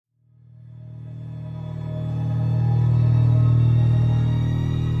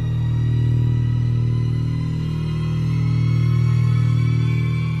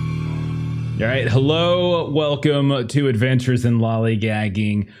right. Hello. Welcome to Adventures in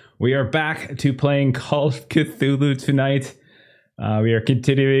Lollygagging. We are back to playing Call of Cthulhu tonight. We are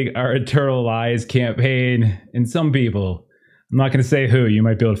continuing our Eternal Lies campaign. And some people, I'm not going to say who, you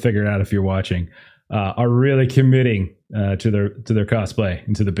might be able to figure it out if you're watching, are really committing to their cosplay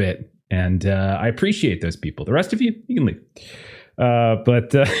and to the bit. And I appreciate those people. The rest of you, you can leave.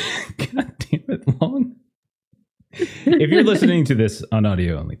 But God damn it, Long. If you're listening to this on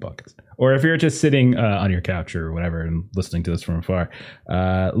audio only podcast, or if you're just sitting on your couch or whatever and listening to this from afar,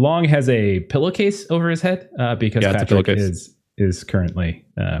 Long has a pillowcase over his head because Patrick is currently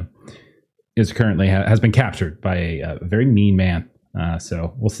has been captured by a very mean man.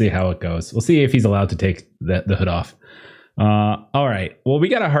 So we'll see how it goes. We'll see if he's allowed to take the hood off. All right. Well, we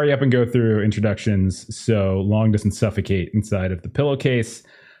got to hurry up and go through introductions so Long doesn't suffocate inside of the pillowcase.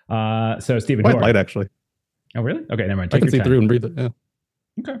 So Stephen, quite light actually. Oh, really? Okay, never mind. I can see through and breathe it. Yeah.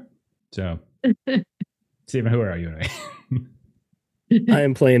 Okay. So, Stephen, who are you anyway? I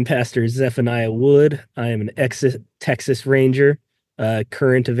am playing Pastor Zephaniah Wood. I am an ex-Texas Ranger,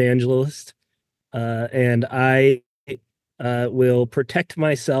 current evangelist, and I will protect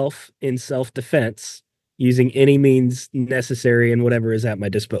myself in self-defense using any means necessary and whatever is at my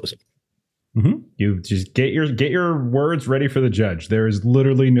disposal. Mm-hmm. You just get your words ready for the judge. There is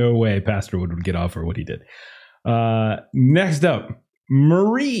literally no way Pastor Wood would get off for what he did. Next up,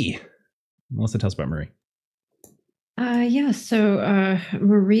 Marie. Melissa, tell us about Marie. So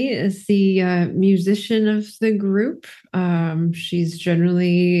Marie is the musician of the group. She's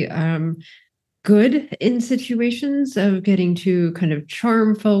generally good in situations of getting to kind of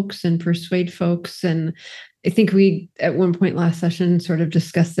charm folks and persuade folks. And I think we, at one point last session, sort of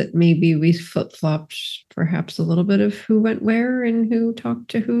discussed that maybe we flip-flopped perhaps a little bit of who went where and who talked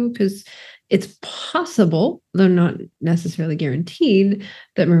to who, because it's possible, though not necessarily guaranteed,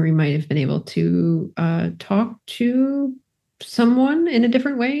 that Marie might have been able to talk to someone in a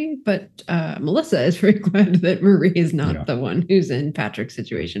different way. But Melissa is very glad that Marie is not the one who's in Patrick's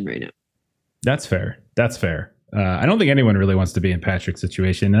situation right now. That's fair. I don't think anyone really wants to be in Patrick's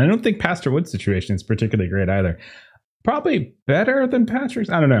situation. And I don't think Pastor Wood's situation is particularly great either. Probably better than Patrick's.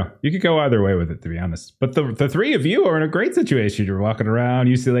 I don't know. You could go either way with it, to be honest. But the three of you are in a great situation. You're walking around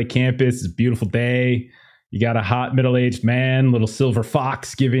UCLA campus. It's a beautiful day. You got a hot middle-aged man, little silver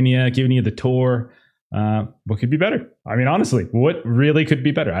fox giving you the tour. What could be better? I mean, honestly, what really could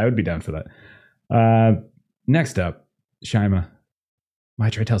be better? I would be down for that. Next up, Shaima.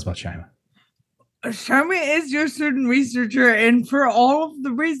 Maitre, tell us about Shaima. Shaima is your student researcher, and for all of the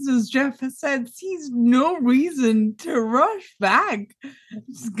reasons Jeff has said, sees no reason to rush back.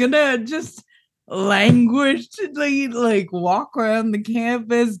 She's gonna just languishedly walk around the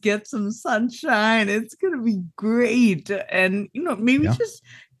campus, get some sunshine. It's gonna be great. And maybe just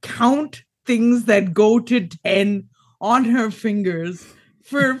count things that go to 10 on her fingers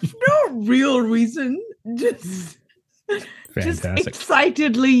for no real reason. Fantastic. Just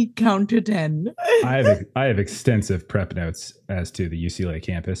excitedly count to 10. I have extensive prep notes as to the UCLA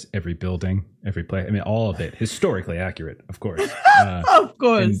campus, every building, every place. I mean, all of it historically accurate, of course. Of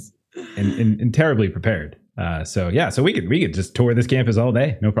course. And terribly prepared. So we could just tour this campus all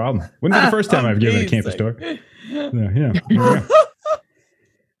day, no problem. Wouldn't be the first time I've given a campus tour.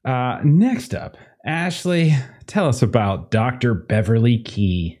 Next up, Ashley, tell us about Dr. Beverly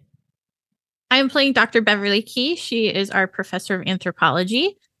Key. I am playing Dr. Beverly Key. She is our professor of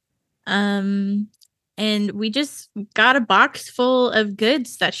anthropology. And we just got a box full of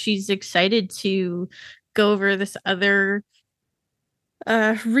goods that she's excited to go over this other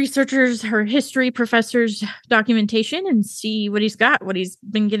researchers, her history professor's documentation and see what he's got, what he's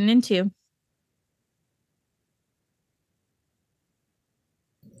been getting into.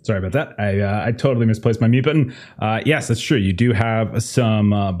 Sorry about that. I totally misplaced my mute button. Yes, that's true. You do have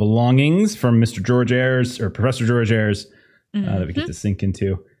some belongings from Mr. George Ayres or Professor George Ayres that we get to sink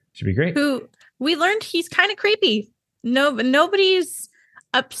into. Should be great. Who we learned he's kind of creepy. Nobody's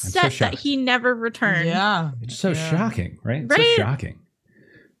upset that he never returned. Yeah. It's so shocking, right? It's so shocking.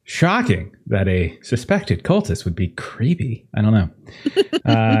 Shocking that a suspected cultist would be creepy. I don't know.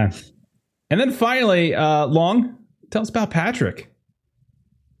 And then finally, Long, tell us about Patrick.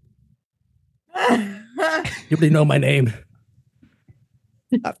 You already know my name.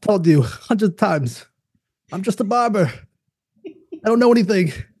 I've told you 100 times. I'm just a barber. I don't know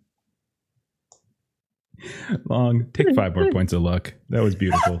anything. Long, take 5 more points of luck. That was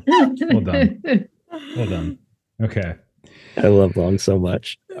beautiful. Well done. Okay. I love Long so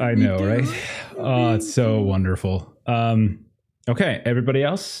much. I know, right? Oh, it's so wonderful. Okay, everybody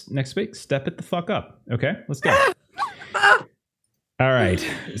else, next week, step it the fuck up. Okay, let's go. All right.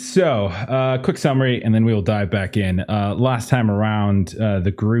 So, quick summary, and then we will dive back in. Last time around,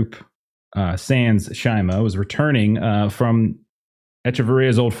 the group, sans Shima, was returning from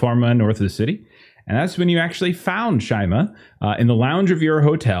Echeveria's old farmland north of the city. And that's when you actually found Shima in the lounge of your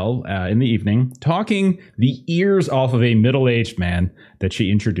hotel in the evening, talking the ears off of a middle-aged man that she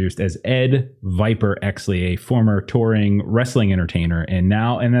introduced as Ed Viper Exley, a former touring wrestling entertainer and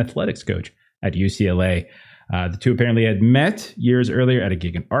now an athletics coach at UCLA. The two apparently had met years earlier at a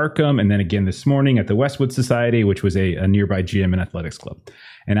gig in Arkham, and then again this morning at the Westwood Society, which was a nearby gym and athletics club.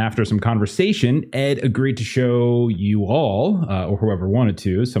 And after some conversation, Ed agreed to show you all, or whoever wanted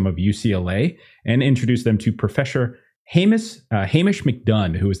to, some of UCLA, and introduce them to Professor Hamish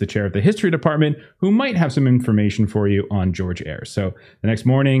McDunn, who is the chair of the history department, who might have some information for you on George Ayres. So the next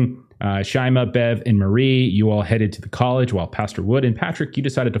morning, Shima, Bev, and Marie, you all headed to the college, while Pastor Wood and Patrick, you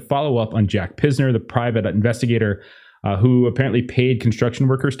decided to follow up on Jack Pisner, the private investigator who apparently paid construction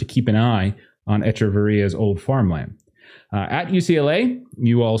workers to keep an eye on Echeveria's old farmland. At UCLA,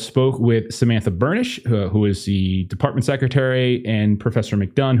 you all spoke with Samantha Burnish, who is the department secretary, and Professor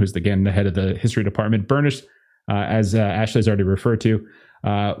McDunn, who's again the head of the history department. Burnish, as Ashley's already referred to,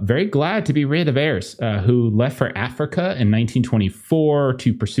 very glad to be rid of Ayres, who left for Africa in 1924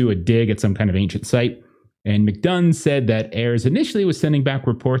 to pursue a dig at some kind of ancient site. And McDunn said that Ayres initially was sending back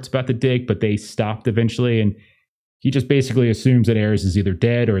reports about the dig, but they stopped eventually. And he just basically assumes that Ayres is either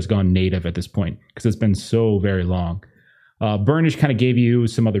dead or has gone native at this point, because it's been so very long. Burnish kind of gave you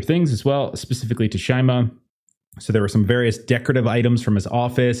some other things as well, specifically to Shima. So there were some various decorative items from his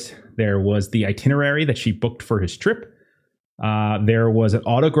office. There was the itinerary that she booked for his trip. There was an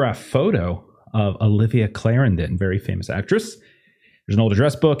autographed photo of Olivia Clarendon, very famous actress. There's an old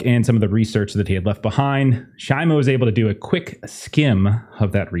address book and some of the research that he had left behind. Shima was able to do a quick skim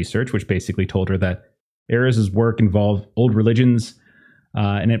of that research, which basically told her that Ayres' work involved old religions,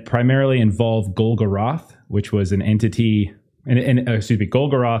 and it primarily involved Golgoroth, which was an entity,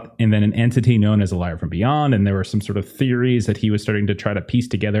 Golgoroth, and then an entity known as a Liar from Beyond. And there were some sort of theories that he was starting to try to piece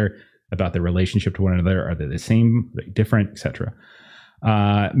together about their relationship to one another. Are they the same, are they different, etc.?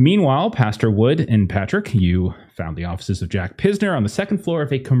 Meanwhile, Pastor Wood and Patrick, you found the offices of Jack Pisner on the second floor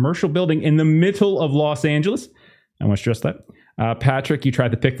of a commercial building in the middle of Los Angeles. I want to stress that. Patrick, you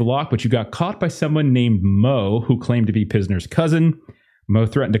tried to pick the lock, but you got caught by someone named Mo, who claimed to be Pisner's cousin. Mo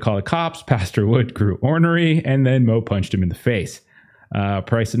threatened to call the cops. Pastor Wood grew ornery, and then Mo punched him in the face.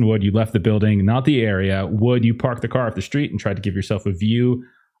 Price and Wood, you left the building, not the area. Wood, you parked the car off the street and tried to give yourself a view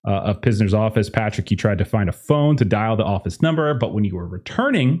of Pisner's office. Patrick, you tried to find a phone to dial the office number, but when you were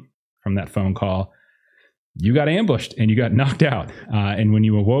returning from that phone call, you got ambushed and you got knocked out. And when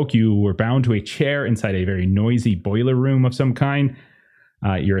you awoke, you were bound to a chair inside a very noisy boiler room of some kind.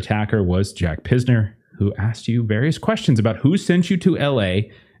 Your attacker was Jack Pisner, who asked you various questions about who sent you to LA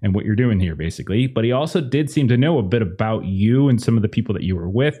and what you're doing here, basically. But he also did seem to know a bit about you and some of the people that you were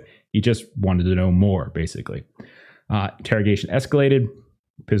with. He just wanted to know more, basically. Interrogation escalated.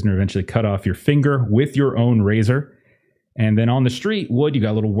 Pisner eventually cut off your finger with your own razor. And then on the street, Wood, you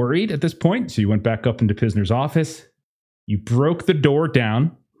got a little worried at this point, so you went back up into Pisner's office. You broke the door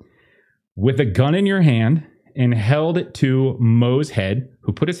down with a gun in your hand and held it to Mo's head,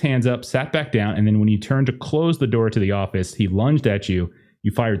 who put his hands up, sat back down, and then when you turned to close the door to the office, he lunged at you.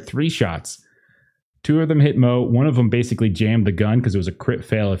 You fired 3 shots. 2 of them hit Mo. One of them basically jammed the gun because it was a crit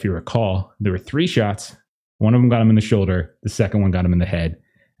fail, if you recall. There were 3 shots. One of them got him in the shoulder. The second one got him in the head,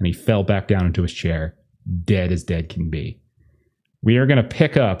 and he fell back down into his chair, dead as dead can be. We are going to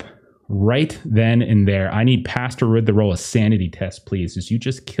pick up right then and there. I need Pastor Wood to roll a sanity test, please, as you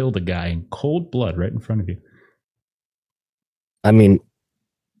just killed a guy in cold blood right in front of you. I mean,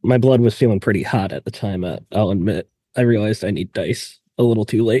 my blood was feeling pretty hot at the time. I'll admit. I realized I need dice a little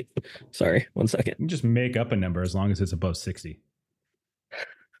too late. Sorry, 1 second. You can just make up a number as long as it's above 60.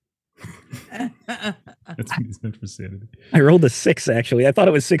 That's meant for sanity. I rolled a 6, actually. I thought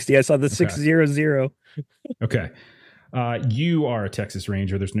it was 60. I saw the 600. Okay. You are a Texas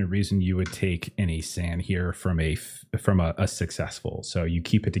Ranger. There's no reason you would take any sand here from a successful. So you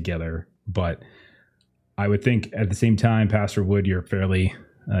keep it together. But I would think at the same time, Pastor Wood, you're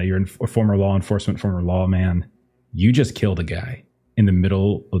you're a former law enforcement, former lawman. You just killed a guy in the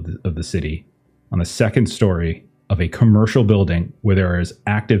middle of the city on the second story of a commercial building where there is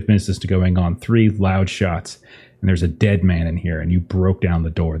active business going on, 3 loud shots, and there's a dead man in here, and you broke down the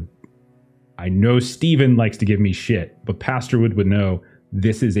door. I know Steven likes to give me shit, but Pastor Wood would know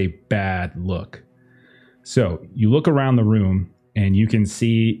this is a bad look. So you look around the room, and you can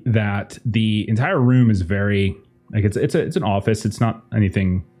see that the entire room is very, like, it's an office. It's not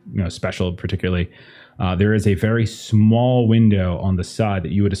anything special particularly. There is a very small window on the side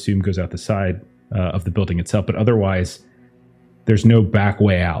that you would assume goes out the side of the building itself, but otherwise there's no back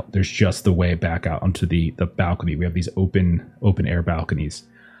way out. There's just the way back out onto the balcony. We have these open air balconies.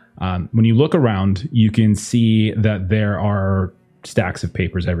 When you look around, you can see that there are stacks of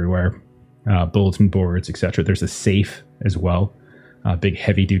papers everywhere, bulletin boards, etc. There's a safe as well, a big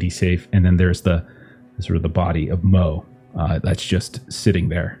heavy duty safe, and then there's the sort of the body of Mo that's just sitting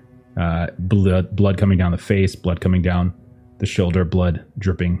there. Blood coming down the face, blood coming down the shoulder, blood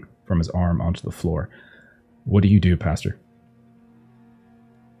dripping from his arm onto the floor. What do you do, Pastor?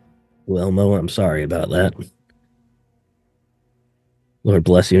 Well, Mo, I'm sorry about that. Lord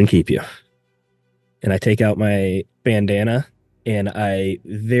bless you and keep you. And I take out my bandana and I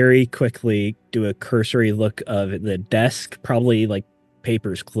very quickly do a cursory look of the desk, probably like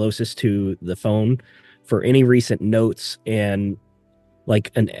papers closest to the phone, for any recent notes and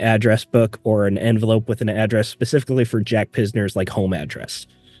like an address book or an envelope with an address specifically for Jack Pisner's like home address.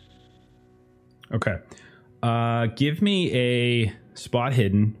 Okay. Give me a spot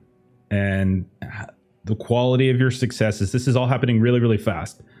hidden and the quality of your successes. This is all happening really, really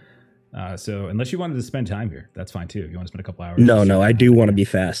fast. So unless you wanted to spend time here, that's fine too. If you want to spend a couple hours. No, I do want to be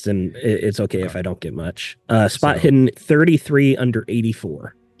fast, and it's okay if I don't get much. Spot hidden 33 under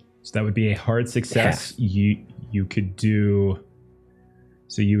 84. So that would be a hard success. You could do.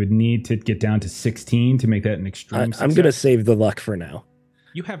 So you would need to get down to 16 to make that an extreme success. I'm going to save the luck for now.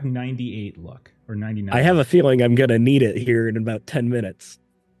 You have 98 luck or 99. I have a feeling I'm going to need it here in about 10 minutes.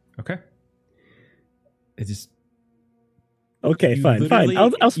 Okay. It's just. Okay, fine.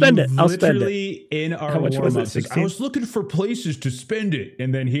 I'll spend it. I'll spend it. Literally in our warm-up, I was looking for places to spend it,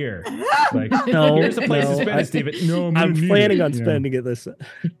 and then here, like, here's a place to spend it, Steven. No, I'm planning on spending it this.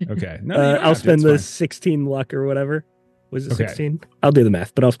 Okay, I'll spend the 16 luck or whatever. Was it 16? I'll do the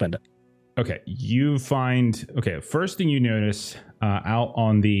math, but I'll spend it. Okay, you find. Okay, first thing you notice out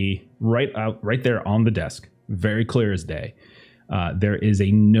on the right there on the desk, very clear as day. There is a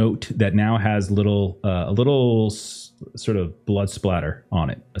note that now has a little sort of blood splatter on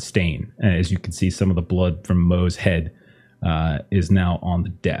it, a stain. And as you can see, some of the blood from Mo's head is now on the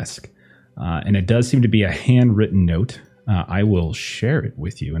desk. And it does seem to be a handwritten note. I will share it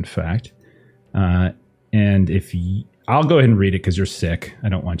with you, in fact. And I'll go ahead and read it because you're sick. I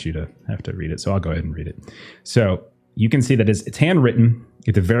don't want you to have to read it, so I'll go ahead and read it. So you can see that it's handwritten.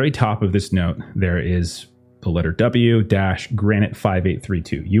 At the very top of this note, there is the letter W -Granite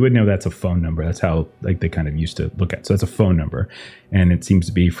 5832. You would know that's a phone number. That's how like they kind of used to look at. So that's a phone number, and it seems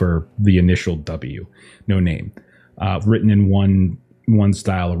to be for the initial W, no name, written in one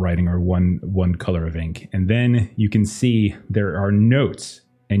style of writing or one color of ink. And then you can see there are notes,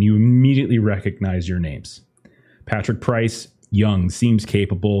 and you immediately recognize your names. Patrick Price, young, seems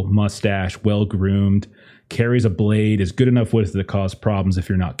capable, mustache, well groomed. Carries a blade, is good enough with it to cause problems if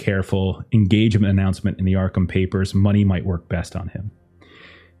you're not careful. Engagement announcement in the Arkham papers. Money might work best on him.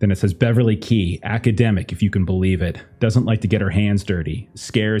 Then it says Beverly Key, academic, if you can believe it. Doesn't like to get her hands dirty.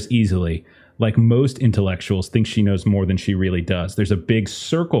 Scares easily. Like most intellectuals, thinks she knows more than she really does. There's a big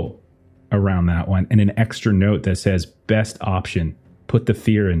circle around that one and an extra note that says best option. Put the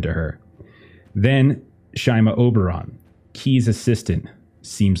fear into her. Then Shima Oberon, Key's assistant,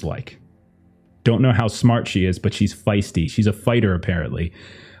 seems like. Don't know how smart she is, but she's feisty. She's a fighter, apparently.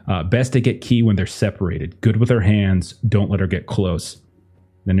 Best to get Key when they're separated. Good with her hands. Don't let her get close.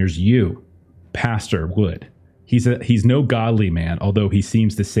 Then there's you, Pastor Wood. He's no godly man, although he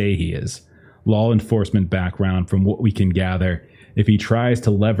seems to say he is. Law enforcement background, from what we can gather. If he tries to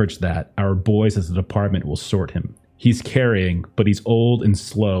leverage that, our boys as a department will sort him. He's carrying, but he's old and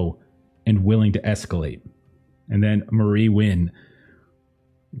slow and willing to escalate. And then Marie Wynn.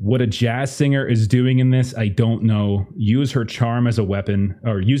 What a jazz singer is doing in this, I don't know. Uses her charm as a weapon.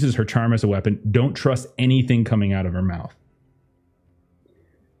 Don't trust anything coming out of her mouth.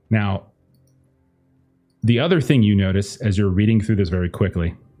 Now, the other thing you notice as you're reading through this very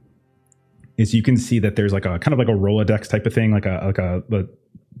quickly is you can see that there's like a kind of like a Rolodex type of thing, like a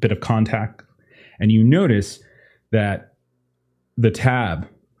bit of contact. And you notice that the tab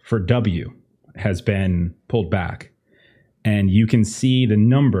for W has been pulled back. And you can see the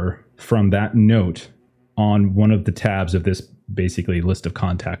number from that note on one of the tabs of this basically list of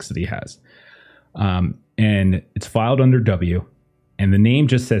contacts that he has. And it's filed under W. And the name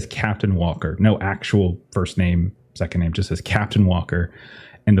just says Captain Walker. No actual first name, second name, just says Captain Walker.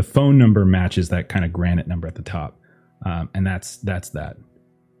 And the phone number matches that kind of granite number at the top. And that's that.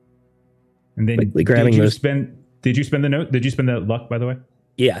 And then did you spend the note? Did you spend that luck, by the way?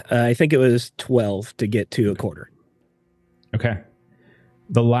 Yeah, I think it was 12 to get to a quarter. Okay.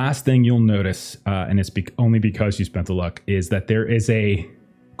 The last thing you'll notice, and it's only because you spent the luck, is that there is a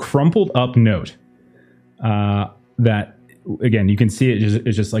crumpled up note that, again, you can see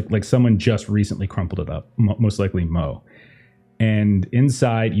it's just like someone just recently crumpled it up, most likely Mo. And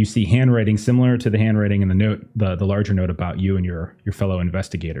inside, you see handwriting similar to the handwriting in the note, the larger note about you and your fellow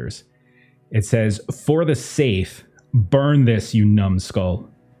investigators. It says, "For the safe, burn this, you numbskull."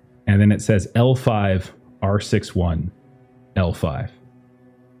 And then it says L5 R61 L5.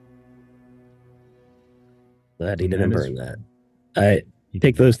 Glad he didn't burn that. I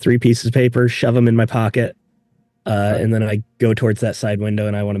take those 3 pieces of paper, shove them in my pocket, and then I go towards that side window,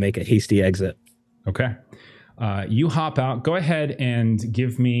 and I want to make a hasty exit. Okay. You hop out. Go ahead and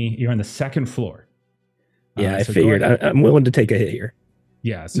give me... You're on the 2nd floor. Yeah, I figured. I'm willing to take a hit here.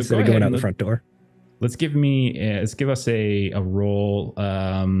 Yeah, so instead of going out the front door. Let's give us a roll.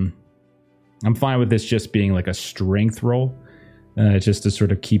 I'm fine with this just being like a strength roll, just to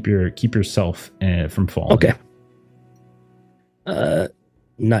sort of keep yourself from falling. Okay.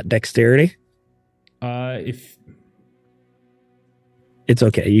 Not dexterity. If it's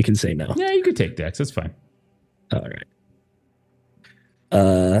okay, you can say no. Yeah, you could take dex. That's fine. All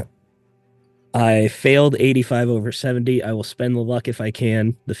right. I failed 85 over 70. I will spend the luck if I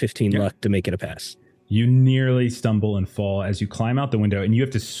can, the 15 luck to make it a pass. You nearly stumble and fall as you climb out the window, and you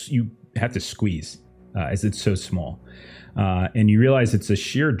have to squeeze as it's so small. And you realize it's a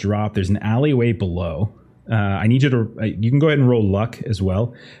sheer drop. There's an alleyway below. I need you to... you can go ahead and roll luck as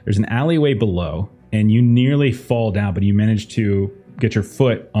well. There's an alleyway below, and you nearly fall down, but you manage to get your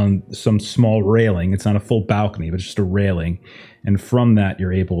foot on some small railing. It's not a full balcony, but just a railing. And from that,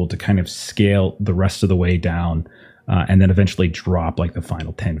 you're able to kind of scale the rest of the way down and then eventually drop like the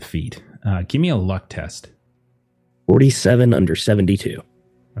final 10 feet. Give me a luck test. 47 under 72.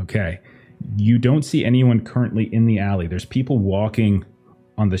 Okay. You don't see anyone currently in the alley. There's people walking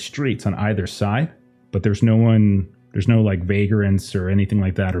on the streets on either side, but there's no like vagrants or anything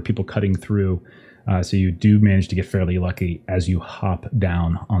like that, or people cutting through. So you do manage to get fairly lucky as you hop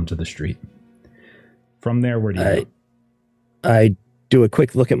down onto the street. From there, where do you go? I do a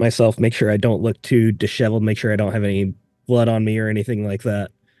quick look at myself, make sure I don't look too disheveled, make sure I don't have any blood on me or anything like that.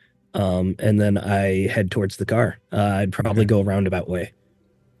 And then I head towards the car. I'd probably go a roundabout way.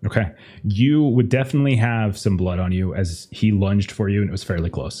 Okay. You would definitely have some blood on you as he lunged for you, and it was fairly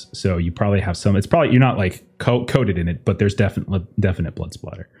close. So you probably have some. It's probably, you're not like coated in it, but there's definite blood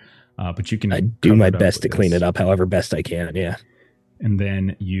splatter. But you can... I do my best to clean it up however best I can, yeah. And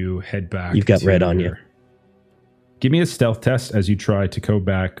then you head back. You've got red on you. Give me a stealth test as you try to go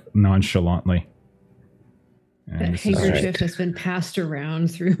back nonchalantly. That handkerchief has been passed around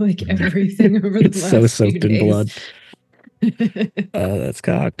through like everything over the last so soaked few in days. blood. That's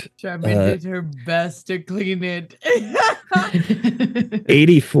cocked. Chapman did her best to clean it.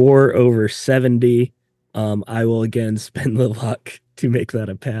 84 over 70. I will again spend the luck to make that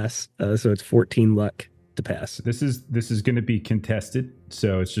a pass. So it's 14 luck to pass. This is going to be contested,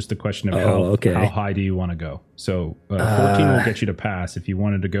 so it's just a question of how high do you want to go. So 14 will get you to pass. If you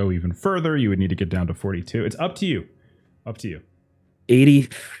wanted to go even further, you would need to get down to 42. It's up to you.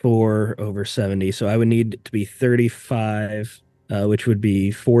 84 over 70. So I would need to be 35, which would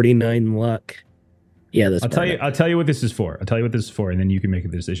be 49 luck. Yeah, that's I'll tell you what this is for. And then you can make a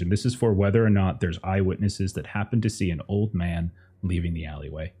decision. This is for whether or not there's eyewitnesses that happen to see an old man leaving the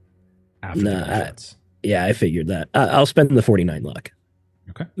alleyway after the gunshots. Yeah, I figured that. I'll spend the 49 luck.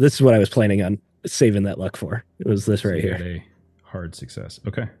 Okay. This is what I was planning on saving that luck for. It was this right here. A hard success.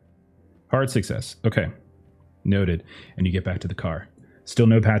 Okay. Hard success. Okay. Noted. And you get back to the car. Still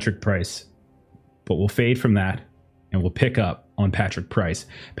no Patrick Price. But we'll fade from that and we'll pick up on Patrick Price.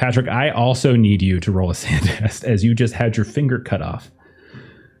 Patrick, I also need you to roll a sand test as you just had your finger cut off.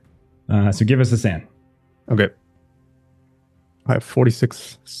 So give us a sand. Okay. I have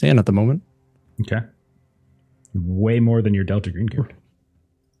 46 sand at the moment. Okay. Way more than your Delta Green character.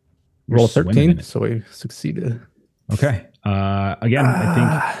 Roll 13, so I succeeded. Okay. Again,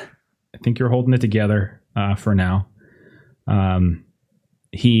 I think you're holding it together for now.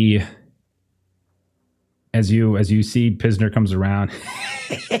 He, as you see, Pisner comes around.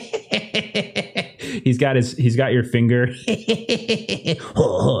 he's got your finger,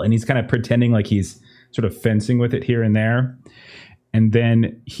 and he's kind of pretending like he's sort of fencing with it here and there, and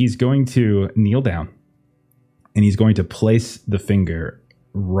then he's going to kneel down. And he's going to place the finger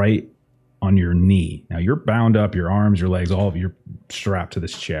right on your knee. Now, you're bound up, your arms, your legs, all of you're strapped to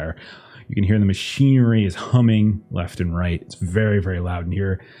this chair. You can hear the machinery is humming left and right. It's very, very loud in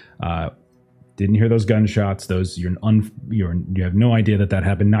here. Didn't hear those gunshots. You have no idea that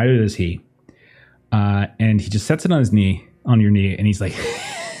happened. Neither does he. And he just sets it on your knee, and he's like,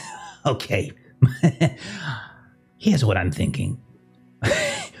 Okay. Here's what I'm thinking.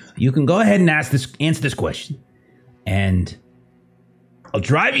 You can go ahead and answer this question, and I'll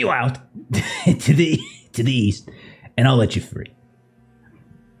drive you out to the east, and I'll let you free.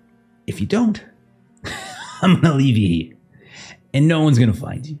 If you don't, I'm gonna leave you here, and no one's gonna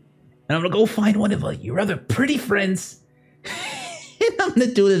find you. And I'm gonna go find one of your other pretty friends, and I'm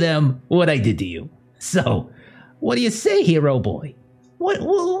gonna do to them what I did to you. So, what do you say, hero boy?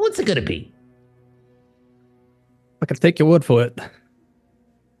 What's it gonna be? I can take your word for it.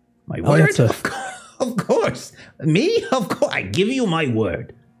 My I'll word? answer. Of course. Me? Of course. I give you my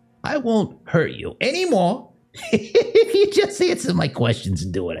word. I won't hurt you anymore if you just answer my questions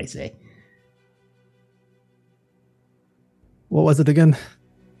and do what I say. What was it again?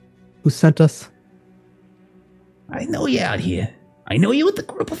 Who sent us? I know you out here. I know you with a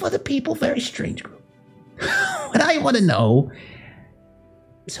group of other people, very strange group. What I want to know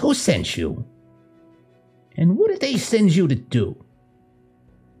is who sent you, and what did they send you to do?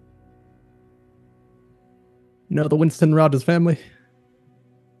 You know the Winston Rogers family?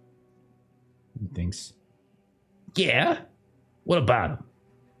 He thinks. Yeah? What about them?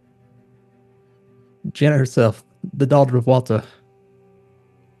 Janet herself, the daughter of Walter.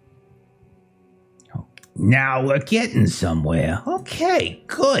 Now we're getting somewhere. Okay,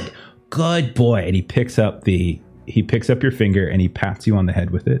 good. Good boy. And he picks up your finger and he pats you on the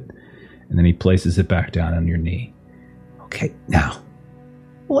head with it. And then he places it back down on your knee. Okay, now,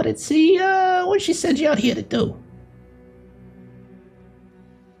 what did she send you out here to do?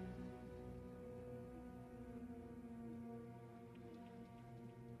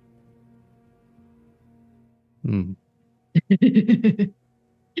 Hmm.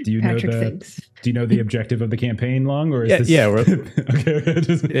 Do you Patrick know thinks. Do you know the objective of the campaign, Long? Or is Yeah, this... yeah, okay.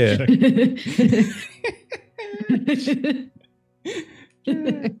 Just Yeah.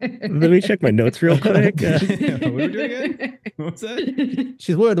 Let me check my notes real quick. What were we doing again? What's that?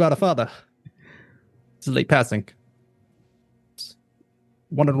 She's worried about her father. It's late passing.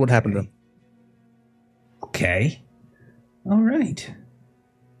 Wondered what happened to him. Okay. All right.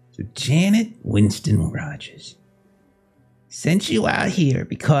 So Janet Winston Rogers sent you out here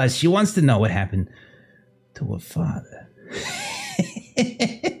because she wants to know what happened to her father.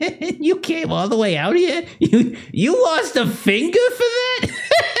 You came all the way out here? You lost a finger for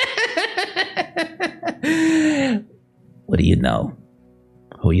that? What do you know?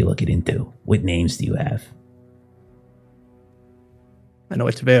 Who are you looking into? What names do you have? I know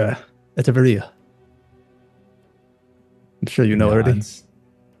Echeverria. I'm sure you know already. Nods.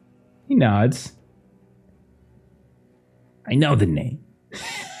 He nods. I know the name.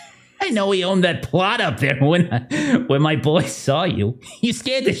 I know he owned that plot up there when my boys saw you. You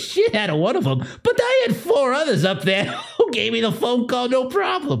scared the shit out of one of them, but I had 4 others up there who gave me the phone call, no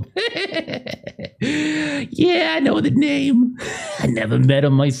problem. Yeah, I know the name. I never met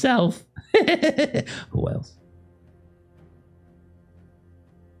him myself. Who else?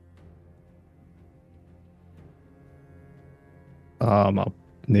 I'll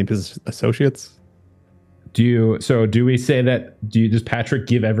name his associates. Do we say that? Does Patrick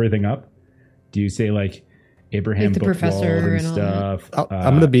give everything up? Do you say like Abraham Like the Buchwald professor and all stuff?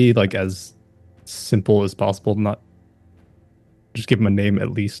 I'm gonna be like as simple as possible, not just give him a name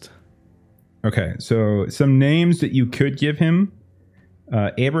at least. Okay, so some names that you could give him: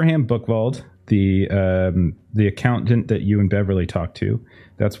 Abraham Buchwald, the accountant that you and Beverly talked to.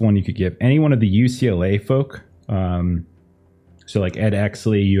 That's one you could give. Any one of the UCLA folk. So like Ed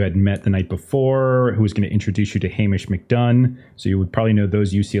Exley, you had met the night before, who was going to introduce you to Hamish McDunn. So you would probably know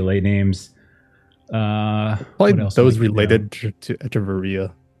those UCLA names. Probably those related to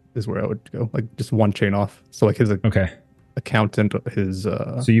Echeverria is where I would go. Like just one chain off. So like his accountant, his.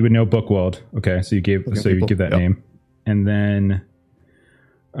 So you would know Buchwald. Okay, so you give you give that name, and then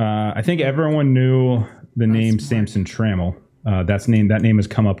I think everyone knew the name Samson Trammell. That name has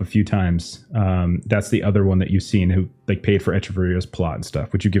come up a few times. That's the other one that you've seen who like paid for Echeverria's plot and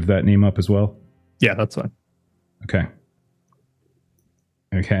stuff. Would you give that name up as well? Yeah, that's fine. Okay.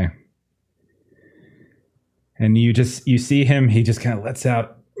 And you see him, he just kind of lets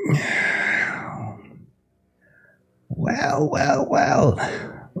out. Well.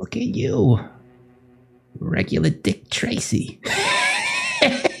 Look at you. Regular Dick Tracy.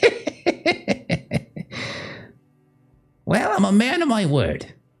 Well, I'm a man of my word.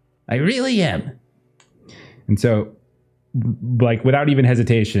 I really am. And so, like, without even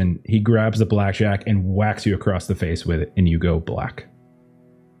hesitation, he grabs the blackjack and whacks you across the face with it, and you go black.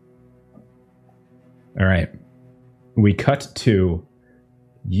 All right. We cut to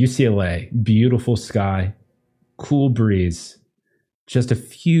UCLA. Beautiful sky, cool breeze, just a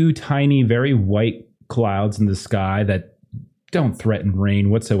few tiny, very white clouds in the sky that don't threaten rain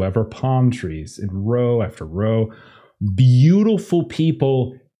whatsoever. Palm trees in row after row. Beautiful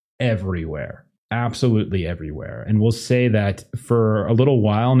people everywhere. Absolutely everywhere. And we'll say that for a little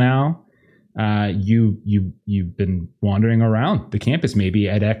while now, you've been wandering around the campus. Maybe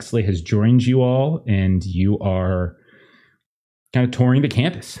Ed Exley has joined you all, and you are kind of touring the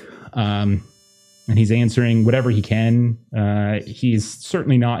campus. And he's answering whatever he can. He's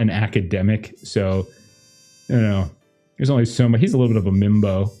certainly not an academic, so there's only so much. He's a little bit of a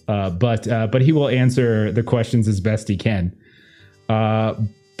mimbo, but he will answer the questions as best he can.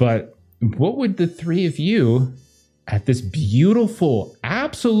 But what would the three of you at this beautiful,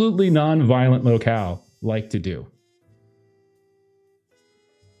 absolutely non-violent locale like to do?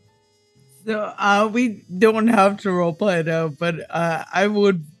 So we don't have to roleplay it out, but I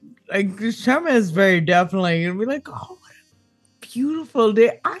would Sharma is very definitely gonna be like, oh, what a beautiful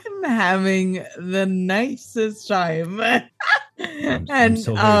day. I'm having the nicest time. I'm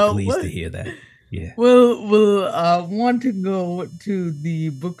so very pleased to hear that. Yeah. We'll want to go to the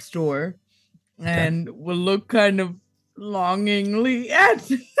bookstore, and we'll look kind of longingly at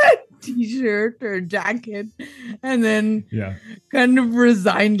a t-shirt or jacket, and then kind of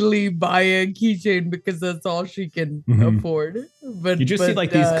resignedly buy a keychain because that's all she can afford. But you just see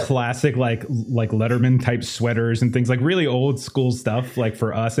like these classic like Letterman type sweaters and things, like really old school stuff, like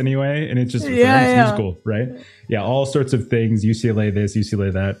for us anyway. And it's just it's cool, right? Yeah, all sorts of things. UCLA this,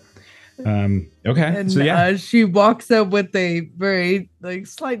 UCLA that. Okay. And so she walks up with a very like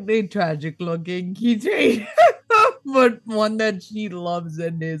slightly tragic looking keychain, but one that she loves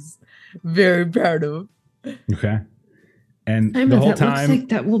and is very proud of. Okay. And the whole that time looks like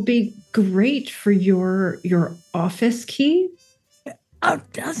that will be great for your office key. Oh,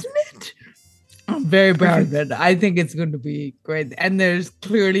 doesn't it? I'm very proud of it. I think it's going to be great. And there's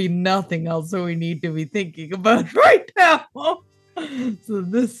clearly nothing else that we need to be thinking about right now. So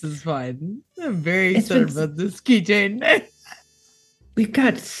this is fine. I'm very excited about this keychain. We've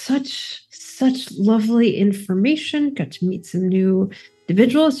got such lovely information. Got to meet some new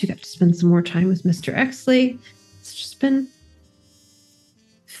individuals. You got to spend some more time with Mr. Exley. It's just been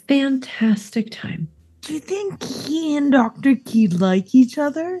fantastic time. Do you think he and Dr. Key like each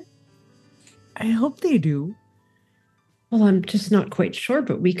other? I hope they do. Well, I'm just not quite sure,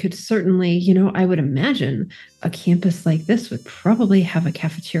 but we could certainly, I would imagine a campus like this would probably have a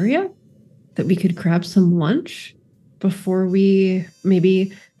cafeteria that we could grab some lunch before we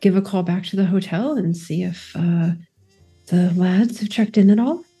maybe give a call back to the hotel and see if the lads have checked in at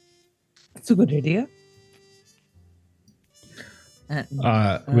all. That's a good idea.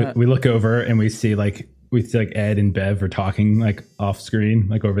 We look over and we see like Ed and Bev are talking like off screen,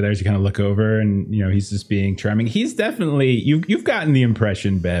 like over there as you kind of look over, and he's just being charming. He's definitely you've gotten the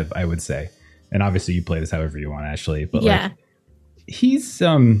impression, Bev, I would say, and obviously you play this however you want, Ashley, but like he's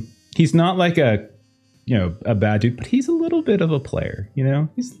not like a bad dude, but he's a little bit of a player,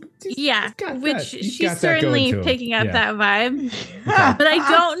 he's she's certainly picking up that vibe. But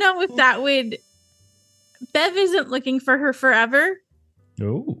I don't know if that would. Bev isn't looking for her forever.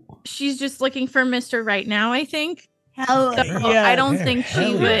 Oh. She's just looking for Mr. Right Now, I think. I don't think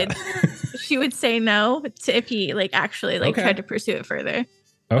she would. She would say no if he actually tried to pursue it further.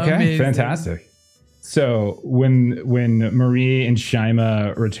 Okay, amazing. Fantastic. So when Marie and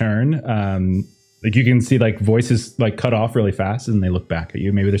Shima return, you can see voices cut off really fast, and they look back at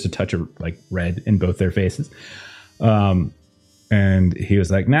you. Maybe there's a touch of red in both their faces. And he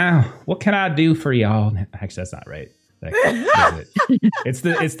was like, "Now, what can I do for y'all?" Actually, that's not right.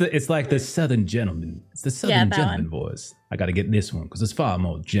 It's like the Southern gentleman. It's the Southern gentleman voice. I got to get this one because it's far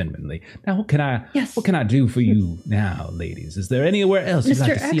more gentlemanly. Now, what can I do for you now, ladies? Is there anywhere else you'd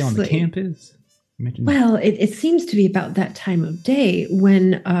like to see on the campus? Well, it seems to be about that time of day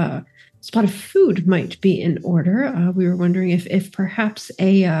when a spot of food might be in order. We were wondering if perhaps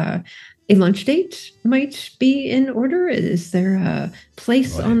a lunch date might be in order. Is there a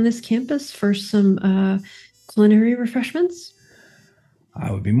place on this campus for some culinary refreshments?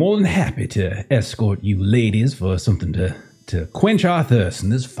 I would be more than happy to escort you ladies for something to quench our thirst in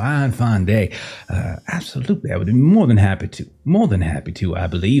this fine day. Absolutely, I would be more than happy to. I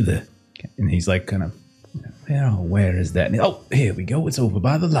believe that. And he's kind of, where is that? Oh, here we go. It's over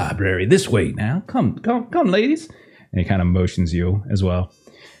by the library. This way now. Come, ladies. And he kind of motions you as well.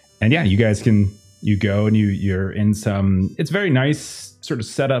 And yeah, you guys you go and you're in some. It's very nice sort of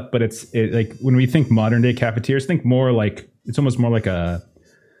setup, but it's when we think modern day cafeterias, think more it's almost more like a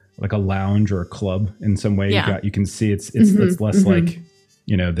lounge or a club in some way. Yeah. You can see it's less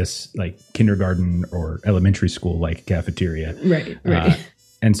this like kindergarten or elementary school like cafeteria. Right.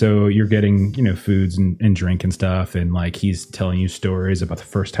 And so you're getting, foods and drink and stuff. And like, he's telling you stories about the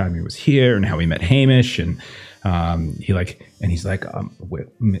first time he was here and how he met Hamish. And he's like, well,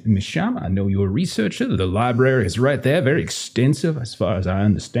 Miss Shama, I know you're a researcher. The library is right there. Very extensive as far as I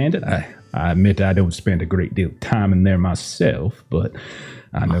understand it. I admit I don't spend a great deal of time in there myself, but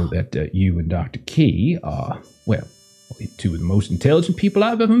I know that you and Dr. Key are, well, two of the most intelligent people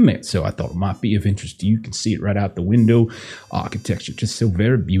I've ever met, so I thought it might be of interest to you. You can see it right out the window. Architecture just so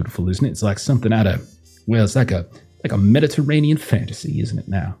very beautiful, isn't it? It's like something out of, well, it's like a Mediterranean fantasy, isn't it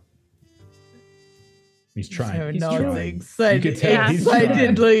now? He's trying. He's trying. Excited. You could tell he's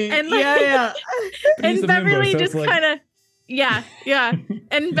excitedly. And like, yeah. And Beverly just kind of, yeah.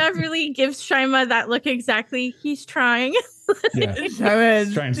 And Beverly gives Shima that look exactly. He's trying. Yeah.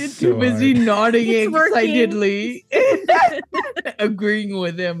 Shima's too busy nodding excitedly, agreeing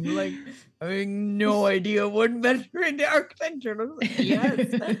with him, like having no idea what Mediterranean architecture looks like. Yes,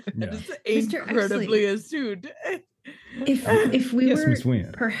 that is incredibly astute. If we were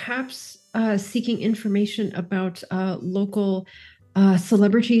perhaps seeking information about local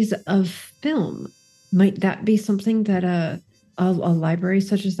celebrities of film, might that be something that a library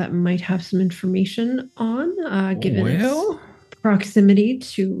such as that might have some information on, given its proximity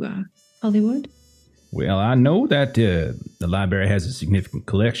to Hollywood? Well, I know that the library has a significant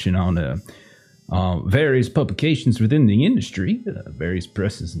collection on various publications within the industry, various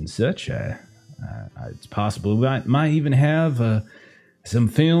presses and such. It's possible we might even have some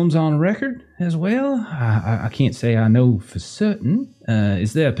films on record as well. I can't say I know for certain.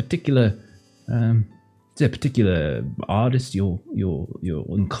 Is there a particular artist you're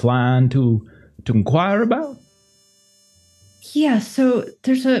inclined to inquire about? Yeah, so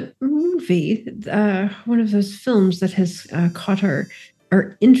there's a movie, one of those films that has caught our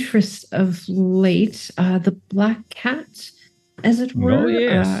interest of late, The Black Cat, as it were. Oh,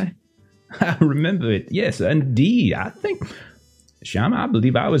 yes. I remember it. Yes, indeed. I think, Shama, I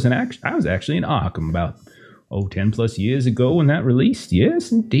believe I was actually in Arkham about 10 plus years ago when that released.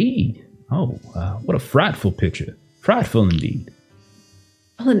 Yes, indeed. Oh, what a frightful picture. Frightful indeed.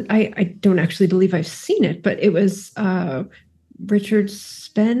 Well, and I don't actually believe I've seen it, but it was Richard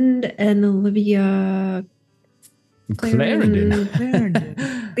Spend and Olivia Clarendon.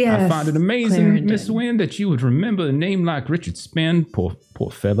 Yes, I find it amazing, Miss Wynn, that you would remember a name like Richard Spend. Poor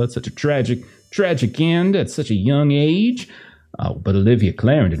fella, such a tragic end at such a young age. But Olivia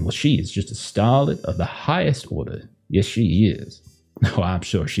Clarendon, well, she is just a starlet of the highest order. Yes, she is. No, I'm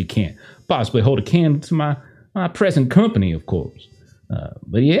sure she can't possibly hold a candle to my present company, of course.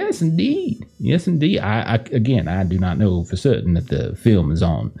 But yes, indeed. I do not know for certain that the film is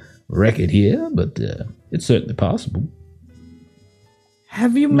on record here, but it's certainly possible.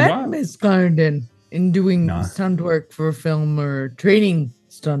 Have you met Miss Clarendon in doing stunt work for film or training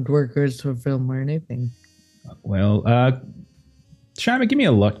stunt workers for film or anything? Well, Shima, give me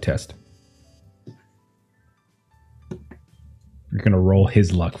a luck test. You're going to roll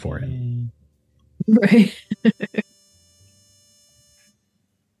his luck for him. Right.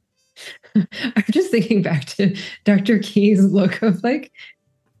 I'm just thinking back to Dr. Key's look of like,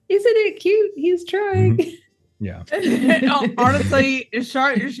 isn't it cute? He's trying. Mm-hmm. Yeah. Honestly,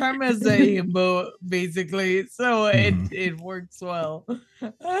 Sharma is a himbo, basically, so it works well.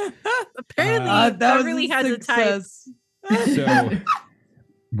 Apparently, that really has a type. So,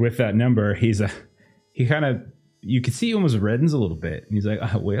 with that number, you can see he almost reddens a little bit. And he's like,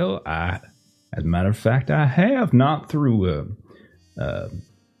 as a matter of fact, I have, not through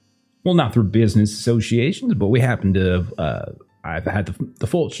not through business associations, but we happen to I've had the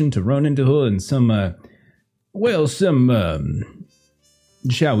fortune to run into her in some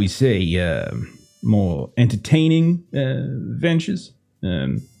shall we say, more entertaining ventures.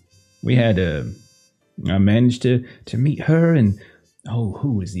 We had I managed to meet her and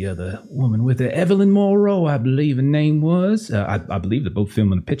who was the other woman with her? Evelyn Morrow, I believe her name was. I believe they're both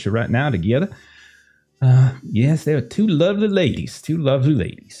filming a picture right now together. Yes, they are two lovely ladies,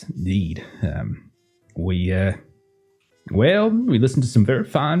 indeed. We listened to some very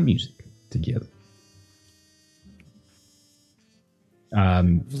fine music together.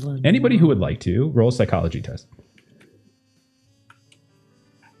 Anybody who would like to roll a psychology test.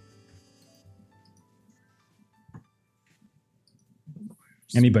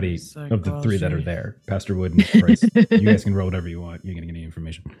 Anybody of the three that are there, Pastor Wood and Bryce, you guys can roll whatever you want. You're going to get any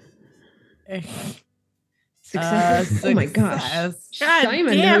information. Success. Oh my gosh.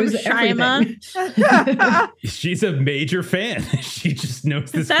 Shima knows everything. She's a major fan. She just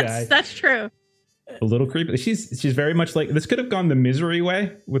knows this guy. That's true. a little creepy. She's very much like, this could have gone the Misery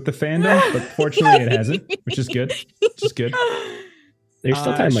way with the fandom, but fortunately it hasn't, which is good. There's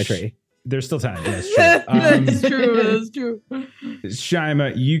still time, my Trey. There's still time. Yes, true. That's true. That's true.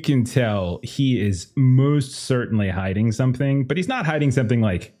 Shima, you can tell he is most certainly hiding something, but he's not hiding something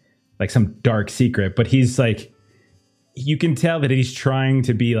like some dark secret, but he's like, you can tell that he's trying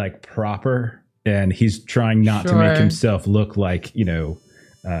to be like proper, and he's trying not to make himself look like,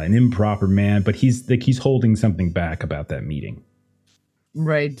 an improper man, but he's holding something back about that meeting.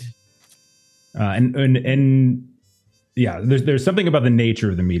 Right. And yeah, there's something about the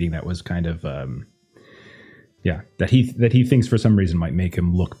nature of the meeting that was kind of that he thinks for some reason might make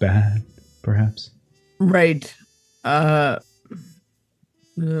him look bad, perhaps. Right.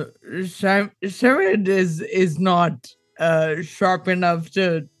 Sharon is not sharp enough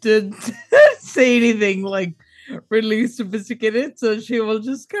to say anything like really sophisticated, so she will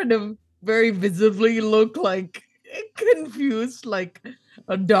just kind of very visibly look like confused, like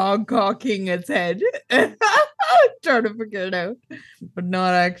a dog cocking its head, trying to figure it out, but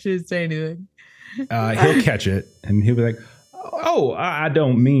not actually say anything. He'll catch it, and he'll be like, "Oh, I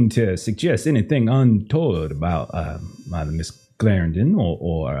don't mean to suggest anything untoward about either Miss Clarendon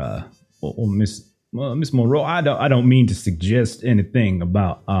or Miss Monroe. I don't mean to suggest anything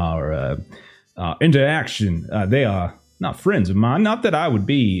about our interaction. They are not friends of mine. Not that I would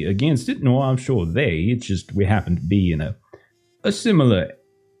be against it, nor I'm sure they. It's just we happen to be in a similar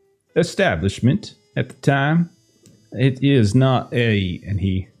establishment at the time. It is not and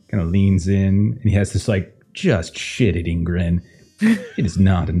he kind of leans in, and he has this like just shit-eating grin. It is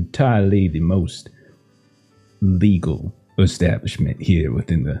not entirely the most legal establishment here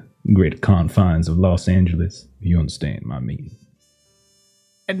within the greater confines of Los Angeles. You understand my meaning?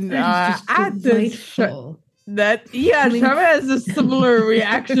 And at this Shama has a similar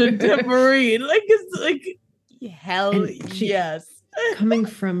reaction to Maureen. Like, it's like, hell yes. Coming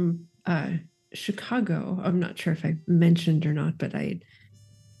from Chicago, I'm not sure if I mentioned or not, but I'm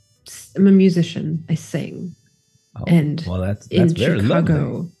a musician. I sing. Oh, and well, that's in very Chicago,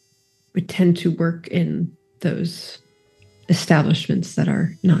 lovely. we tend to work in those establishments that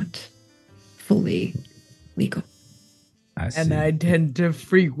are not fully legal. I see. And I tend to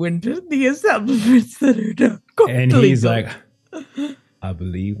frequent the establishments that are not completely And he's legal. like, I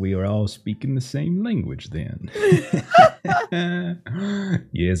believe we are all speaking the same language then.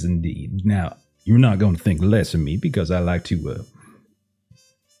 Yes, indeed. Now, you're not going to think less of me because I like to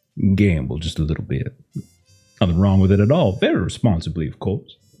gamble just a little bit. Nothing wrong with it at all. Very responsibly, of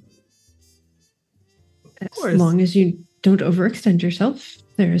course. As long as you don't overextend yourself,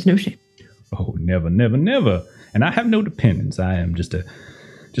 there is no shame. Oh, never, never, never. And I have no dependents. I am just a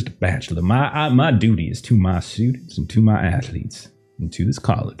bachelor. My duty is to my students and to my athletes and to this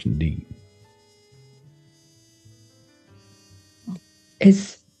college, indeed.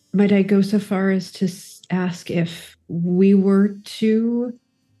 Might I go so far as to ask if we were to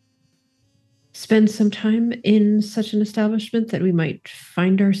spend some time in such an establishment that we might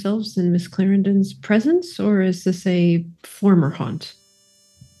find ourselves in Miss Clarendon's presence, or is this a former haunt?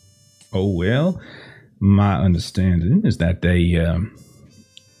 Oh, well, my understanding is that the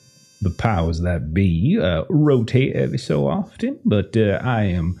powers that be rotate every so often, but I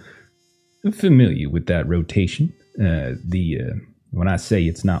am familiar with that rotation. When I say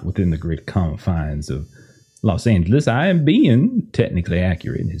it's not within the great confines of Los Angeles, I am being technically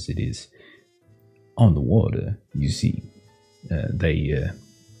accurate, as it is on the water. You see, the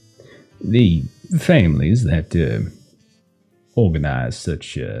families that organize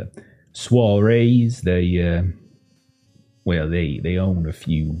such soirees, they own a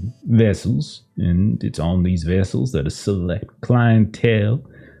few vessels, and it's on these vessels that a select clientele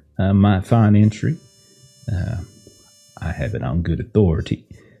might find entry. I have it on good authority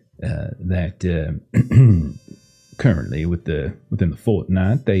that currently, within the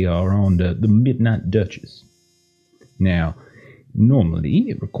fortnight, they are on the Midnight Duchess. Now, normally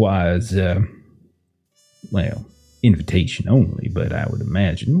it requires, invitation only, but I would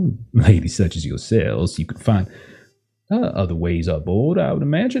imagine, ladies such as yourselves, you could find other ways aboard, I would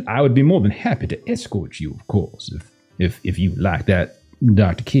imagine. I would be more than happy to escort you, of course, if you like that,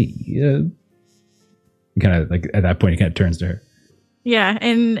 Dr. Key. Kind of like at that point, he kind of turns to her. Yeah,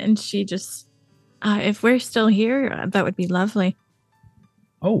 and she just, if we're still here, that would be lovely.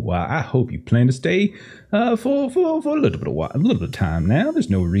 Oh, well, I hope you plan to stay for a little bit of time now. There's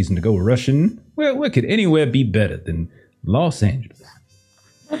no reason to go rushing. Where could anywhere be better than Los Angeles?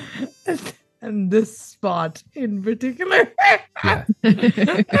 And this spot in particular. Yeah.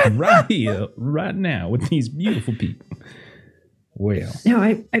 Right here, right now, with these beautiful people. Well. No,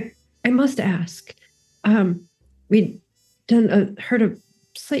 I I must ask. We'd heard a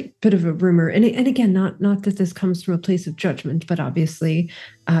slight bit of a rumor, and again, not that this comes from a place of judgment, but obviously,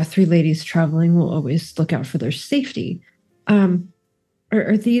 3 ladies traveling will always look out for their safety.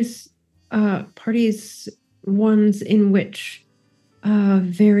 Are these parties ones in which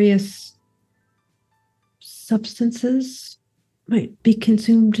various substances might be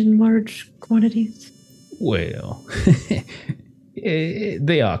consumed in large quantities? Well,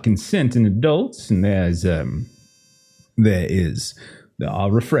 they are consenting adults, and there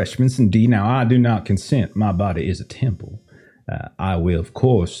are refreshments indeed. Now, I do not consent. My body is a temple. I will, of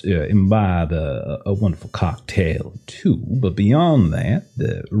course, imbibe a wonderful cocktail too. But beyond that,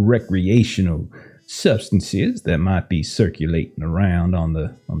 the recreational substances that might be circulating around on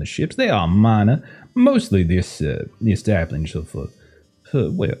the ships, they are minor. Mostly the establishment for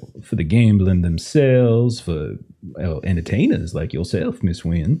the gambling themselves, for entertainers like yourself, Miss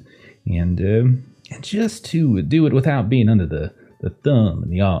Wynn, and just to do it without being under the thumb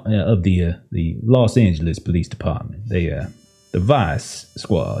of the Los Angeles Police Department. The Vice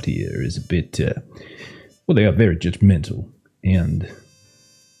Squad here is a bit, they are very judgmental, and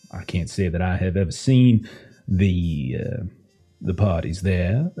I can't say that I have ever seen the parties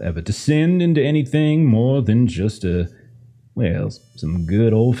there ever descend into anything more than just some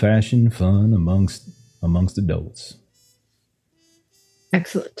good old-fashioned fun amongst adults.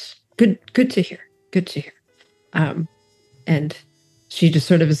 Excellent. Good to hear. Good to hear. And she just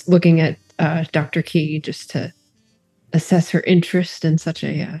sort of is looking at Dr. Key just to assess her interest in such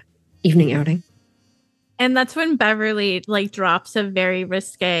a evening outing. And that's when Beverly drops a very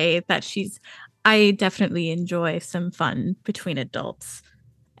risque that I definitely enjoy some fun between adults.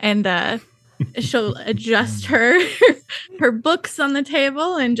 And she'll adjust her books on the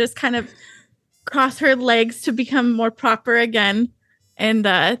table and just kind of cross her legs to become more proper again, and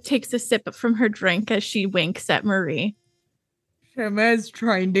takes a sip from her drink as she winks at Marie. Shema is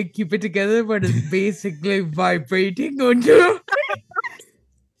trying to keep it together, but is basically vibrating onto.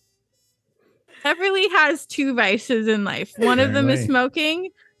 Beverly has 2 vices in life. One of them is smoking,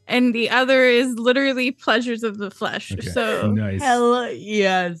 and the other is literally pleasures of the flesh. Okay. So nice. Hell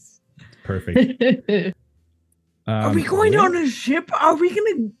yes. Perfect. Are we going on a ship? Are we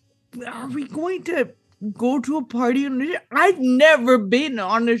going to go to a party on a ship? I've never been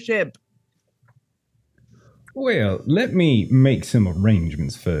on a ship. Well, let me make some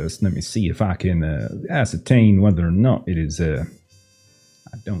arrangements first. Let me see if I can ascertain whether or not it is. I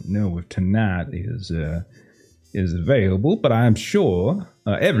don't know if tonight is available, but I'm sure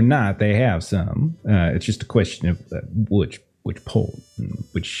every night they have some. It's just a question of which port and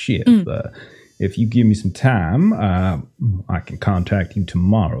which ship. If you give me some time, I can contact you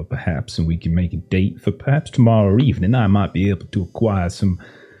tomorrow, perhaps, and we can make a date for perhaps tomorrow evening. I might be able to acquire some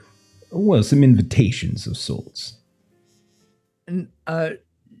invitations of sorts. And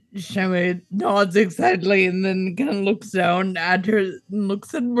Shema nods excitedly and then kind of looks down at her and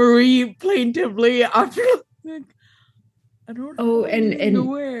looks at Marie plaintively after I don't know. And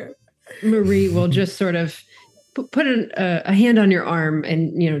where. Marie will just sort of put a hand on your arm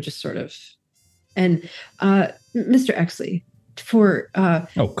and, just sort of, and Mr. Exley, for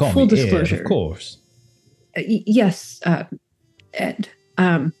full disclosure. Ed, of course. Yes, Ed.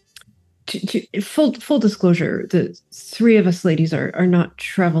 Full disclosure, the 3 of us ladies are not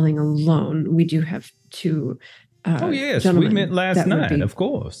traveling alone. We do have 2 yes, we met last night, of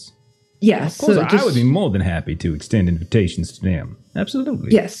course. Yes. Of course, I would be more than happy to extend invitations to them.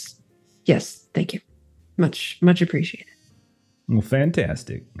 Absolutely. Yes, thank you. Much appreciated. Well,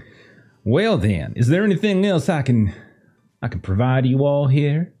 fantastic. Well then, is there anything else I can provide you all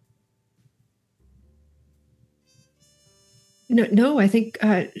here? No, I think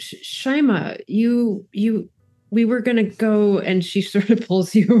Shima, we were gonna go, and she sort of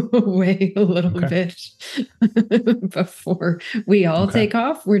pulls you away a little bit before we all take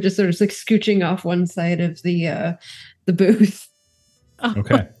off. We're just sort of scooching off one side of the booth.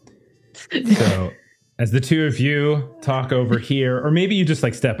 Okay. So as the 2 of you talk over here, or maybe you just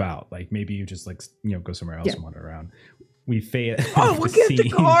step out, maybe you just go somewhere else and wander around. We fade. We'll get the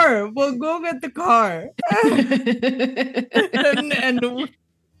car. We'll go get the car. and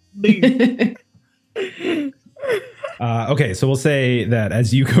leave. Okay, so we'll say that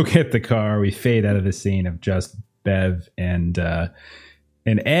as you go get the car, we fade out of the scene of just Bev and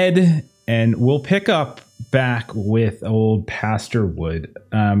Ed, and we'll pick up back with old Pastor Wood.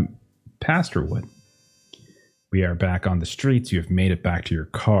 Pastor Wood, we are back on the streets. You have made it back to your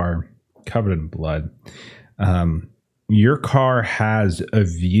car, covered in blood. Your car has a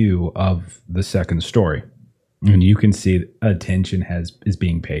view of the second story. And you can see attention is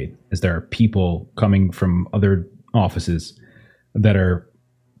being paid as there are people coming from other offices that are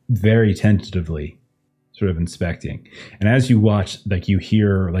very tentatively sort of inspecting. And as you watch, like you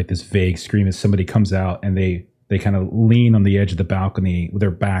hear like this vague scream as somebody comes out and they kind of lean on the edge of the balcony with their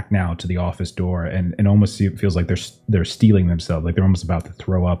back now to the office door and almost feels like they're stealing themselves, like they're almost about to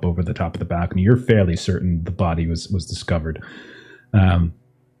throw up over the top of the balcony. You're fairly certain the body was discovered.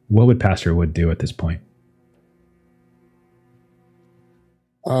 What would Pastor Wood do at this point?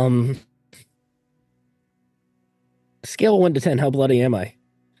 Scale of 1 to 10, how bloody am I?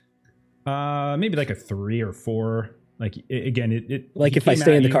 Maybe like a 3 or 4. Like again, it like if I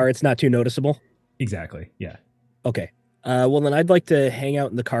stay in the car, it's not too noticeable. Exactly. Yeah. Okay. Well, then I'd like to hang out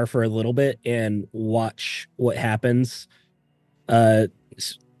in the car for a little bit and watch what happens.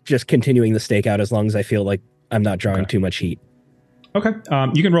 Just continuing the stakeout as long as I feel like I'm not drawing too much heat. Okay.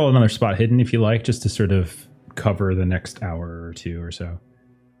 You can roll another spot hidden if you like, just to sort of cover the next hour or two or so.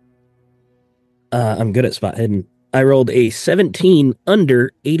 I'm good at spot hidden. I rolled a 17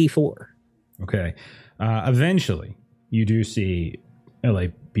 under 84. Okay. Eventually, you do see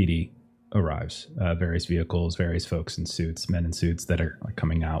LAPD arrives. Various vehicles, various folks in suits, men in suits that are like,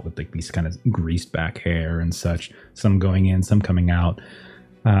 coming out with like these kind of greased back hair and such. Some going in, some coming out.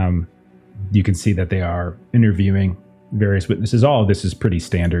 You can see that they are interviewing various witnesses. All of this is pretty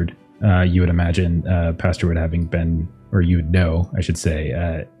standard. You would imagine Pastor Wood having been, or you would know, I should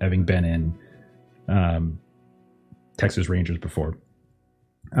say, having been in Texas Rangers before.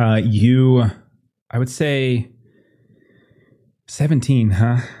 I would say 17,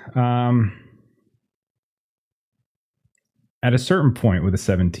 huh? At a certain point with a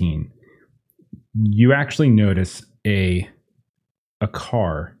 17, you actually notice a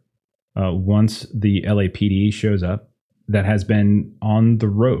car once the LAPD shows up that has been on the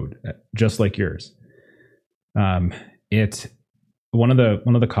road just like yours. One of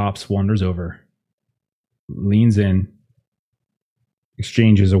the cops wanders over, leans in,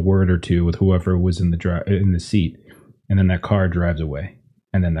 exchanges a word or two with whoever was in the seat, and then that car drives away.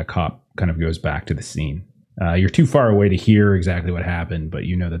 And then the cop kind of goes back to the scene. You're too far away to hear exactly what happened, but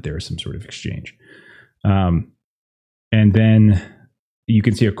you know that there was some sort of exchange. And then you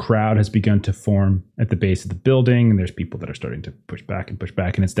can see a crowd has begun to form at the base of the building, and there's people that are starting to push back, and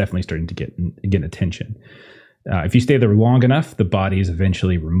it's definitely starting to get attention. If you stay there long enough, the body is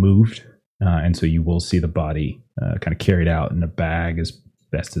eventually removed, and so you will see the body kind of carried out in a bag as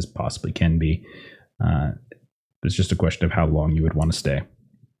best as possibly can be. It's just a question of how long you would want to stay.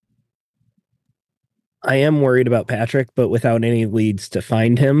 I am worried about Patrick, but without any leads to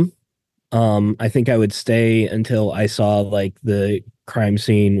find him, I think I would stay until I saw like the crime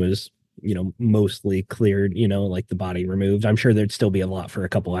scene was, mostly cleared, like the body removed. I'm sure there'd still be a lot for a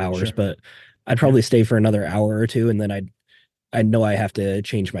couple hours, sure, but I'd probably stay for another hour or two, and then I'd know I have to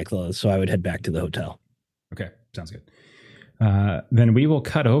change my clothes, so I would head back to the hotel. Okay, sounds good. Then we will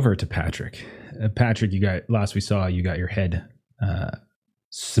cut over to Patrick. Patrick, last we saw, you got your head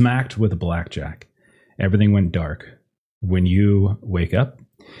smacked with a blackjack. Everything went dark. When you wake up,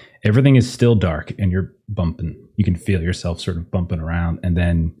 everything is still dark and you're bumping. You can feel yourself sort of bumping around, and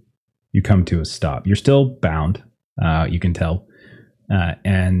then you come to a stop. You're still bound, you can tell.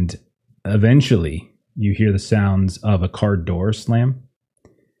 And eventually you hear the sounds of a car door slam.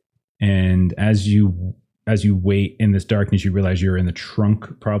 And as you wait in this darkness, you realize you're in the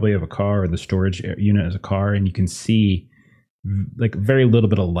trunk probably of a car, or the storage unit as a car, and you can see like very little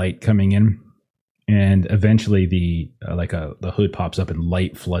bit of light coming in. And eventually the hood pops up and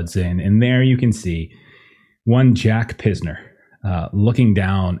light floods in. And there you can see one Jack Pisner looking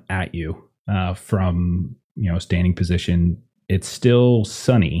down at you from, standing position. It's still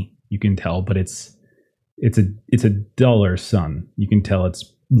sunny, you can tell, but it's a duller sun. You can tell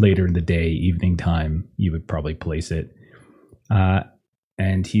it's later in the day, evening time, you would probably place it.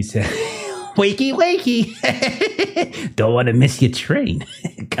 And he said, wakey, wakey. Don't want to miss your train.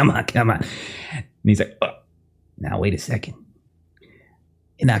 Come on. And he's like, oh, now wait a second.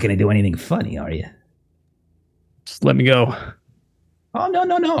 You're not going to do anything funny, are you? Just let me go. Oh,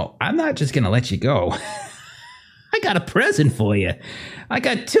 no. I'm not just going to let you go. I got a present for you. I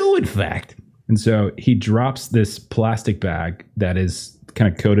got 2, in fact. And so he drops this plastic bag that is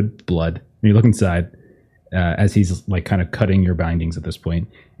kind of coated with blood. And you look inside as he's like kind of cutting your bindings at this point,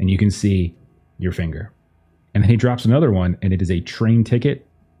 and you can see your finger. And then he drops another one, and it is a train ticket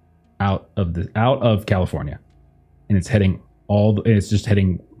out of California, and it's just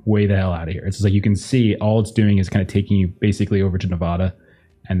heading way the hell out of here. It's just like you can see all it's doing is kind of taking you basically over to Nevada,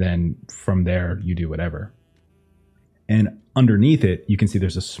 and then from there you do whatever. And underneath it, you can see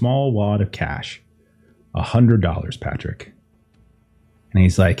there's a small wad of cash $100, Patrick. And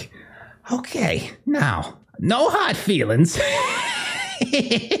he's like, okay, now, no hard feelings.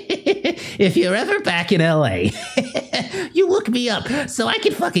 If you're ever back in LA, you look me up so I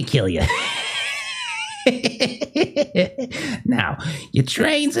can fucking kill you. Now, your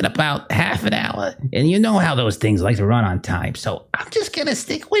train's in about half an hour, and you know how those things like to run on time, so I'm just gonna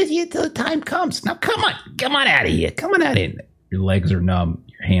stick with you till the time comes. Now, come on out of here. Come on out of here. Your legs are numb,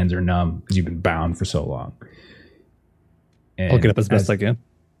 your hands are numb, because you've been bound for so long. And I'll get up as best I can.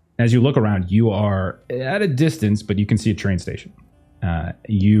 As you look around, you are at a distance, but you can see a train station.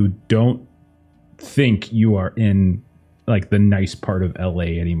 You don't think you are in like the nice part of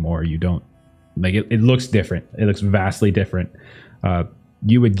LA anymore. You don't like it. It looks different. It looks vastly different.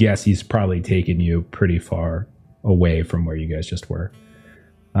 You would guess he's probably taken you pretty far away from where you guys just were.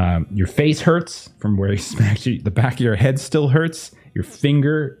 Your face hurts from where he smacked you. The back of your head still hurts. Your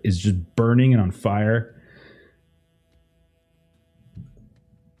finger is just burning and on fire.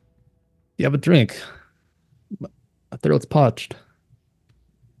 You have a drink. My throat's parched.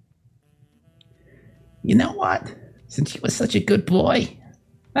 You know what? Since you were such a good boy,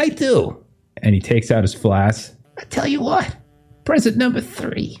 I do. And he takes out his flask. I tell you what, present number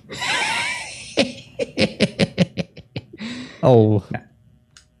 3. Oh.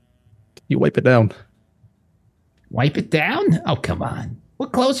 You wipe it down. Wipe it down? Oh, come on. We're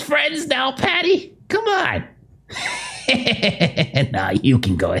close friends now, Patty. Come on. Nah, you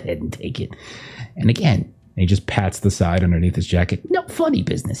can go ahead and take it. And again, he just pats the side underneath his jacket. No funny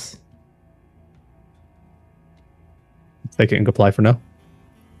business. Take it and comply for now.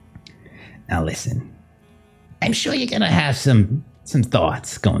 Now listen, I'm sure you're gonna have some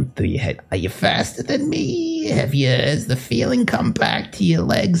thoughts going through your head. Are you faster than me? Has the feeling come back to your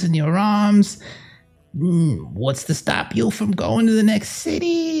legs and your arms? What's to stop you from going to the next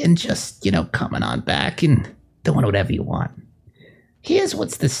city and just, coming on back and doing whatever you want? Here's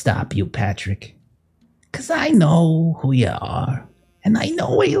what's to stop you, Patrick. 'Cause I know who you are, and I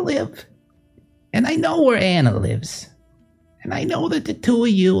know where you live, and I know where Anna lives. And I know that the two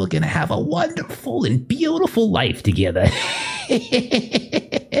of you are going to have a wonderful and beautiful life together.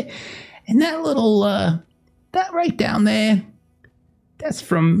 And that little, that right down there, that's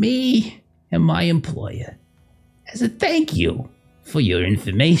from me and my employer. As a thank you for your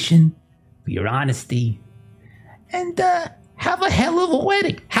information, for your honesty. And, have a hell of a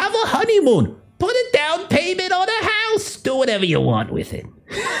wedding. Have a honeymoon. Put a down payment on a house. Do whatever you want with it.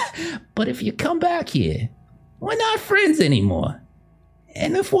 But if you come back here, we're not friends anymore.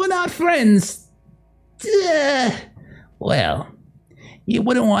 And if we're not friends, well, you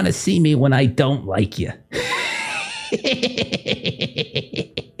wouldn't want to see me when I don't like you.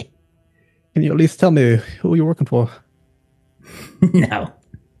 Can you at least tell me who you're working for? No,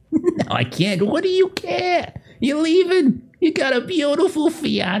 I can't. What do you care? You're leaving. You got a beautiful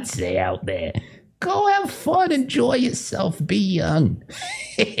fiance out there. Go have fun, enjoy yourself, be young.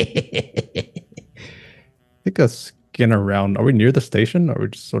 Take a skin around. Are we near the station? Or are we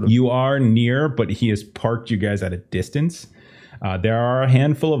just sort of... You are near, but he has parked you guys at a distance. There are a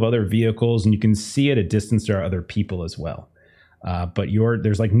handful of other vehicles, and you can see at a distance there are other people as well. But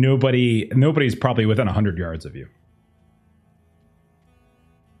there's like nobody's probably within 100 yards of you.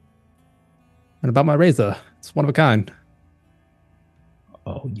 And about my razor, it's one of a kind.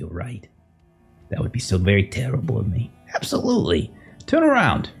 Oh, you're right. That would be so very terrible of me. Absolutely. Turn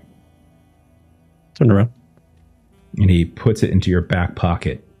around. Turn around. And he puts it into your back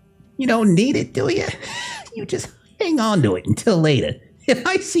pocket. You don't need it, do you? You just hang on to it until later. If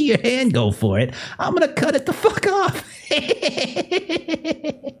I see your hand go for it, I'm going to cut it the fuck off.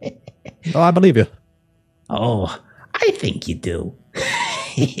 Oh, I believe you. Oh, I think you do.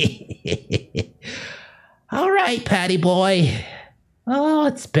 All right, Patty boy. Oh,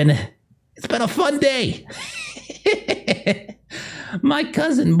 it's been a fun day. My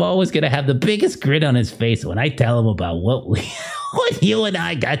cousin Mo is going to have the biggest grin on his face when I tell him about what you and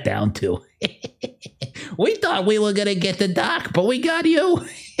I got down to. We thought we were going to get the doc, but we got you.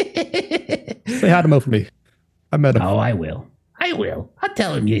 Say hi to Mo for me. I met him. Oh, I will. I'll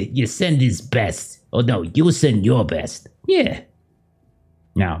tell him you send his best. Oh, no, you send your best. Yeah.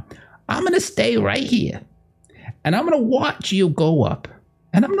 Now, I'm going to stay right here, and I'm going to watch you go up,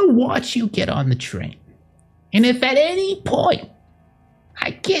 and I'm going to watch you get on the train. And if at any point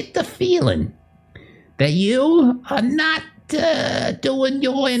I get the feeling that you are not doing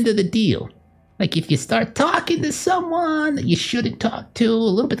your end of the deal, like if you start talking to someone that you shouldn't talk to a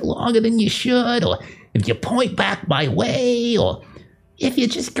little bit longer than you should, or if you point back my way, or if you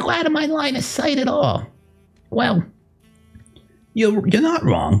just go out of my line of sight at all, well, You're not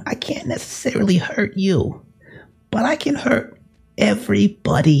wrong. I can't necessarily hurt you, but I can hurt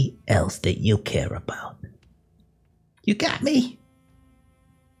everybody else that you care about. You got me?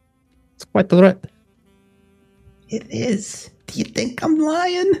 It's quite the threat. It is. Do you think I'm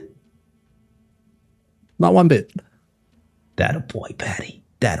lying? Not one bit. That a boy, Patty.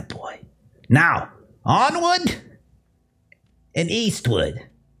 That a boy. Now, onward and eastward.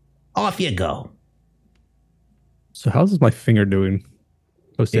 Off you go. So how's my finger doing?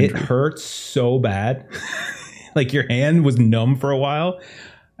 It hurts so bad. Like your hand was numb for a while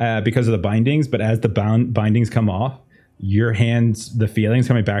because of the bindings, but as the bindings come off, your hands, the feelings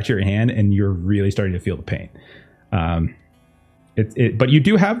coming back to your hand, and you're really starting to feel the pain. But you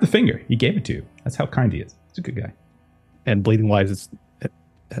do have the finger. He gave it to you. That's how kind he is. He's a good guy. And bleeding wise,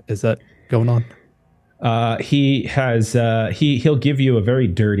 is that going on? He has he'll give you a very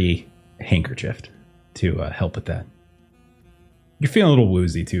dirty handkerchief to help with that. You're feeling a little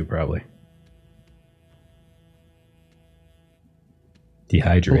woozy too, probably.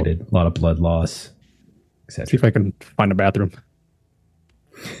 Dehydrated, a lot of blood loss, etc. See if I can find a bathroom.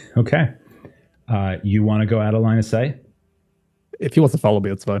 Okay. You want to go out of line of sight? If he wants to follow me,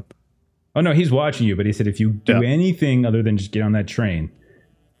 that's fine. Oh, no, he's watching you, but he said if you do anything other than just get on that train,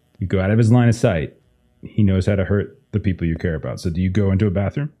 you go out of his line of sight, he knows how to hurt the people you care about. So do you go into a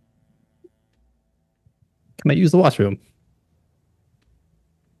bathroom? Can I use the washroom?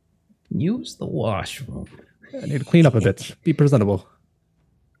 Use the washroom. I need to clean up a bit. Be presentable.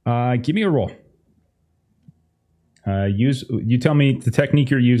 Give me a roll. You tell me the technique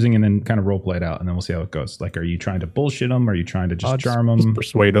you're using and then kind of role play it out, and then we'll see how it goes. Like, are you trying to bullshit them? Are you trying to just charm them? Just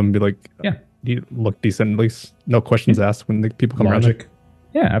persuade them. Be like, yeah, you look decent at least. No questions asked when the people come around. Logic.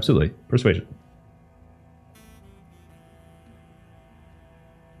 Yeah, absolutely. Persuasion.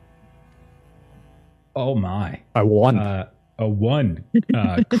 Oh my! I won. A 1.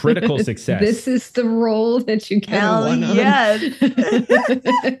 Critical success. This is the role that you get Hell a 1 on. yes.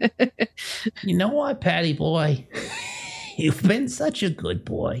 You know what, Patty boy? You've been such a good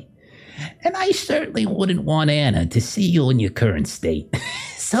boy. And I certainly wouldn't want Anna to see you in your current state.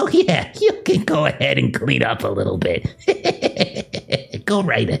 So yeah, you can go ahead and clean up a little bit. Go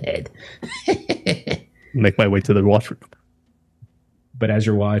right ahead. Make my way to the washroom. But as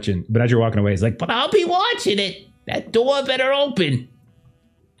you're walking away, it's like, but I'll be watching it. That door better open.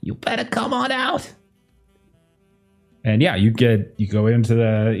 You better come on out. And yeah, you go into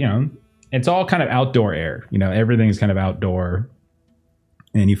the, it's all kind of outdoor air. Everything's kind of outdoor.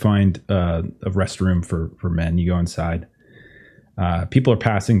 And you find a restroom for men. You go inside. People are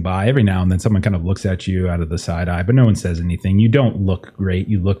passing by. Every now and then someone kind of looks at you out of the side eye, but no one says anything. You don't look great.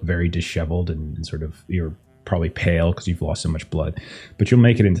 You look very disheveled and sort of, you're probably pale because you've lost so much blood. But you'll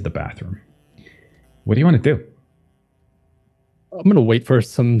make it into the bathroom. What do you want to do? I'm going to wait for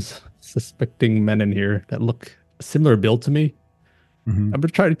some suspecting men in here that look a similar build to me. Mm-hmm. I'm going to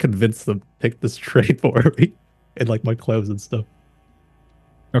try to convince them to take this trade for me and like my clothes and stuff.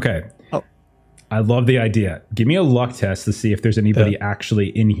 Okay. Oh. I love the idea. Give me a luck test to see if there's anybody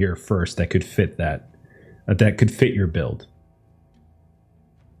actually in here first that could fit that could fit your build.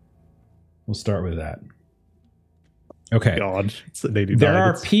 We'll start with that. Okay. God, it's an 89. There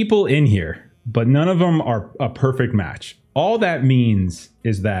are people in here, but none of them are a perfect match. All that means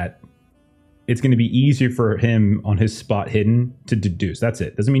is that it's going to be easier for him on his spot hidden to deduce. That's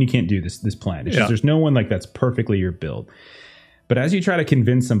it. Doesn't mean you can't do this plan. It's just there's no one like that's perfectly your build. But as you try to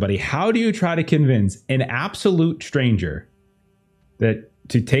convince somebody, how do you try to convince an absolute stranger that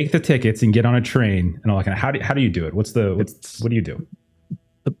to take the tickets and get on a train and all that kind of, how do you do it? What do you do?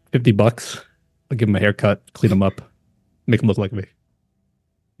 $50. I'll give him a haircut, clean him up, make him look like me.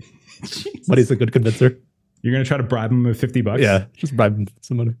 But he's a good convincer. You're going to try to bribe him with $50? Yeah, just bribe him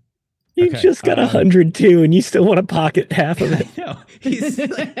some money. You just got 102 and you still want to pocket half of it. No, he's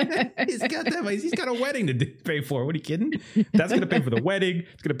got a wedding to pay for. What are you kidding? That's going to pay for the wedding.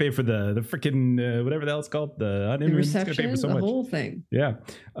 It's going to pay for the freaking whatever the hell it's called. The reception, it's gonna pay for so the much. whole thing. Yeah.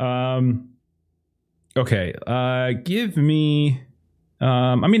 Okay. Give me.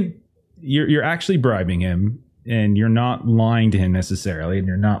 You're actually bribing him, and you're not lying to him necessarily, and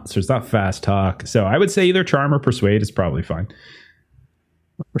you're not. So it's not fast talk. So I would say either charm or persuade is probably fine.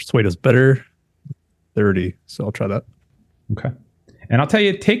 Persuade is better. 30, so I'll try that. Okay. And I'll tell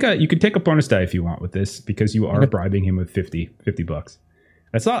you, you could take a bonus die if you want with this, because you are bribing him with $50.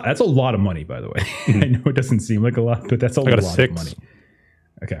 That's a lot of money, by the way. I know it doesn't seem like a lot, but that's a lot of money.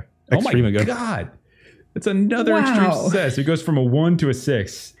 Okay. Extreme oh my God. That's another extreme success. It goes from a 1 to a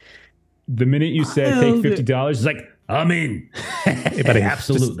 6. The minute you said take $50, it's like, I'm in.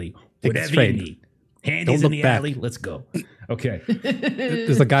 Absolutely. Whatever you need. Handy's in the alley. Let's go. Okay.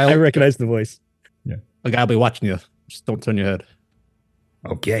 There's a guy. I recognize the voice. Yeah. A guy will be watching you. Just don't turn your head.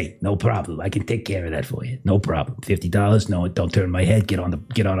 Okay, no problem. I can take care of that for you. No problem. $50. No, don't turn my head. Get on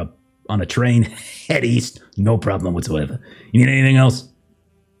a train. Head east. No problem whatsoever. You need anything else?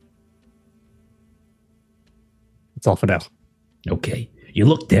 It's all for now. Okay. You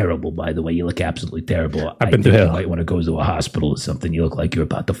look terrible, by the way. You look absolutely terrible. I've been I think you might want to go to a hospital or something. You look like you're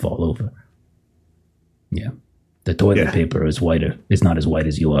about to fall over. Yeah. The toilet paper is whiter. It's not as white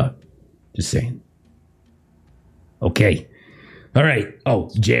as you are. Just saying. Okay. All right.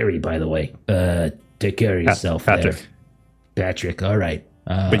 Oh, Jerry, by the way. Take care of yourself, Patrick. there. Patrick, all right.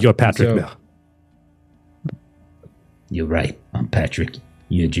 But you're Patrick now. You're right. I'm Patrick.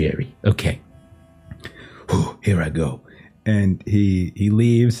 You're Jerry. Okay. Whew, here I go. And he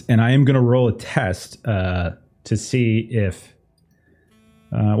leaves, and I am going to roll a test to see if...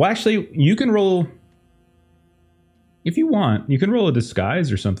 well, actually, you can roll... If you want, you can roll a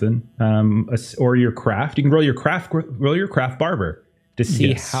disguise or something, or your craft. You can roll your craft barber to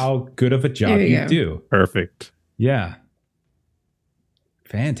see how good of a job you do. Perfect. Yeah.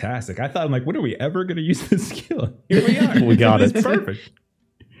 Fantastic. I thought, I'm like, when are we ever going to use this skill? Here we are. We got it. Perfect.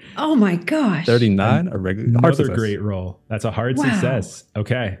 Oh my gosh. 39, a regular. Another great roll. That's a hard success.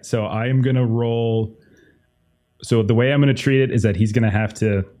 Okay. So I am going to roll. So the way I'm going to treat it is that he's going to have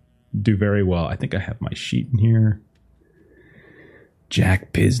to do very well. I think I have my sheet in here.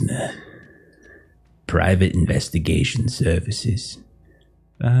 Jack Pisner. Private Investigation Services.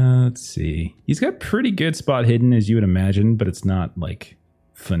 Let's see. He's got pretty good spot hidden, as you would imagine, but it's not like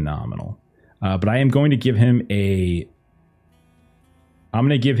phenomenal. But I am going to give him a... I'm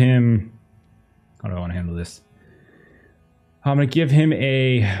going to give him... How do I want to handle this? I'm going to give him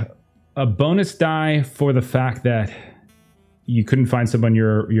a bonus die for the fact that you couldn't find someone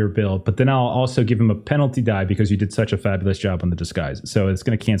your build, but then I'll also give him a penalty die because you did such a fabulous job on the disguise. So it's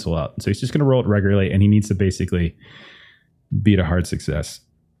going to cancel out. So he's just going to roll it regularly, and he needs to basically beat a hard success.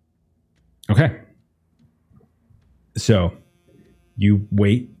 Okay. So you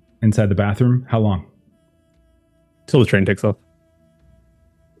wait inside the bathroom. How long? Till the train takes off.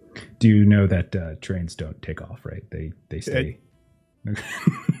 Do you know that trains don't take off, right? They stay.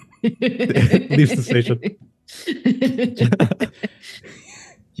 Leaves the station.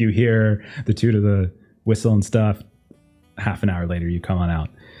 You hear the toot of the whistle and stuff. Half an hour later, you come on out.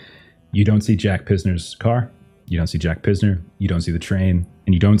 You don't see Jack Pisner's car. You don't see Jack Pisner. You don't see the train.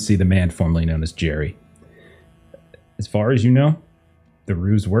 And you don't see the man formerly known as Jerry. As far as you know, the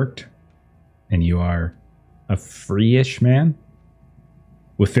ruse worked. And you are a free-ish man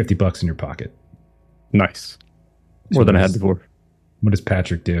with $50 in your pocket. Nice. More than I had before. What does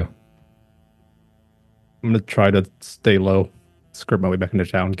Patrick do? I'm going to try to stay low, skirt my way back into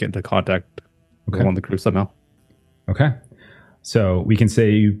town, get into contact with on the crew somehow. Okay. So we can say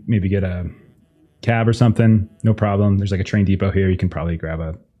you maybe get a cab or something. No problem. There's like a train depot here. You can probably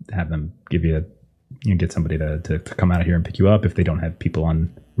have them give you get somebody to come out of here and pick you up if they don't have people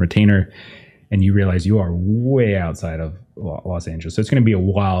on retainer. And you realize you are way outside of Los Angeles. So it's going to be a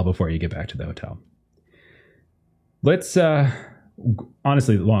while before you get back to the hotel. Let's,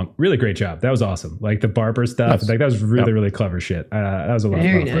 honestly, really great job. That was awesome. Like the barber stuff, like that was really clever shit. That was a lot of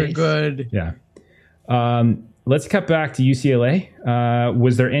fun. Very good. Yeah. Let's cut back to UCLA.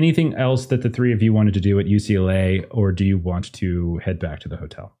 Was there anything else that the three of you wanted to do at UCLA, or do you want to head back to the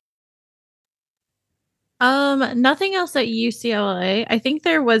hotel? Nothing else at UCLA. I think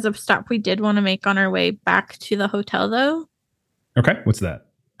there was a stop we did want to make on our way back to the hotel, though. Okay, what's that?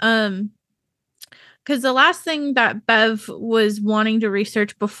 Because the last thing that Bev was wanting to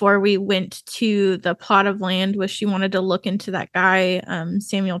research before we went to the plot of land was she wanted to look into that guy,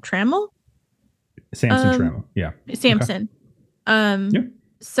 Samuel Trammell. Samson Trammell, yeah. Samson. Okay. Yeah.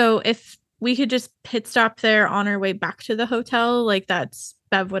 So if we could just pit stop there on our way back to the hotel, like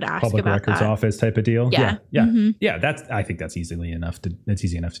Bev would ask Public about records that. Office type of deal. Yeah. Mm-hmm. Yeah. I think that's easy enough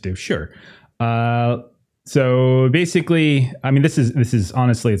to do. Sure. So basically, I mean, this is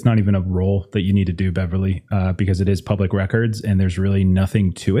honestly, it's not even a role that you need to do, Beverly, because it is public records and there's really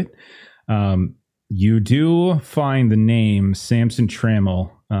nothing to it. You do find the name Samson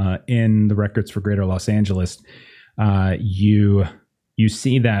Trammell in the records for Greater Los Angeles. You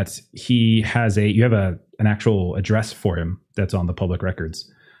see that you have an actual address for him that's on the public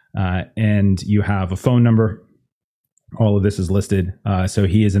records, and you have a phone number. All of this is listed. So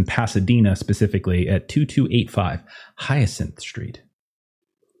he is in Pasadena, specifically at 2285 Hyacinth Street.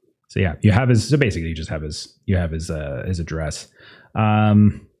 So yeah, you have his. So basically, you have his address.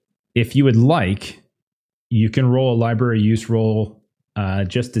 If you would like, you can roll a library use roll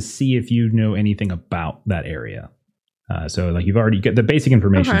just to see if you know anything about that area. So like you've already got the basic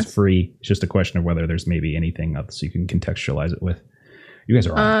information is free. It's just a question of whether there's maybe anything else you can contextualize it with. You guys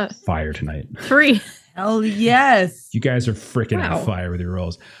are on fire tonight. 3. Hell yes. You guys are freaking on fire with your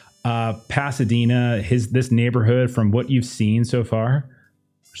rolls. Pasadena, this neighborhood, from what you've seen so far,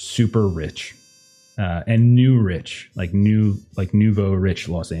 super rich. And new rich, like nouveau rich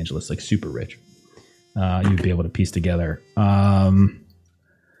Los Angeles, like super rich. You'd be able to piece together. That's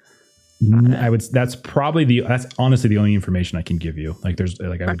honestly the only information I can give you. Like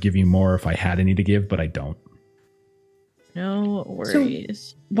I would give you more if I had any to give, but I don't. No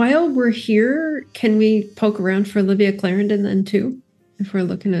worries. So while we're here, can we poke around for Olivia Clarendon then too? If we're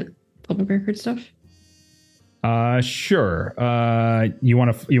looking at public record stuff? Sure. You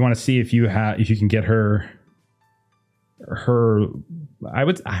want to see if you can get her. I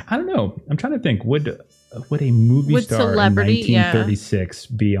don't know. I'm trying to think. Would a movie star celebrity, in 1936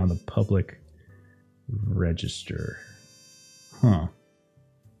 be on the public register? Huh.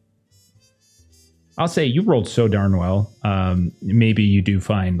 I'll say you rolled so darn well. Maybe you do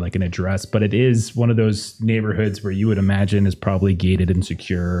find like an address, but it is one of those neighborhoods where you would imagine is probably gated and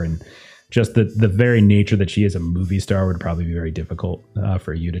secure, and just the very nature that she is a movie star would probably be very difficult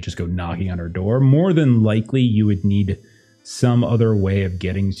for you to just go knocking on her door. More than likely, you would need some other way of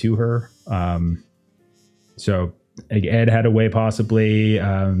getting to her. So Ed had a way possibly.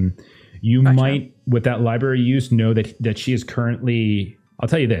 You might, with that library use, know that she is currently... I'll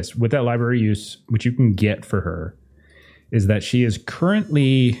tell you this, with that library use, what you can get for her is that she is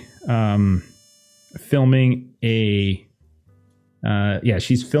currently filming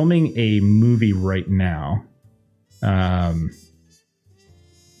she's filming a movie right now. Let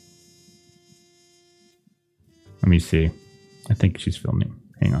me see. I think she's filming.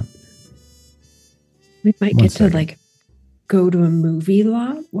 Hang on. We might get to like go to a movie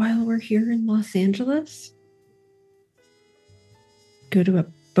lot while we're here in Los Angeles. Go to a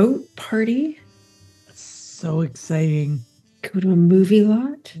boat party. That's so exciting. Go to a movie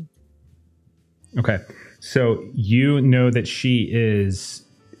lot. Okay. So you know that she is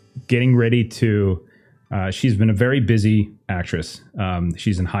getting ready to... she's been a very busy actress.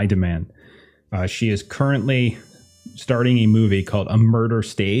 She's in high demand. She is currently starting a movie called A Murder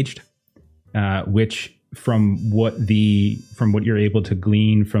Staged, which from what you're able to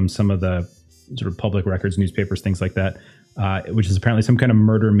glean from some of the sort of public records, newspapers, things like that, which is apparently some kind of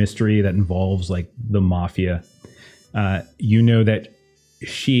murder mystery that involves like the mafia. You know that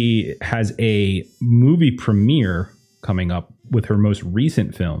she has a movie premiere coming up with her most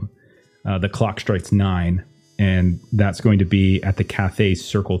recent film, The Clock Strikes 9, and that's going to be at the Cathay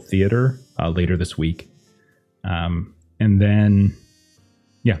Circle Theater later this week. And then,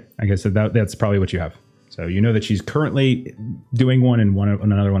 I guess that's probably what you have. So you know that she's currently doing one, and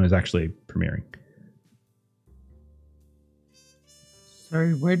another one is actually premiering.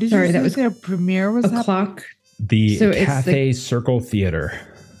 Sorry, where did you say their premiere was? A clock. The Cathay Circle Theater.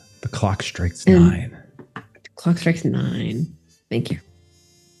 The Clock Strikes 9. Clock Strikes 9. Thank you.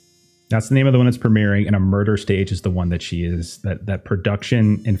 That's the name of the one that's premiering, and A Murder Stage is the one that she is, that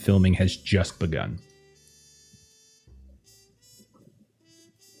production and filming has just begun.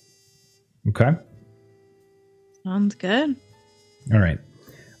 Okay. Sounds good. All right.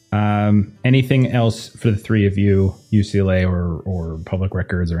 Anything else for the three of you, UCLA or public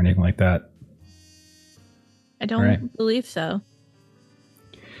records or anything like that? I don't believe so.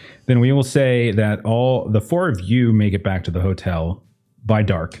 Then we will say that all the four of you make it back to the hotel by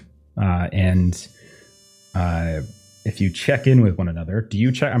dark. And if you check in with one another, do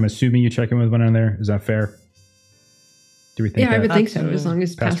you check? I'm assuming you check in with one another. Is that fair? Do we think I would think so, as long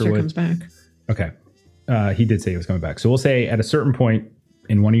as Pastor comes back. Okay. He did say he was coming back. So we'll say at a certain point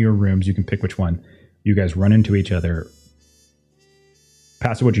in one of your rooms, you can pick which one. You guys run into each other.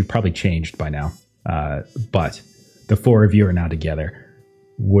 Pastor Wood, you've probably changed by now. But the four of you are now together.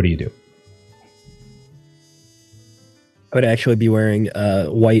 What do you do? I would actually be wearing a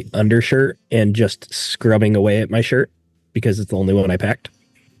white undershirt and just scrubbing away at my shirt because it's the only one I packed.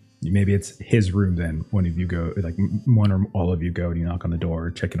 Maybe it's his room then. One of you go, like one or all of you go, and you knock on the door,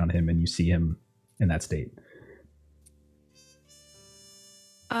 check in on him, and you see him in that state.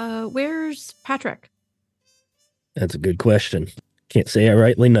 Where's Patrick? That's a good question. Can't say I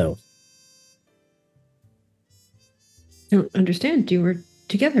rightly know. Don't understand. You were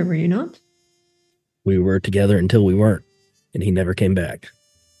together, were you not? We were together until we weren't, and he never came back.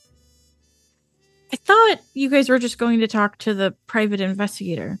 I thought you guys were just going to talk to the private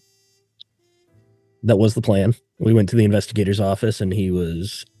investigator. That was the plan. We went to the investigator's office, and he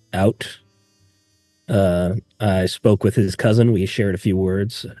was out. I spoke with his cousin. We shared a few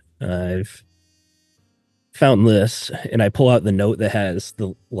words. I've found this, and I pull out the note that has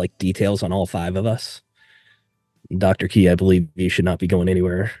the details on all 5 of us. Dr. Key, I believe you should not be going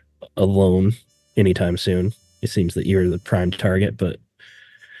anywhere alone anytime soon. It seems that you're the prime target, but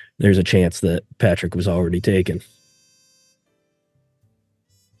there's a chance that Patrick was already taken.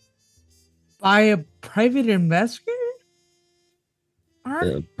 By a private investigator?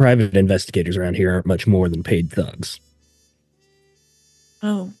 Private investigators around here aren't much more than paid thugs.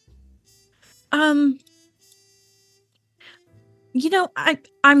 Oh. I'm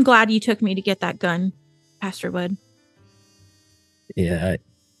glad you took me to get that gun, Pastor Wood. Yeah,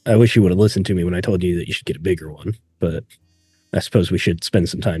 I wish you would have listened to me when I told you that you should get a bigger one, but I suppose we should spend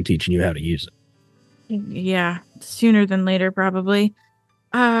some time teaching you how to use it. Yeah, sooner than later, probably.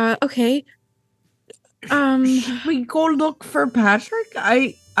 Okay. Should we go look for Patrick?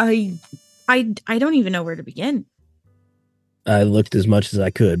 I don't even know where to begin. I looked as much as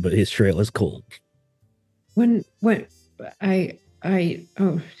I could, but his trail is cold. Oh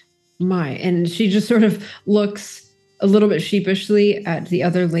my, and she just sort of looks a little bit sheepishly at the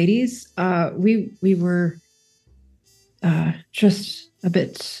other ladies. We were just a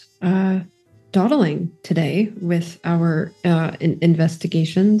bit dawdling today with our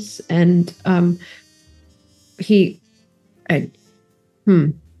investigations, and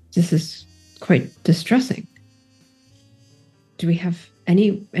this is quite distressing. Do we have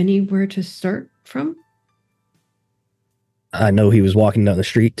anywhere to start from? I know he was walking down the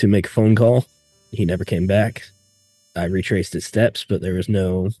street to make a phone call. He never came back. I retraced his steps, but there was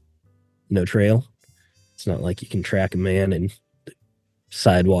no trail. It's not like you can track a man in the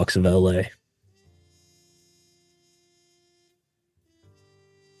sidewalks of LA.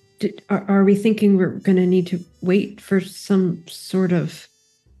 Are we thinking we're going to need to wait for some sort of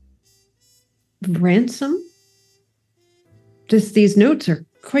ransom? These notes are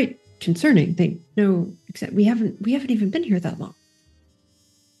quite concerning. They know we haven't even been here that long.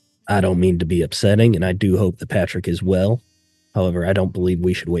 I don't mean to be upsetting, and I do hope that Patrick is well. However, I don't believe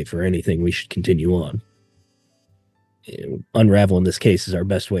we should wait for anything. We should continue on. Unraveling this case is our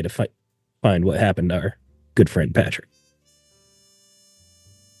best way to find what happened to our good friend Patrick.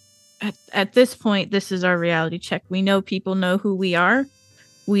 At this point, this is our reality check. We know people know who we are.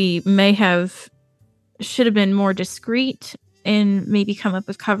 We should have been more discreet and maybe come up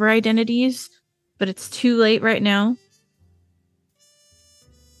with cover identities, but it's too late right now.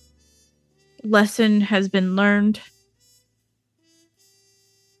 Lesson has been learned.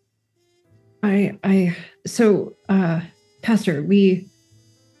 Pastor,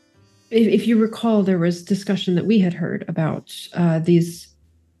 if you recall, there was discussion that we had heard about these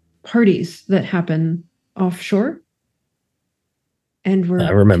parties that happen offshore, and we're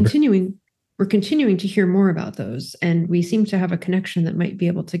continuing to hear more about those, and we seem to have a connection that might be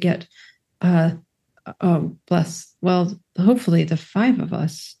able to get hopefully the 5 of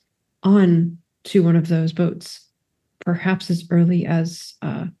us on to one of those boats, perhaps as early as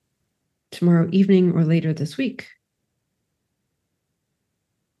tomorrow evening or later this week.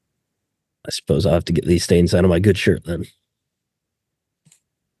 I suppose I'll have to get these stains out of my good shirt then.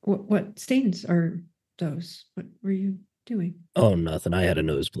 What stains are those? What were you doing? Oh, nothing. I had a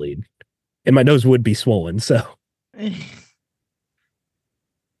nosebleed. And my nose would be swollen, so.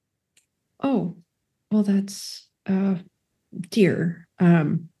 Oh, well, that's dear.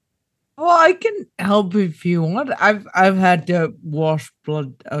 Well, I can help if you want. I've had to wash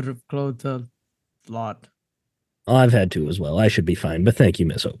blood out of clothes a lot. I've had to as well. I should be fine, but thank you,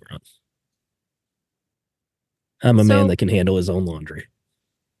 Miss Oberon. I'm a man that can handle his own laundry.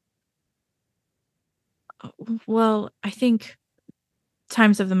 Well, I think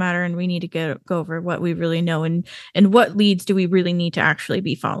times of the matter, and we need to go over what we really know and what leads do we really need to actually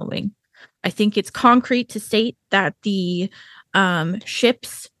be following. I think it's concrete to state that the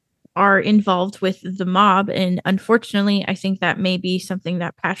ships are involved with the mob, and unfortunately, I think that may be something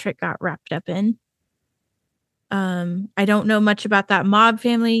that Patrick got wrapped up in. I don't know much about that mob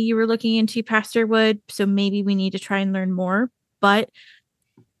family you were looking into, Pastor Wood, so maybe we need to try and learn more, but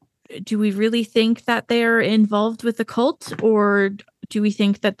do we really think that they're involved with the cult, or do we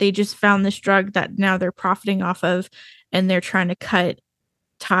think that they just found this drug that now they're profiting off of and they're trying to cut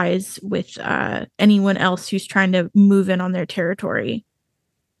ties with anyone else who's trying to move in on their territory?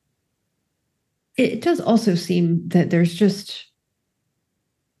 It does also seem that there's just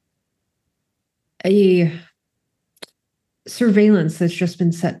a surveillance that's just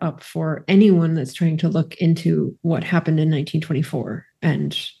been set up for anyone that's trying to look into what happened in 1924.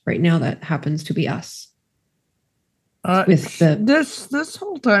 And right now that happens to be us. with the this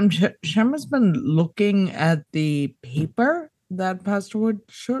whole time, Shem has been looking at the paper that Pastor Wood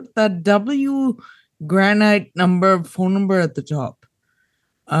showed, that W granite phone number at the top.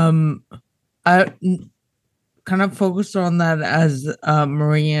 I kind of focused on that as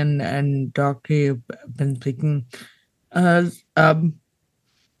Marie and Doctor have been speaking. Is that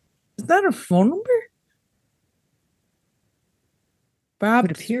a phone number? Perhaps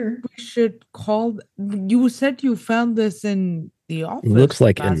would appear. we should call. You said you found this in the office. Looks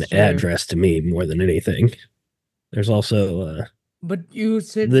like an Pastor. address to me more than anything. There's also But you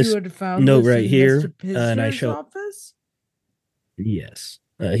said this you had found note this right in here, Mr. and I Pisner's show- office. yes,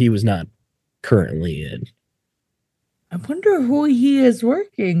 he was not currently in. I wonder who he is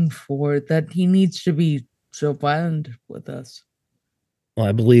working for that he needs to be so violent with us. Well,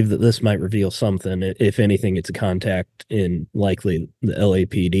 I believe that this might reveal something. If anything, it's a contact in likely the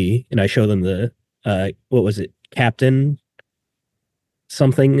LAPD. And I show them the what was it, Captain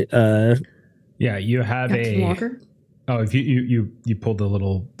something? Yeah, you have Captain a Walker? Oh, if you pulled the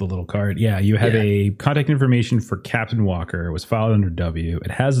little card. Yeah, you have a contact information for Captain Walker. It was filed under W.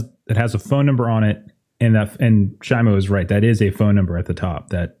 It has a phone number on it, and Shimo is right. That is a phone number at the top.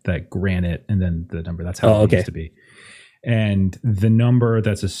 That granite and then the number. That's how it used to be. And the number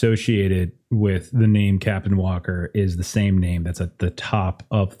that's associated with the name Captain Walker is the same name that's at the top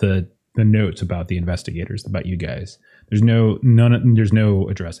of the notes about the investigators, about you guys. There's no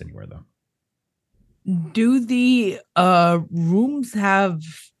address anywhere though. Do the rooms have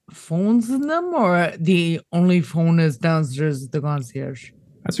phones in them, or the only phone is downstairs at the concierge?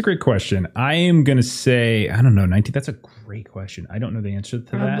 That's a great question. I am going to say, I don't know, 19. That's a great question. I don't know the answer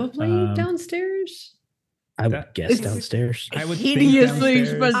to that. Probably downstairs. I would guess downstairs. I would think Hideously downstairs,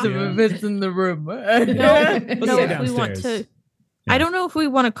 expensive yeah. if it's in the room. No, Let's no, say if we want to. downstairs. I don't know if we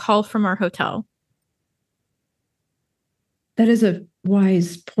want to call from our hotel. That is a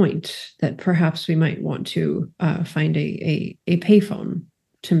wise point that perhaps we might want to find a payphone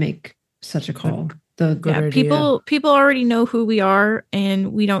to make such a call. Good idea. People already know who we are,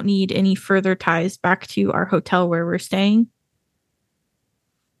 and we don't need any further ties back to our hotel where we're staying.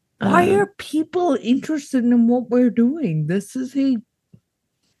 Why are people interested in what we're doing? This is a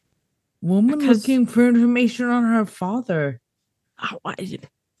woman looking for information on her father.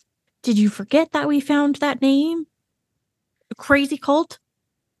 Did you forget that we found that name? A crazy cult?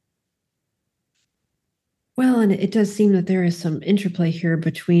 Well, and it does seem that there is some interplay here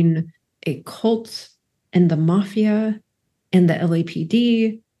between a cult and the mafia and the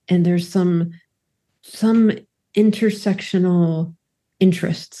LAPD, and there's some intersectional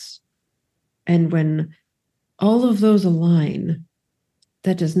interests. And when all of those align,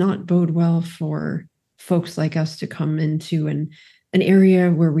 that does not bode well for folks like us to come into an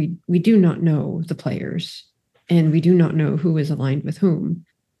area where we do not know the players and we do not know who is aligned with whom.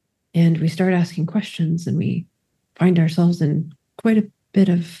 And we start asking questions and we find ourselves in quite a bit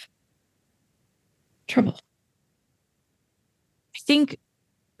of trouble. I think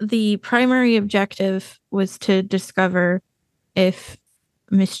the primary objective was to discover if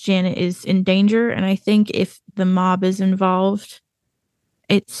Miss Janet is in danger. And I think if the mob is involved,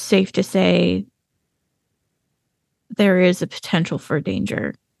 it's safe to say there is a potential for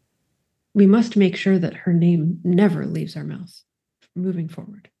danger. We must make sure that her name never leaves our mouths moving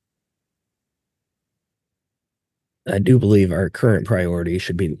forward. I do believe our current priority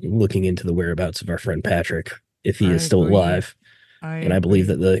should be looking into the whereabouts of our friend Patrick, if he is still alive. And I believe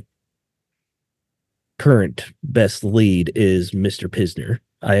that the current best lead is Mr. Pisner.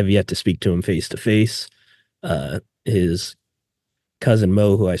 I have yet to speak to him face to face. His cousin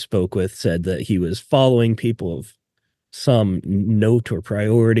Mo, who I spoke with, said that he was following people of some note or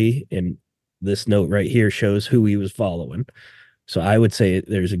priority, and this note right here shows who he was following. So I would say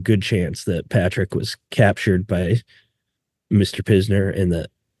there's a good chance that Patrick was captured by Mr. Pisner, and that,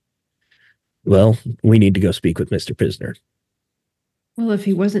 well, we need to go speak with Mr. Pisner. Well, if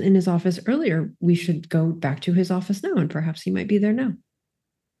he wasn't in his office earlier, we should go back to his office now, and perhaps he might be there now.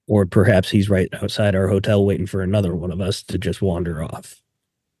 Or perhaps he's right outside our hotel waiting for another one of us to just wander off.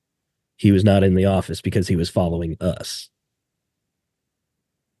 He was not in the office because he was following us.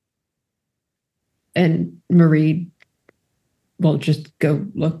 And Marie will just go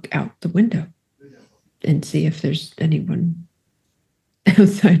look out the window and see if there's anyone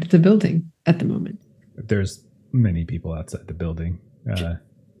outside the building at the moment. There's many people outside the building.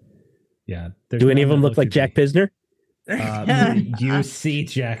 Yeah. Do any of them look like Jack Pisner? You see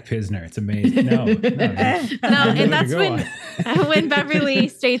Jack Pisner. It's amazing. No, and that's when Beverly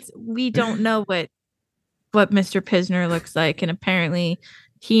states we don't know what Mr. Pisner looks like, and apparently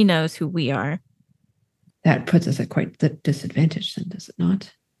he knows who we are. That puts us at quite the disadvantage, then, does it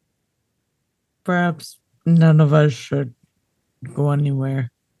not? Perhaps none of us should go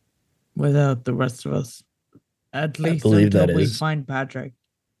anywhere without the rest of us. At least until we find Patrick.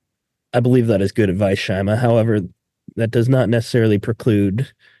 I believe that is good advice, Shima. However, that does not necessarily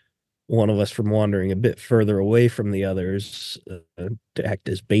preclude one of us from wandering a bit further away from the others to act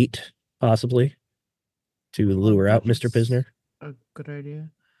as bait, possibly, to lure out Mr. Pisner. A good idea.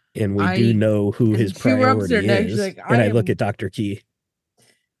 And we do know who his priority is. Like, and I look at Dr. Key.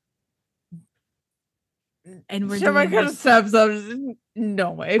 And we're Shima doing kind of this. steps up.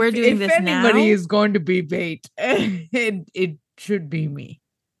 No, We're doing this if anybody now? is going to be bait, it should be me.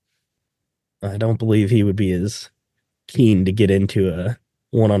 I don't believe he would be as keen to get into a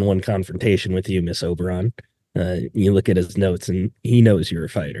one-on-one confrontation with you, Miss Oberon. You look at his notes, and he knows you're a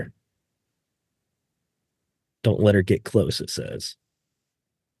fighter. Don't let her get close, it says.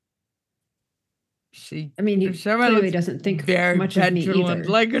 He clearly doesn't think very much of me either.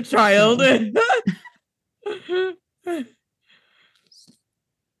 like a child. So.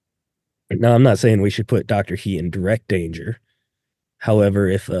 Now, I'm not saying we should put Dr. Key in direct danger. However,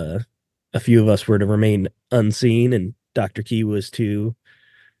 if a few of us were to remain unseen and Dr. Key was to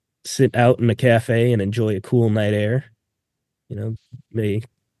sit out in a cafe and enjoy a cool night air, may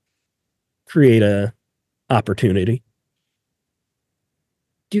create a opportunity.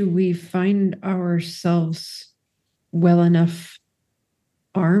 Do we find ourselves well enough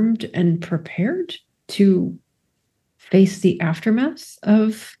armed and prepared to face the aftermath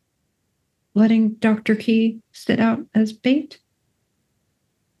of letting Dr. Key sit out as bait?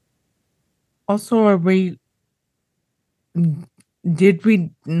 Also, did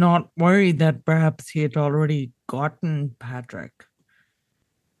we not worry that perhaps he had already gotten Patrick?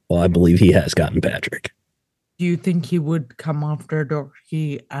 Well, I believe he has gotten Patrick. Do you think he would come after Dr.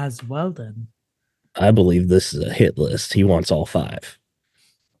 Key as well then? I believe this is a hit list. He wants all 5.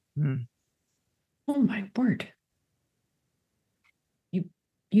 Oh my word.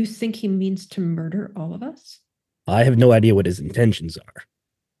 You think he means to murder all of us? I have no idea what his intentions are.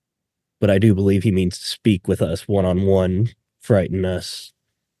 But I do believe he means to speak with us one-on-one, frighten us,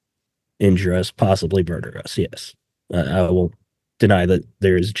 injure us, possibly murder us, yes. I won't deny that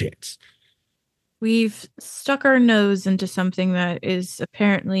there is a chance. We've stuck our nose into something that is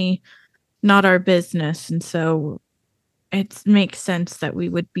apparently not our business, and so it makes sense that we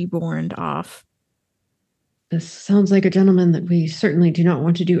would be warned off. This sounds like a gentleman that we certainly do not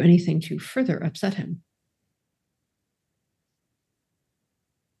want to do anything to further upset him.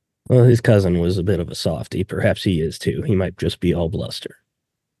 Well, his cousin was a bit of a softie. Perhaps he is too. He might just be all bluster.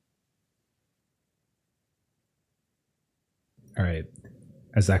 All right.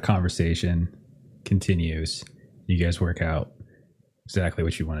 As that conversation continues, you guys work out exactly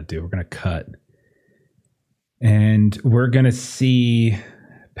what you want to do. We're going to cut. And we're going to see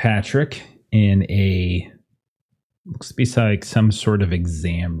Patrick in looks to be like some sort of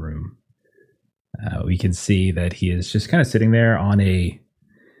exam room. We can see that he is just kind of sitting there on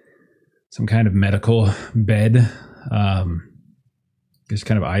some kind of medical bed, just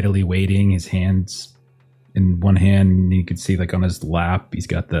kind of idly waiting, his hands in one hand, and you can see like on his lap, he's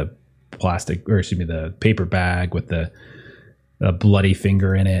got the the paper bag with the bloody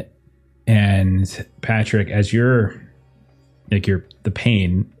finger in it. And Patrick, as the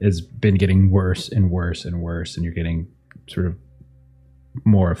pain has been getting worse and worse and worse, and you're getting sort of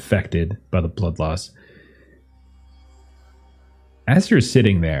more affected by the blood loss. As you're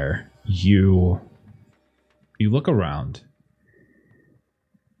sitting there, you look around,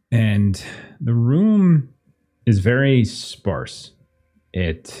 and the room is very sparse.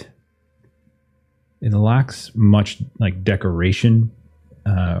 It lacks much like decoration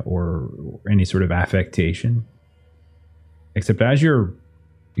or any sort of affectation, except as you're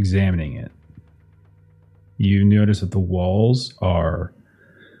examining it, you notice that the walls are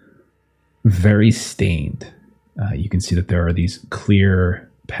very stained. You can see that there are these clear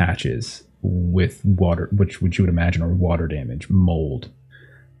patches with water, which you would imagine are water damage, mold.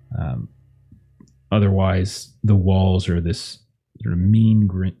 Otherwise, the walls are this sort of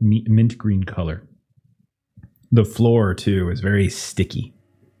mint green color. The floor, too, is very sticky.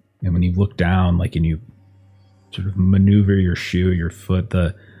 And when you look down, and you sort of maneuver your shoe, your foot,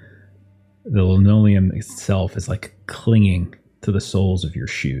 the linoleum itself is like clinging to the soles of your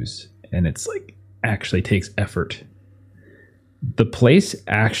shoes. And it's like actually takes effort. The place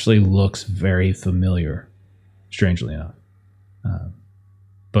actually looks very familiar, strangely enough.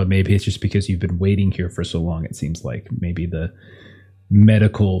 But maybe it's just because you've been waiting here for so long. It seems like maybe the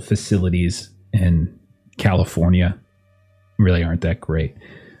medical facilities in California really aren't that great.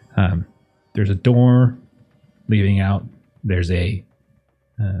 There's a door leaving out. There's a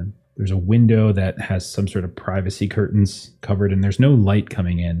window that has some sort of privacy curtains covered, and there's no light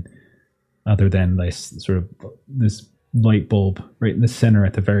coming in other than this light bulb right in the center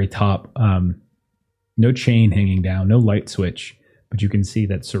at the very top. No chain hanging down, no light switch, but you can see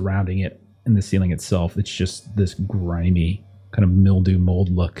that surrounding it in the ceiling itself, it's just this grimy kind of mildew mold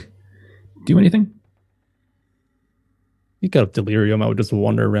look. Do anything? You got delirium. I would just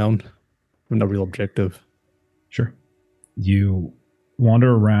wander around with no real objective. Sure. You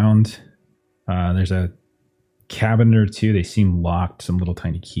wander around. There's a cabinet or two. They seem locked, some little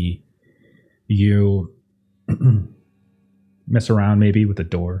tiny key. You mess around maybe with the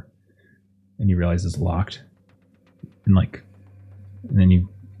door and you realize it's locked. And then you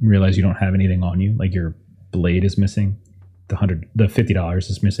realize you don't have anything on you. Like your blade is missing. The $50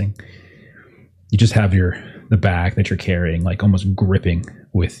 is missing. You just have the bag that you're carrying, like almost gripping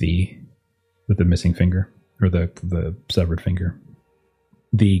with the missing finger or the severed finger.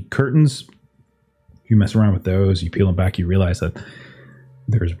 The curtains, you mess around with those, you peel them back, you realize that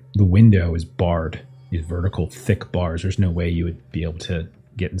the window is barred. These vertical thick bars. There's no way you would be able to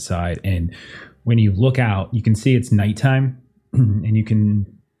get inside. And when you look out, you can see it's nighttime, and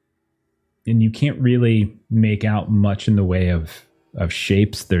you can't really make out much in the way of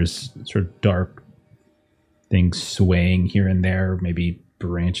shapes. There's sort of dark things swaying here and there, maybe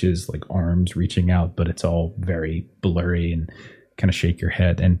branches like arms reaching out, but it's all very blurry and kind of shake your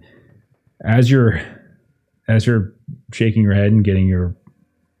head. And as you're shaking your head and getting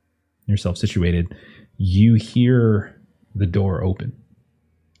yourself situated, you hear the door open.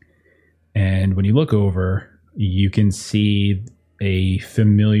 And when you look over, you can see a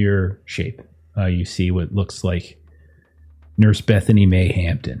familiar shape. You see what looks like Nurse Bethany May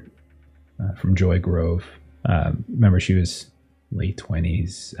Hampton from Joy Grove. Remember, she was late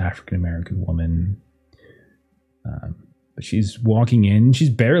 20s, African-American woman. But she's walking in. She's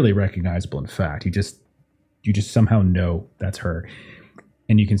barely recognizable, in fact. You just somehow know that's her.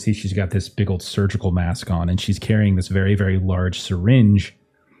 And you can see she's got this big old surgical mask on, and she's carrying this very, very large syringe.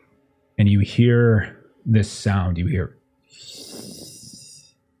 And you hear this sound. You hear...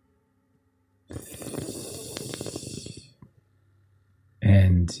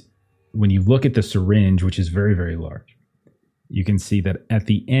 And when you look at the syringe, which is very, very large, you can see that at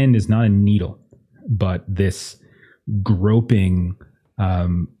the end is not a needle, but this groping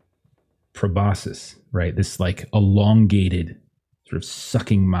proboscis, right? This like elongated sort of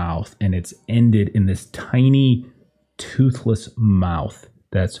sucking mouth, and it's ended in this tiny toothless mouth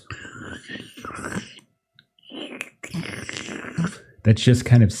that's just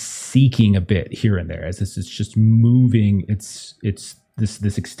kind of seeking a bit here and there as this is just moving. It's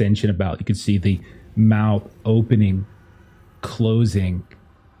this extension about. You can see the mouth opening, closing,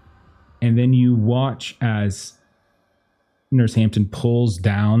 and then you watch as Nurse Hampton pulls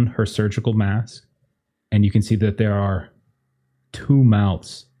down her surgical mask, and you can see that there are two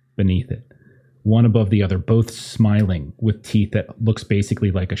mouths beneath it, one above the other, both smiling with teeth that looks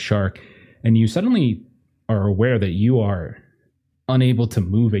basically like a shark. And you suddenly are aware that you are unable to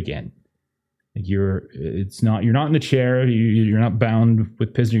move again. You're not in the chair. You're not bound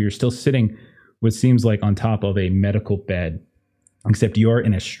with prisoner. You're still sitting what seems like on top of a medical bed, except you are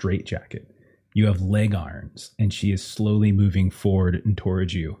in a straitjacket. You have leg irons, and she is slowly moving forward and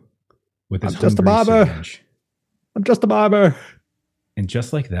towards you with this. I'm just a barber. Syringe. I'm just a barber. And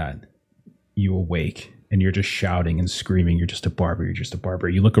just like that, you awake, and you're just shouting and screaming. You're just a barber. You're just a barber.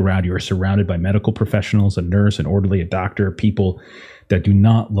 You look around. You are surrounded by medical professionals, a nurse, an orderly, a doctor, people that do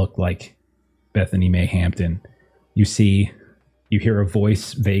not look like Bethany May Hampton. You hear a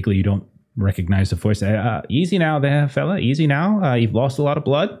voice vaguely. You don't recognize the voice. Easy now there, fella. Easy now. You've lost a lot of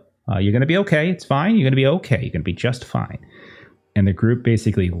blood. You're going to be okay. It's fine. You're going to be okay. You're going to be just fine. And the group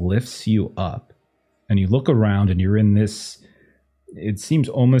basically lifts you up, and you look around, and you're in this, it seems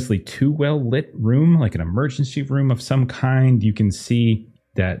almost like too well lit room, like an emergency room of some kind. You can see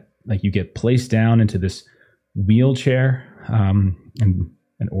that like you get placed down into this wheelchair, and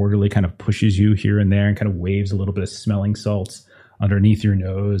an orderly kind of pushes you here and there and kind of waves a little bit of smelling salts underneath your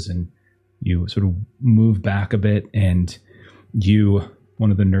nose, and you sort of move back a bit, and one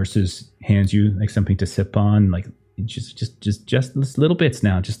of the nurses hands you like something to sip on, like just little bits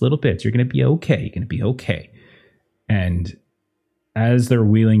now, just little bits. You're going to be okay. You're going to be okay. And as they're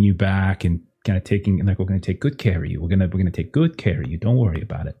wheeling you back and kind of taking, like, we're going to take good care of you. We're going to take good care of you. Don't worry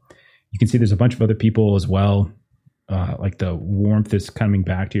about it. You can see there's a bunch of other people as well. Like the warmth is coming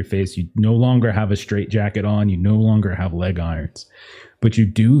back to your face. You no longer have a straitjacket on. You no longer have leg irons, but you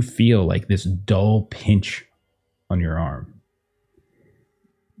do feel like this dull pinch on your arm.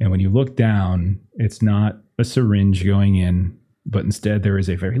 And when you look down, it's not a syringe going in, but instead there is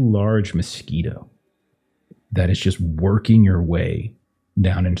a very large mosquito that is just working your way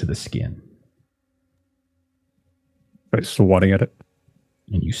down into the skin. Right, swatting at it.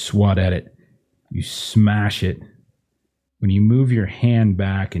 And you swat at it. You smash it. When you move your hand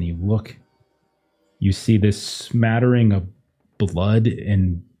back and you look, you see this smattering of blood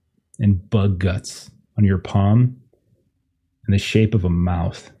and bug guts on your palm in the shape of a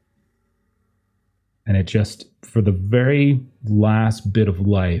mouth. And it just, for the very last bit of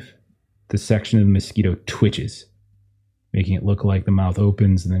life, the section of the mosquito twitches, making it look like the mouth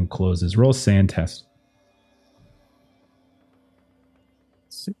opens and then closes. Roll a sand test.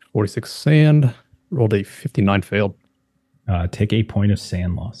 46 sand. Rolled a 59, failed. Take a point of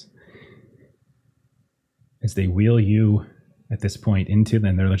sand loss. As they wheel you at this point into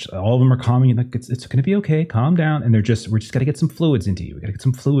them, they're just, all of them are calming you, like, it's going to be okay, calm down. And we're just got to get some fluids into you. We got to get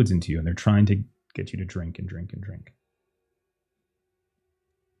some fluids into you. And they're trying to get you to drink and drink and drink.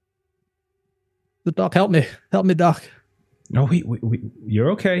 The doc, help me, doc. No,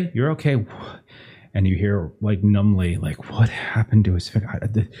 you're okay. You're okay. And you hear like numbly, like, what happened to his finger?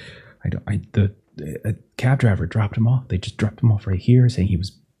 The cab driver dropped him off. They just dropped him off right here, saying he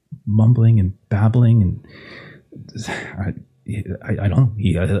was mumbling and babbling, and I don't know.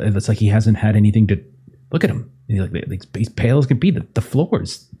 It's like he hasn't had anything to look at him. He's pale as can be. The floor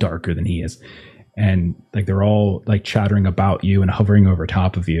is darker than he is, and like they're all like chattering about you and hovering over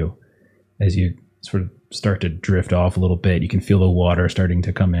top of you as you sort of start to drift off a little bit. You can feel the water starting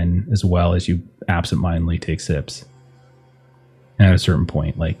to come in as well as you absentmindedly take sips. And at a certain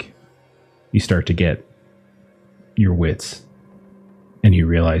point, like, you start to get your wits and you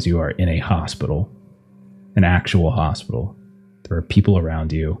realize you are in a hospital, an actual hospital. There are people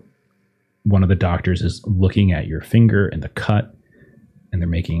around you. One of the doctors is looking at your finger and the cut, and they're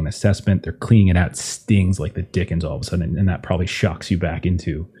making an assessment. They're cleaning it out. It stings like the dickens all of a sudden, and that probably shocks you back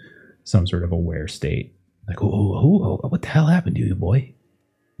into some sort of aware state. Like, oh, what the hell happened to you, boy?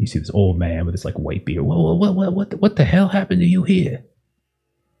 You see this old man with this like white beard. What the hell happened to you here?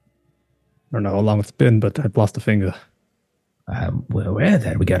 I don't know how long it's been, but I've lost a finger. Where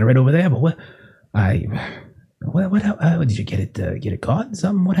that? We got it right over there. But what did you get it caught in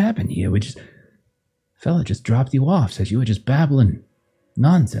something? What happened here? Fella just dropped you off. Says you were just babbling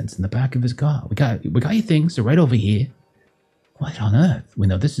nonsense in the back of his car. We got your things. They're right over here. What on earth? We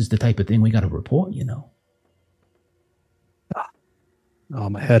know this is the type of thing we got to report. Oh,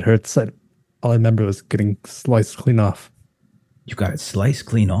 my head hurts. All I remember was getting sliced clean off. You got it sliced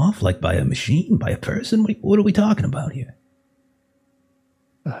clean off, like by a machine, by a person? What are we talking about here?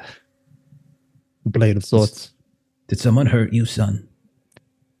 Blade of sorts. Did someone hurt you, son?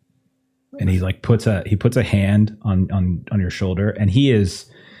 And he like puts a hand on your shoulder, and he is,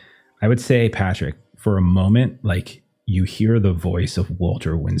 I would say, Patrick, for a moment, like, you hear the voice of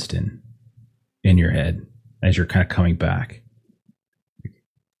Walter Winston in your head as you're kind of coming back.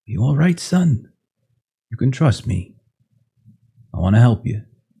 You all right, son? You can trust me. I want to help you.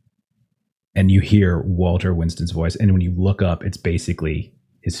 And you hear Walter Winston's voice, and when you look up, it's basically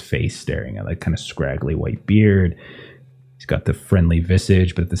his face staring at, like, kind of scraggly white beard. He's got the friendly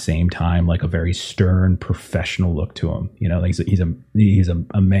visage, but at the same time, like, a very stern, professional look to him. Like he's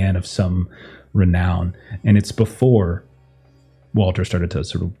a man of some renown. And it's before Walter started to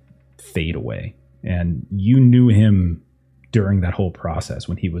sort of fade away. And you knew him during that whole process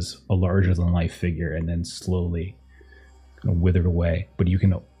when he was a larger than life figure and then slowly kind of withered away. But you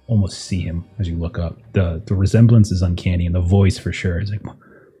can almost see him as you look up. The resemblance is uncanny, and the voice for sure is like,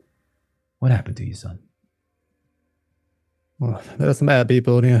 what happened to you, son? Well, there's some bad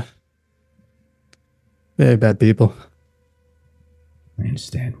people here. Very bad people. I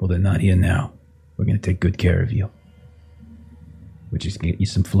understand. Well, they're not here now. We're going to take good care of you. We're just going to get you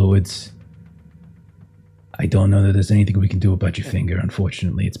some fluids. I don't know that there's anything we can do about your finger.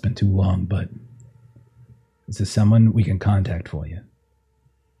 Unfortunately, it's been too long, but is there someone we can contact for you?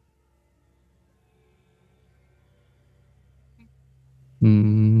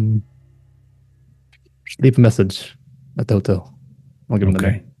 Just leave a message at the hotel. I'll give him the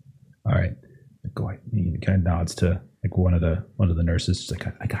name. All right. Go ahead. He kind of nods to like one of the nurses. She's like,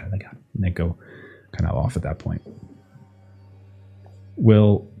 I got it. And they go kind of off at that point.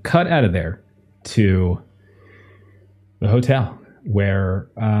 We'll cut out of there to the hotel where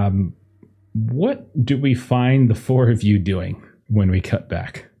what do we find the four of you doing when we cut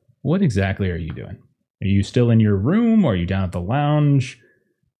back? What exactly are you doing? Are you still in your room? Or are you down at the lounge?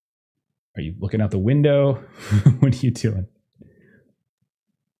 Are you looking out the window? What are you doing?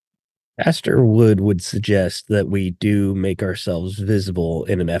 Pastor would suggest that we do make ourselves visible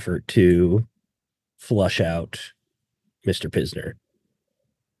in an effort to flush out Mr. Pisner.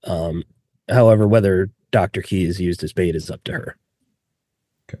 However, whether Dr. Key is used as bait is up to her.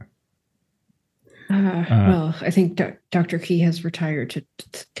 Okay. Well, I think Dr. Key has retired to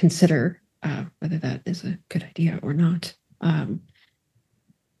consider whether that is a good idea or not.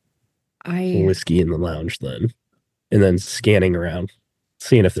 Whiskey in the lounge then. And then scanning around,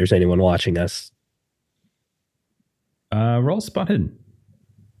 seeing if there's anyone watching us. Roll spot hidden.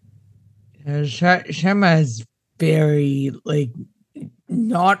 Shema is very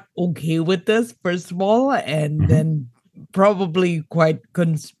not okay with this, first of all, and then probably quite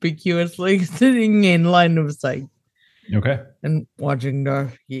conspicuously sitting in line of sight. Okay. And watching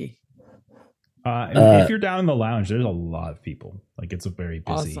Darky. If you're down in the lounge, there's a lot of people. It's a very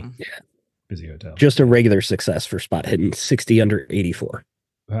busy, busy hotel. Just a regular success for spot hidden, 60 under 84.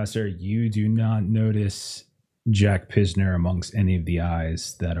 Pastor, you do not notice Jack Pisner amongst any of the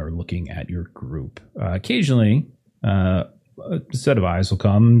eyes that are looking at your group. Occasionally, a set of eyes will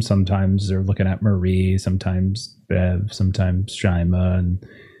come. Sometimes they're looking at Marie, sometimes Bev, sometimes Shima, and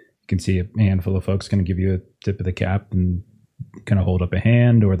you can see a handful of folks kind of give you a tip of the cap and kind of hold up a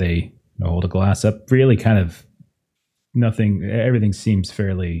hand, or they hold a glass up. Really kind of nothing. Everything seems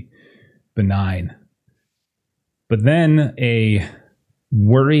fairly benign. But then a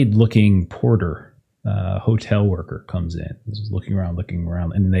worried-looking porter, hotel worker, comes in, just looking around,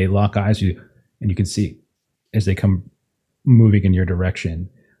 and they lock eyes with you, and you can see as they come moving in your direction,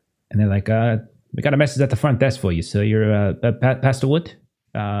 and they're like, "We got a message at the front desk for you. So you're Pastor Wood,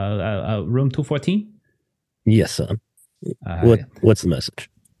 room 214." Yes, son. What's the message?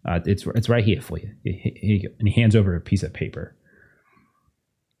 It's right here for you. Here you go. And he hands over a piece of paper.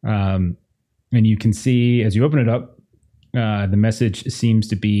 And you can see as you open it up, the message seems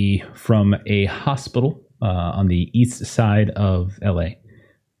to be from a hospital on the east side of LA,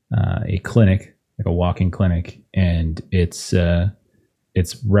 a clinic, like a walk-in clinic, and it's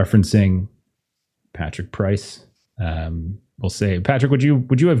referencing Patrick Price. We'll say, Patrick, would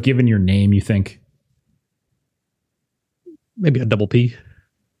you have given your name, you think? Maybe a double P.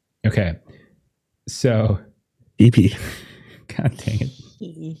 Okay. So EP. God dang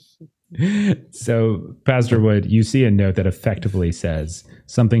it. So, Pastor Wood, you see a note that effectively says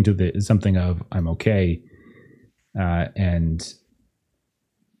something of "I'm okay," and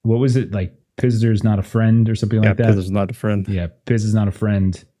what was it, like? Pisner's not a friend, or something like that. Pisner's not a friend. Yeah, Piz is not a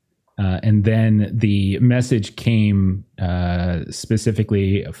friend. And then the message came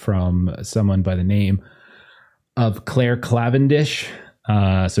specifically from someone by the name of Claire Clavendish.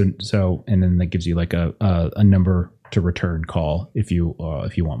 So, and then that gives you like a number to return call if you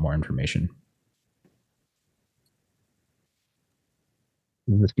want more information.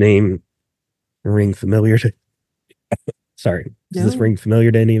 Does this name ring familiar to? Sorry, does this ring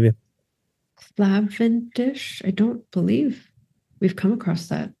familiar to any of you? Clavendish? I don't believe we've come across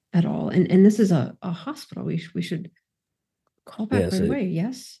that at all. And this is a hospital. We should call back right away.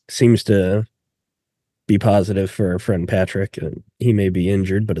 Yes. Seems to be positive for our friend Patrick. He may be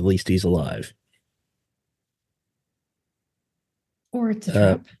injured, but at least he's alive. Or it's a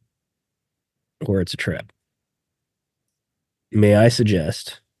trap. Or it's a trap. May I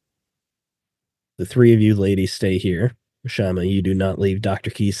suggest the three of you ladies stay here. Shama, you do not leave Dr.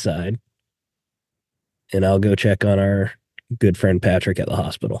 Key's side. And I'll go check on our good friend Patrick at the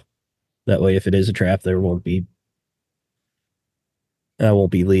hospital. That way, if it is a trap, I won't be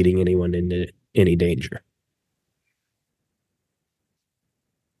leading anyone into any danger.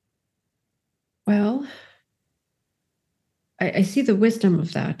 Well, I see the wisdom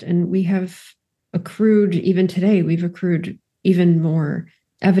of that, and we have accrued, even today, we've accrued even more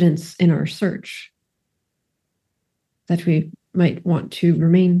evidence in our search that we might want to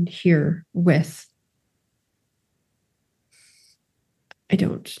remain here with. I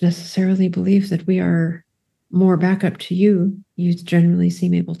don't necessarily believe that we are more backup to you. You generally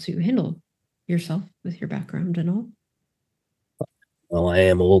seem able to handle yourself with your background and all. Well, I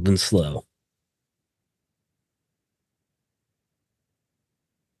am old and slow.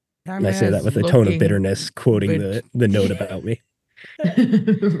 And I say that with a tone of bitterness, quoting the note about me.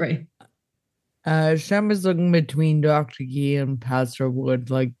 Right. Shem is looking between Dr. Key and Pastor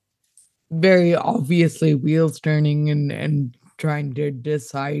Wood, like very obviously wheels turning and trying to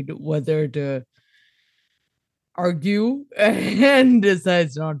decide whether to argue and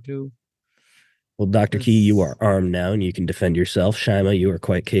decides not to. Well, Dr. Key, you are armed now and you can defend yourself. Shima, you are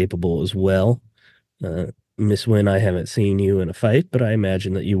quite capable as well. Miss Wynn, I haven't seen you in a fight, but I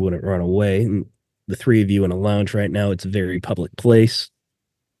imagine that you wouldn't run away. And the three of you in a lounge right now, it's a very public place.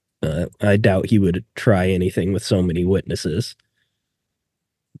 I doubt he would try anything with so many witnesses.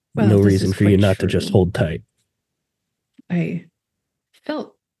 Well, no this reason is for you quite not to just true. hold tight. I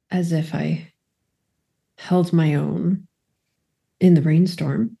felt as if I held my own in the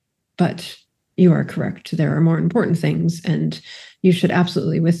rainstorm, but you are correct. There are more important things, and you should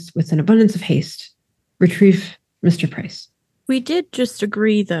absolutely, with an abundance of haste, retrieve Mr. Price. We did just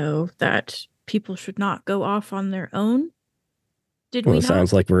agree, though, that people should not go off on their own. Did Well, we it not?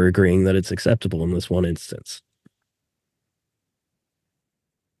 sounds like we're agreeing that it's acceptable in this one instance.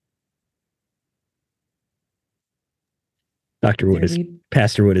 Pastor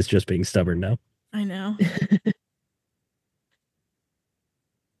Wood is just being stubborn now. I know.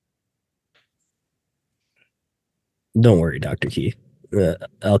 Don't worry, Dr. Key.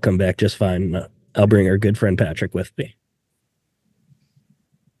 I'll come back just fine. I'll bring our good friend Patrick with me.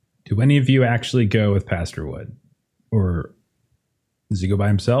 Do any of you actually go with Pastor Wood? Or does he go by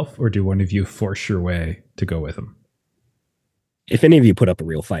himself? Or do one of you force your way to go with him? If any of you put up a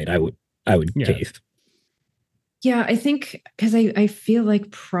real fight, I would cave. Yeah, I think because I feel like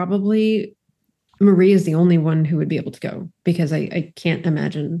probably Marie is the only one who would be able to go, because I can't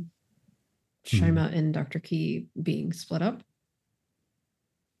imagine Shaima and Dr. Key being split up.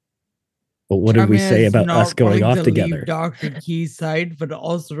 But what did we say about us going off together? Leave Dr. Key's side, but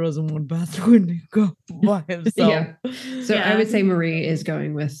also doesn't want Pastor Wood to go by himself. Yeah. So I would say Marie is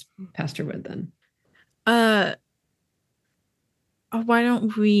going with Pastor Wood then. Why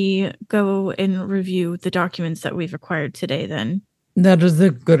don't we go and review the documents that we've acquired today then? That is a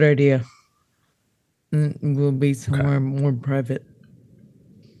good idea. We'll be somewhere more private.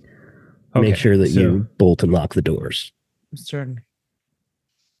 Make sure that you bolt and lock the doors. Certainly.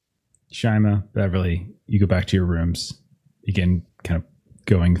 Shaima, Beverly, you go back to your rooms. Begin kind of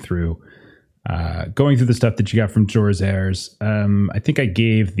going through the stuff that you got from Jorzair's. I think I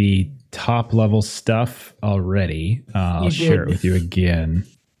gave the top level stuff already. I'll share it with you again.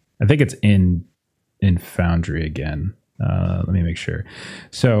 I think it's in Foundry again. Let me make sure.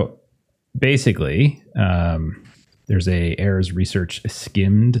 So basically, there's a Errors Research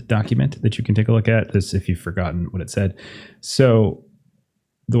skimmed document that you can take a look at. This, if you've forgotten what it said. So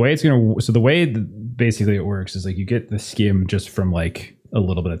the way basically it works is like you get the skim just from like a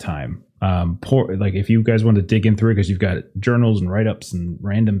little bit of time. Like if you guys want to dig in through it, because you've got journals and write-ups and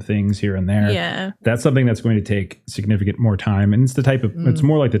random things here and there. Yeah. That's something that's going to take significant more time. And it's the type of, it's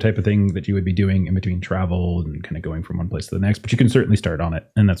more like the type of thing that you would be doing in between travel and kind of going from one place to the next, but you can certainly start on it,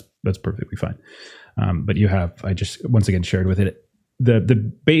 and that's perfectly fine. But I just once again shared with it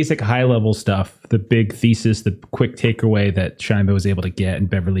the basic high level stuff, the big thesis, the quick takeaway that Shaima was able to get, and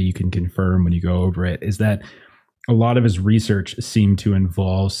Beverly, you can confirm when you go over it, is that a lot of his research seemed to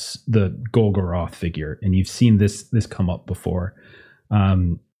involve the Golgoroth figure, and you've seen this come up before.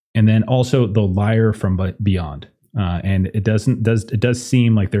 And then also the liar from beyond. And it does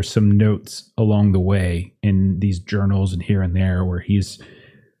seem like there's some notes along the way in these journals and here and there where he's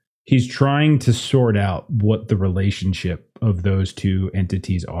trying to sort out what the relationship of those two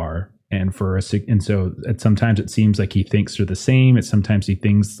entities are. And so sometimes it seems like he thinks they're the same. Sometimes he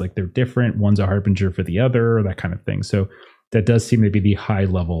thinks like they're different. One's a harbinger for the other, or that kind of thing. So that does seem to be the high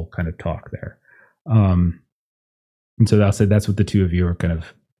level kind of talk there. And so I'll say that's what the two of you are kind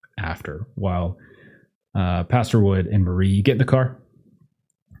of after. While Pastor Wood and Marie, you get in the car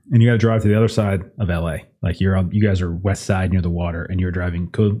and you got to drive to the other side of LA. Like you guys are west side near the water, and you're driving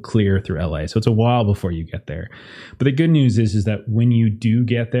clear through LA. So it's a while before you get there. But the good news is that when you do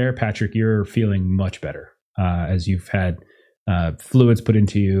get there, Patrick, you're feeling much better as you've had fluids put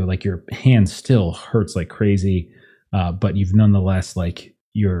into you. Like your hand still hurts like crazy, but you've nonetheless they've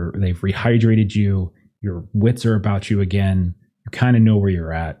rehydrated you. Your wits are about you again. You kind of know where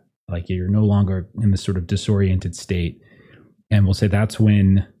you're at. Like you're no longer in this sort of disoriented state. And we'll say that's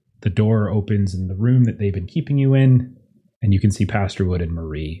when the door opens in the room that they've been keeping you in, and you can see Pastor Wood and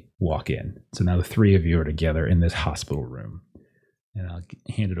Marie walk in. So now the three of you are together in this hospital room. And I'll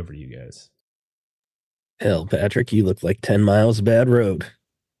hand it over to you guys. Hell, Patrick, you look like 10 miles of bad road.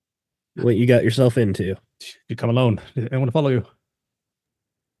 What you got yourself into? You come alone. I want to follow you.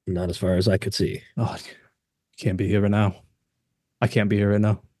 Not as far as I could see. Oh, you can't be here right now. I can't be here right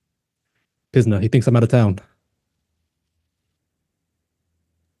now. Pisna, he thinks I'm out of town.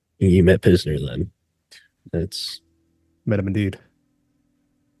 You met Pisner then. Met him indeed.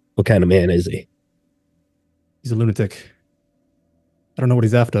 What kind of man is he? He's a lunatic. I don't know what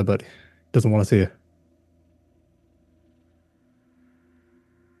he's after, but he doesn't want to see you.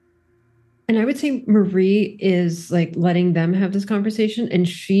 And I would say Marie is like letting them have this conversation, and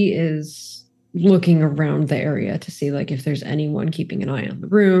she is looking around the area to see like if there's anyone keeping an eye on the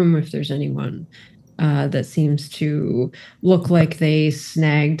room, if there's anyone that seems to look like they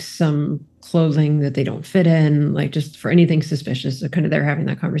snagged some clothing that they don't fit in, like just for anything suspicious. So kind of they're having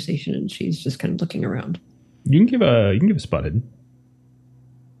that conversation, and she's just kind of looking around. You can give a spotted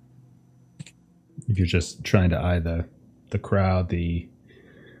if you're just trying to eye the crowd, the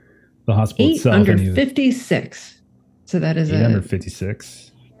hospital 8 itself. under 56. So that is 8 under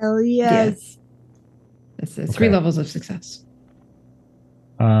 56. Hell yes. That's 3 levels of success.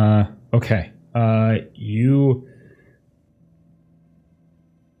 Okay. You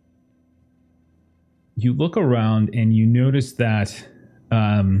look around and you notice that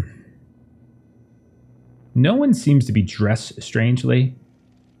no one seems to be dressed strangely,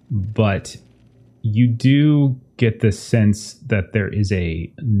 but you do get the sense that there is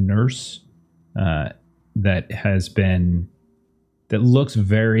a nurse that looks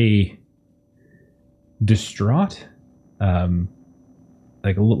very distraught,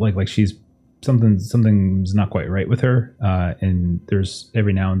 like she's something's not quite right with her, and there's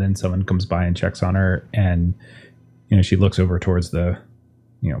every now and then someone comes by and checks on her, and she looks over towards the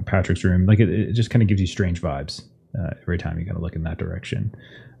Patrick's room. Like it just kind of gives you strange vibes every time you kind of look in that direction.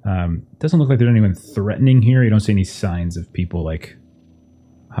 Doesn't look like there's anyone threatening here. You don't see any signs of people like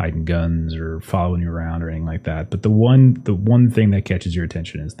hiding guns or following you around or anything like that. But the one thing that catches your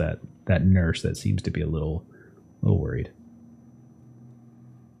attention is that nurse that seems to be a little worried.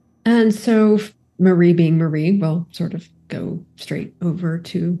 And so Marie, being Marie, will sort of go straight over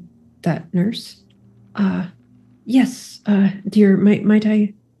to that nurse. Yes, dear, might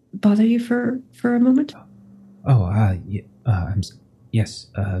I bother you for a moment? Oh, yes.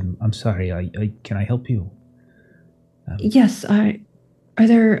 I'm sorry. Can I help you? Yes. Are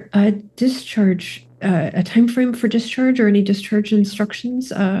there a discharge, a time frame for discharge, or any discharge instructions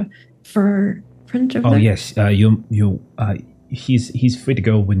for our friend over there? Yes. He's free to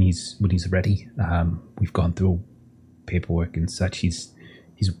go when he's ready. We've gone through paperwork and such. He's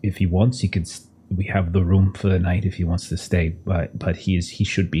if he wants, he could. We have the room for the night if he wants to stay. But he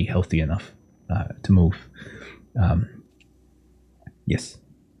should be healthy enough to move. Yes.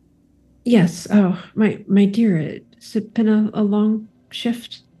 Yes. Oh, my dear, it's been a long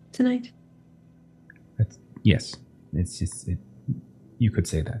shift tonight. Yes. It's just you could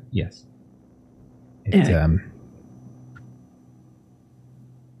say that. Yes.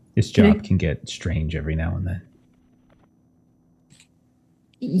 This job can get strange every now and then.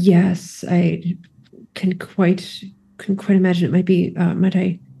 Yes, I can quite imagine it might be. Might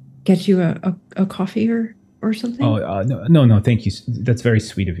I get you a coffee or something? Oh no, thank you. That's very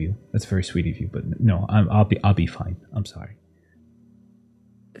sweet of you. But no, I'll be fine. I'm sorry.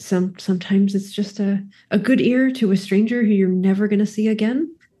 Sometimes it's just a good ear to a stranger who you're never going to see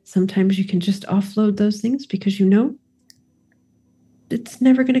again. Sometimes you can just offload those things because it's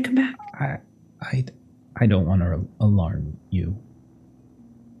never going to come back. I don't want to alarm you.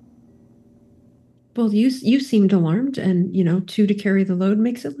 Well, you seemed alarmed, and 2 to carry the load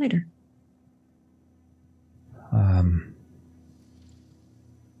makes it lighter.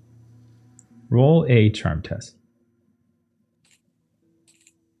 Roll a charm test.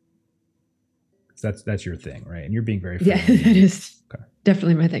 That's your thing, right? And you're being very friendly. Yeah, that is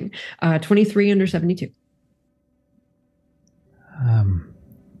definitely my thing. 23 under 72.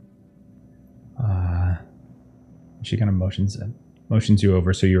 She kind of motions you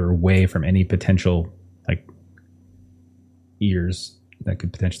over so you're away from any potential like ears that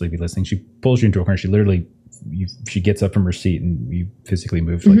could potentially be listening. She pulls you into a corner. She gets up from her seat and you physically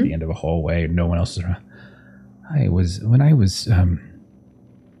move to like the end of a hallway. No one else is around.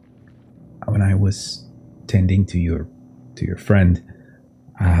 When I was tending to your friend,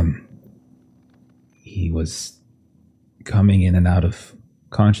 he was coming in and out of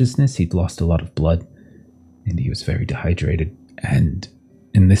consciousness. He'd lost a lot of blood and he was very dehydrated. And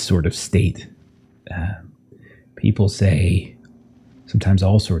in this sort of state, people say sometimes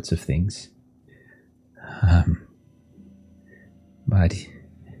all sorts of things. But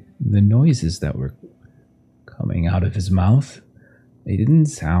the noises that were coming out of his mouth, they didn't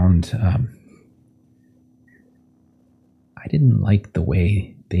sound... I didn't like the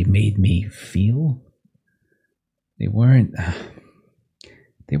way they made me feel. They weren't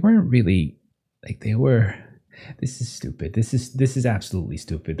really... Like they were... This is stupid. This is absolutely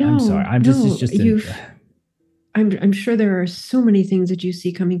stupid. No, I'm sorry. I'm sure there are so many things that you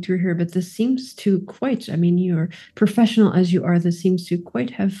see coming through here, but this seems to quite, you're professional as you are, this seems to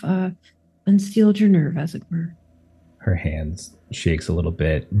quite have unsealed your nerve, as it were. Her hands shakes a little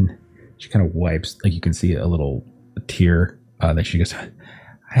bit and she kind of wipes, like you can see a little tear that she goes,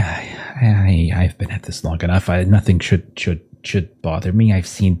 I've been at this long enough. Nothing should bother me. I've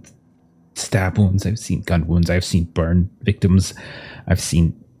seen stab wounds. I've seen gun wounds. I've seen burn victims. I've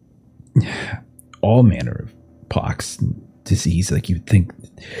seen all manner of pox and disease. Like you'd think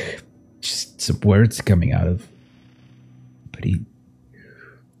just some words coming out of. But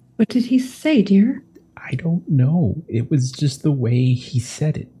What did he say, dear? I don't know. It was just the way he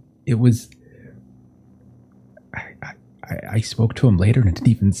said it. It was. I spoke to him later and it didn't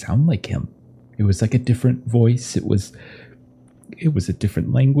even sound like him. It was like a different voice. It was a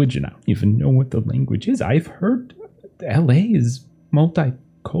different language, and I don't even know what the language is. I've heard LA is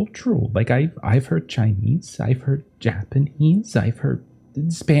multicultural. Like I've heard Chinese, I've heard Japanese, I've heard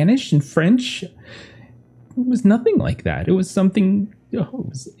Spanish and French. It was nothing like that. It was something.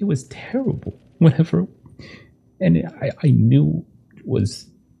 It was terrible. Whatever, and I knew it was.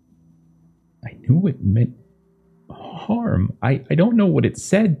 I knew it meant harm. I don't know what it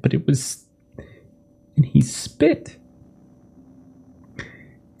said, but it was. And he spit.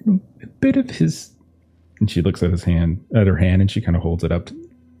 A bit of his. And she looks at her hand, and she kind of holds it up.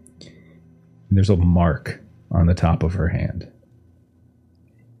 And there's a mark on the top of her hand.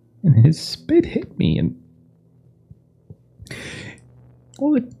 And his spit hit me, and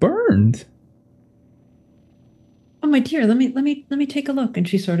it burned. Oh, my dear, let me take a look. And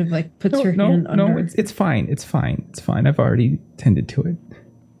she sort of like puts her hand under. No, it's fine. It's fine. It's fine. I've already tended to it.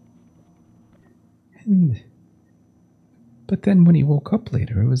 But then when he woke up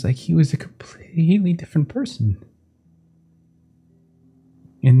later, it was like he was a completely different person.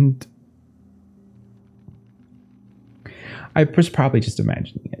 And I was probably just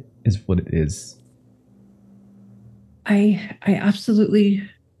imagining it, is what it is. I absolutely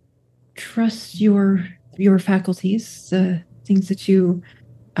trust your faculties, the things that you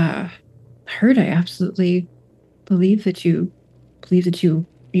heard. I absolutely believe that you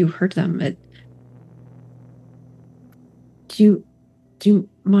heard them. Do you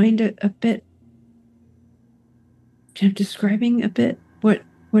mind a bit describing a bit what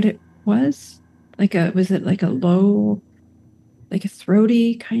it was? Was it like a low, like a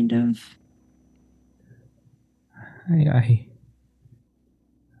throaty kind of?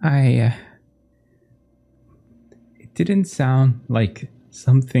 It didn't sound like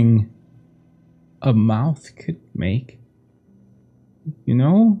something a mouth could make. You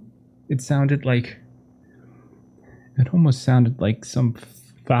know? It almost sounded like some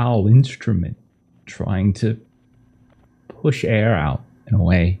foul instrument trying to push air out in a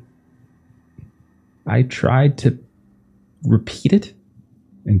way. I tried to repeat it,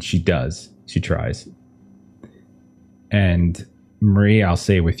 and she does. She tries. And Marie, I'll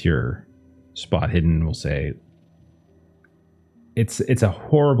say with your spot hidden, will say it's a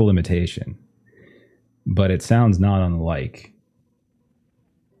horrible imitation, but it sounds not unlike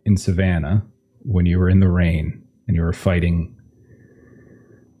in Savannah when you were in the rain and you were fighting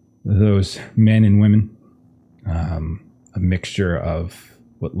those men and women, a mixture of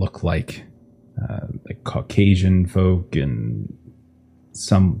what looked like Caucasian folk and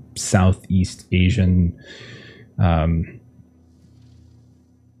some Southeast Asian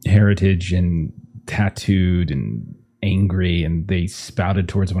heritage, and tattooed and angry, and they spouted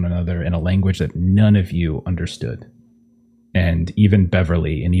towards one another in a language that none of you understood. And even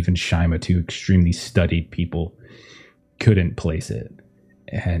Beverly and even Shima, two extremely studied people, couldn't place it.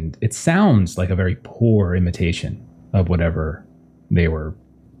 And it sounds like a very poor imitation of whatever they were,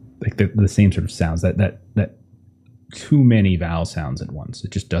 like the same sort of sounds, that too many vowel sounds at once.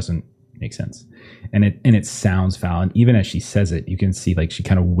 It just doesn't make sense. And it sounds foul. And even as she says it, you can see like she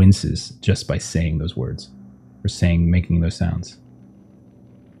kind of winces just by saying those words or making those sounds.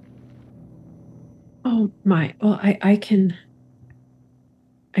 Oh my! Well, I can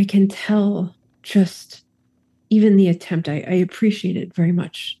tell just even the attempt. I appreciate it very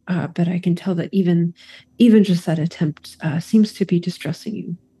much, but I can tell that even just that attempt seems to be distressing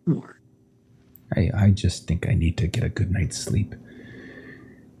you more. I just think I need to get a good night's sleep.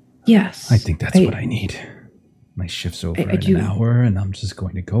 Yes, I think that's what I need. My shift's over in an hour, and I'm just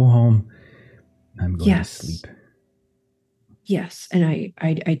going to go home. I'm going to sleep. Yes, and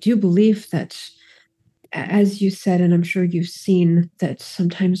I do believe that, as you said, and I'm sure you've seen, that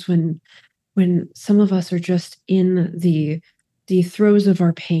sometimes when some of us are just in the throes of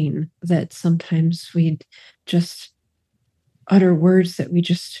our pain, that sometimes we'd just utter words that we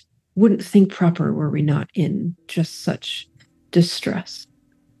just wouldn't think proper were we not in just such distress.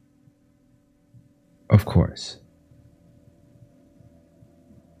 Of course.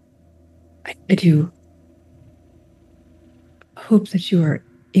 I do hope that you are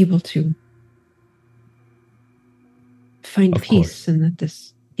able to find peace and that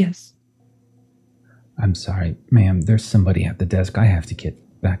this, yes. I'm sorry, ma'am, there's somebody at the desk. I have to get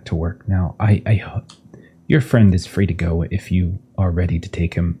back to work now. I hope your friend is free to go if you are ready to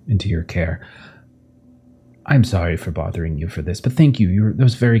take him into your care. I'm sorry for bothering you for this, but thank you. That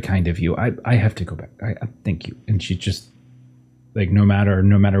was very kind of you. I have to go back. I thank you. And she just, like, no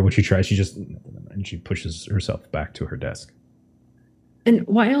matter what she tries, and she pushes herself back to her desk. And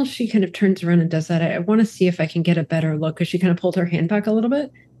while she kind of turns around and does that, I want to see if I can get a better look, because she kind of pulled her hand back a little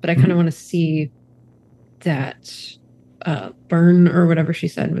bit, but I kind of want to see that burn or whatever she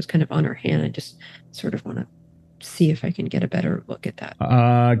said was kind of on her hand. I just sort of want to see if I can get a better look at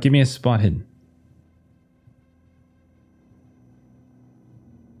that. Give me a spot hidden.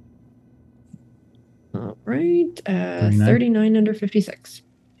 All right, 39 under 56.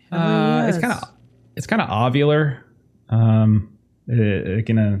 It's kind of ovular,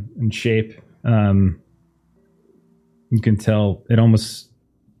 in shape. You can tell it almost.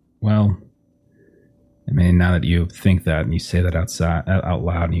 Well, I mean, now that you think that and you say that out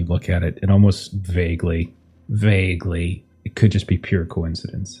loud, and you look at it, it almost vaguely, it could just be pure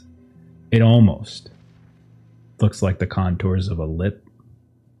coincidence. It almost looks like the contours of a lip.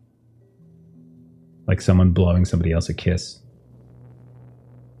 Like someone blowing somebody else a kiss.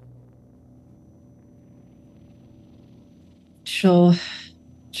 She'll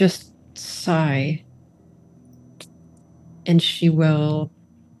just sigh, and she will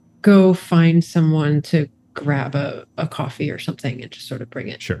go find someone to grab a coffee or something and just sort of bring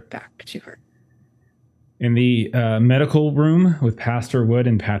it back to her. In the medical room with Pastor Wood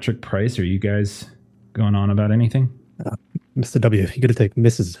and Patrick Price, are you guys going on about anything? Mr. W, you gotta take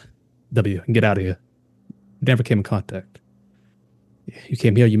Mrs. W and get out of here. Never came in contact. You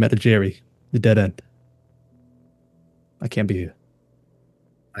came here, you met a Jerry, the dead end. I can't be here.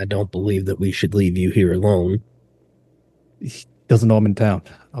 I don't believe that we should leave you here alone. He doesn't know I'm in town.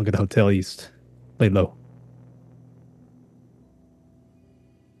 I'll get a hotel east. Lay low.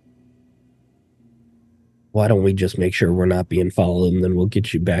 Why don't we just make sure we're not being followed, and then we'll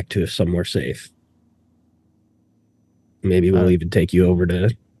get you back to somewhere safe. Maybe we'll even take you over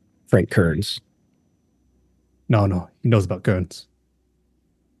to Frank Kearns. No, he knows about Kearns.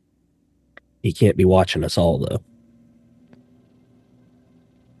 He can't be watching us all, though.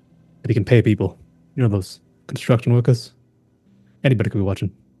 But he can pay people. You know those construction workers? Anybody could be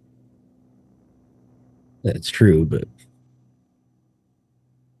watching. That's true, but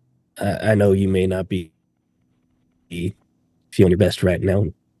I know you may not be feeling your best right now.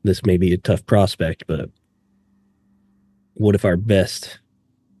 This may be a tough prospect, but what if our best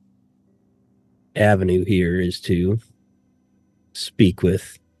avenue here is to speak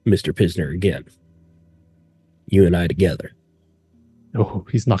with Mr. Pisner again? You and I together. Oh,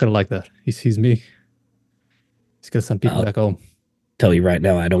 he's not gonna like that. He sees me. He's gonna send people back home. Tell you right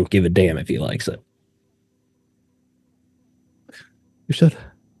now, I don't give a damn if he likes it. You should.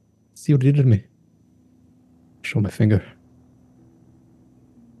 See what he did to me. Show my finger.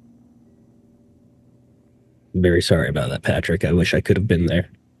 I'm very sorry about that, Patrick. I wish I could have been there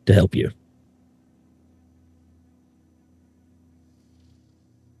to help you.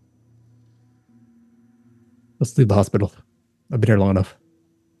 Let's leave the hospital. I've been here long enough.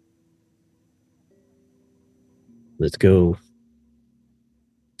 Let's go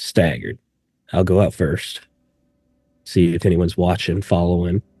staggered. I'll go out first. See if anyone's watching,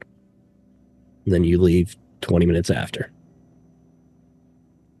 following. Then you leave 20 minutes after.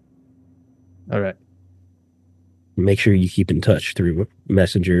 All right. Make sure you keep in touch through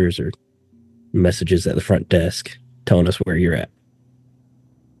messengers or messages at the front desk telling us where you're at.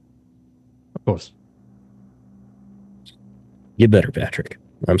 Of course. Get better, Patrick.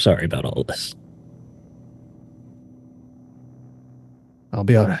 I'm sorry about all of this. I'll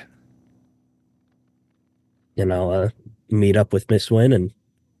be all right. And I'll meet up with Miss Wynn and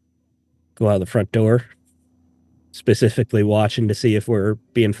go out the front door, specifically watching to see if we're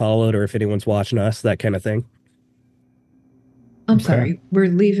being followed or if anyone's watching us, that kind of thing. I'm sorry, we're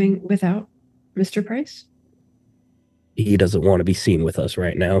leaving without Mr. Price? He doesn't want to be seen with us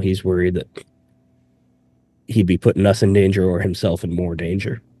right now. He's worried that he'd be putting us in danger or himself in more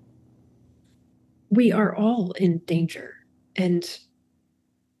danger. We are all in danger. And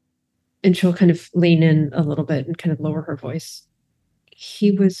she'll kind of lean in a little bit and kind of lower her voice.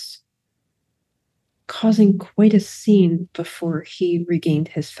 He was causing quite a scene before he regained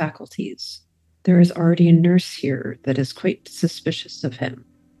his faculties. There is already a nurse here that is quite suspicious of him.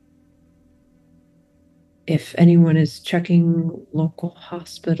 If anyone is checking local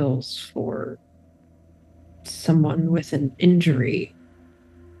hospitals for someone with an injury,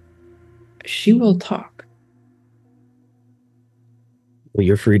 she will talk. Well,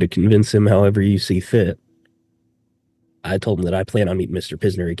 you're free to convince him however you see fit. I told him that I plan on meeting Mr.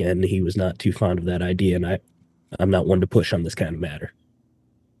 Pisner again, and he was not too fond of that idea, and I'm not one to push on this kind of matter.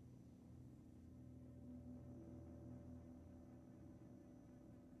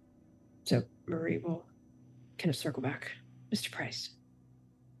 So Marie will kind of circle back. Mr. Price.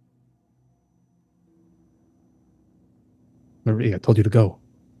 Marie, I told you to go.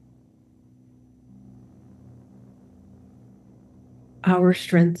 Our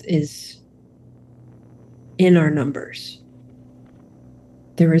strength is in our numbers.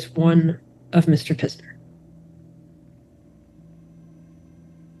 There is one of Mr. Pisner.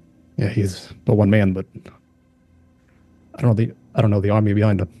 Yeah, he's but one man, but I don't know the army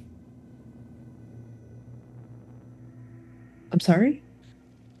behind him. I'm sorry?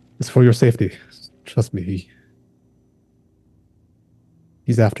 It's for your safety. Trust me.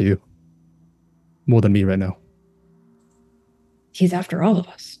 He's after you. More than me right now. He's after all of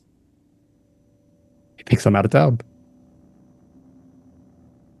us. He thinks I'm out of town.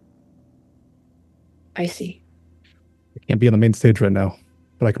 I see. I can't be on the main stage right now,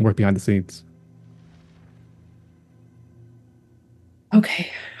 but I can work behind the scenes.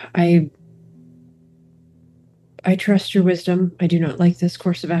 Okay. I trust your wisdom. I do not like this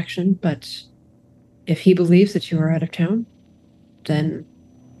course of action, but if he believes that you are out of town, then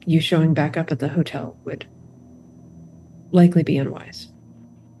you showing back up at the hotel would likely be unwise.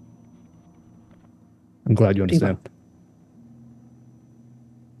 I'm glad you understand.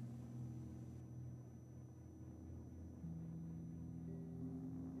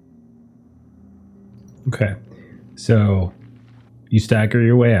 Okay. So you stagger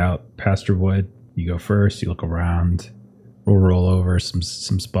your way out, Pastor Wood. You go first, you look around, roll over some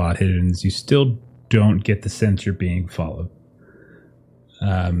spot hiddens. You still don't get the sense you're being followed.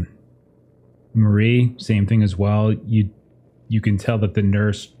 Marie, same thing as well. You can tell that the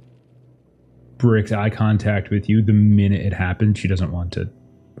nurse breaks eye contact with you the minute it happened. She doesn't want to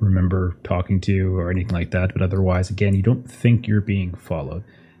remember talking to you or anything like that. But otherwise, again, you don't think you're being followed.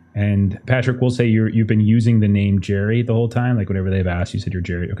 And Patrick will say you've been using the name Jerry the whole time. Like whenever they've asked, you said you're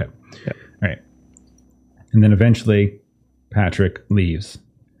Jerry. Okay. Yeah. All right. And then eventually Patrick leaves.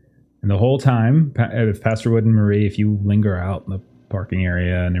 And the whole time, if Pastor Wood and Marie, if you linger out in the parking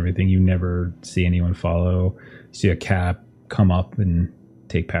area and everything, you never see anyone follow. You see a cab come up and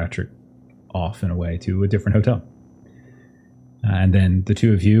take Patrick off and away to a different hotel. And then the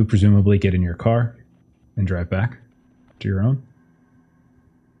two of you presumably get in your car and drive back to your own.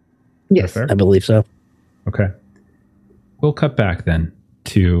 Yes, I believe so. Okay. We'll cut back then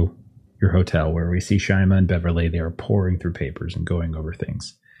to your hotel where we see Shima and Beverly. They are pouring through papers and going over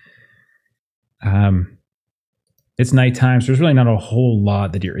things. It's nighttime, so there's really not a whole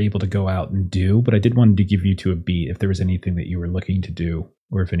lot that you're able to go out and do, but I did want to give you to a beat if there was anything that you were looking to do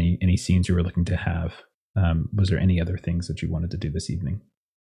or if any scenes you were looking to have. Was there any other things that you wanted to do this evening?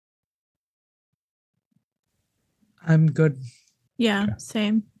 I'm good. Yeah, Okay.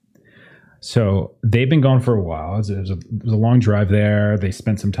 same. So they've been gone for a while. It was a long drive there. They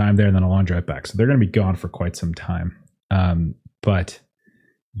spent some time there and then a long drive back. So they're going to be gone for quite some time. But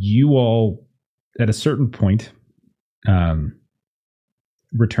you all, at a certain point,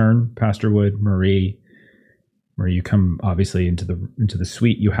 return, Pastor Wood, Marie, where you come obviously into the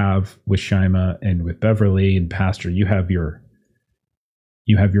suite you have with Shima and with Beverly, and Pastor, you have your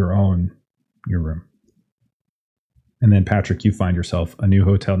room. And then Patrick, you find yourself a new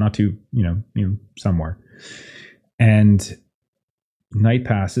hotel, not too, somewhere. And night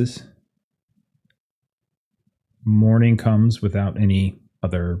passes. Morning comes without any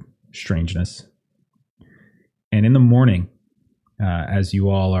other strangeness. And in the morning, as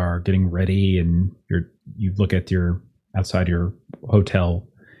you all are getting ready and you look at your outside your hotel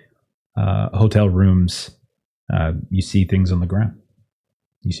rooms, you see things on the ground.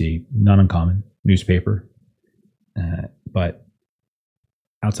 You see not uncommon newspaper. But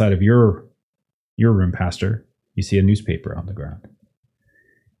outside of your room, Pastor, you see a newspaper on the ground.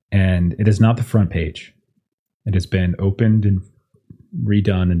 And it is not the front page. It has been opened and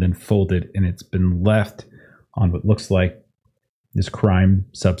redone and then folded, and it's been left on what looks like this crime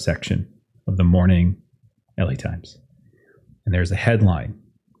subsection of the morning LA Times. And there's a headline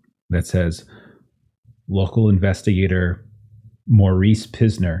that says, "Local investigator Maurice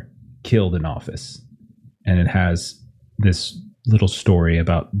Pisner killed in office." And it has this little story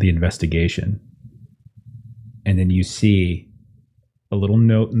about the investigation. And then you see a little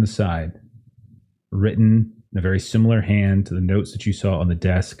note in the side written in a very similar hand to the notes that you saw on the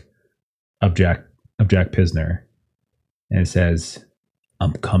desk of Jack Pisner. And it says,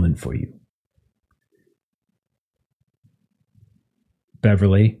 "I'm coming for you."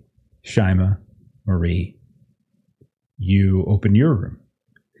 Beverly, Shima, Marie, you open your room.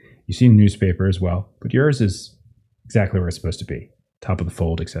 You see a newspaper as well, but yours is exactly where it's supposed to be, top of the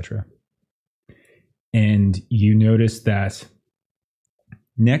fold, etc. And you notice that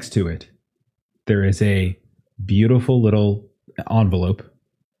next to it, there is a beautiful little envelope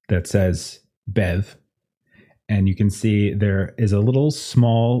that says Bev. And you can see there is a little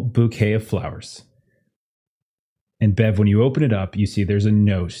small bouquet of flowers. And Bev, when you open it up, you see there's a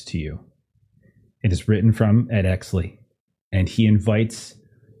note to you. It is written from Ed Exley. And he invites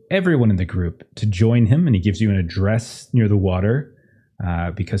everyone in the group to join him. And he gives you an address near the water.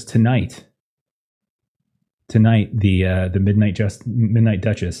 Because tonight, the Midnight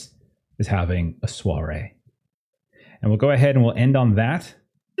Duchess is having a soiree. And we'll go ahead and we'll end on that.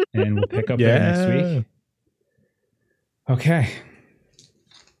 And we'll pick up there next week. Okay.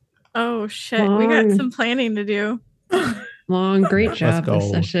 Oh, shit. We got some planning to do. Long, great job this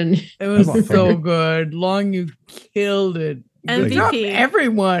session. It was so good. Long, you killed it. Good job,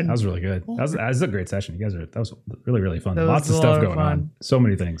 everyone. That was really good. That was a great session. That was really, really fun. Lots of stuff going on. So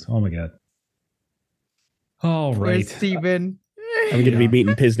many things. Oh my God. All right. Where's Steven? I'm going to be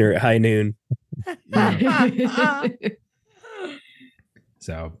meeting Pisner at high noon.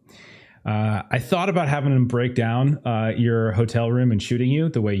 So I thought about having him break down your hotel room and shooting you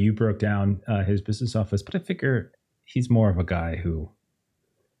the way you broke down his business office, but I figure he's more of a guy who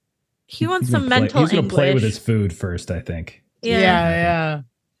he wants some mental He's going to play with his food first, I think. Yeah.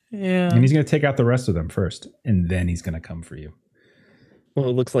 And he's going to take out the rest of them first, and then he's going to come for you. Well,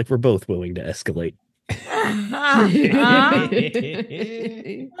 it looks like we're both willing to escalate. But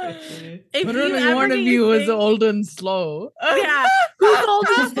only one of you is old and slow. Yeah, who's old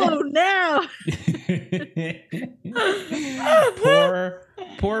and slow now?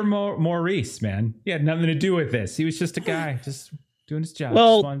 Poor Maurice, man. He had nothing to do with this. He was just a guy, just doing his job.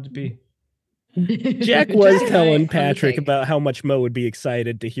 Well, just wanted to be. Jack was telling Patrick about how much Mo would be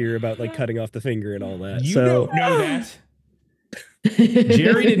excited to hear about like cutting off the finger and all that. You don't know that.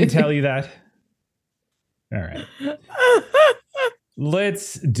 Jerry didn't tell you that. All right.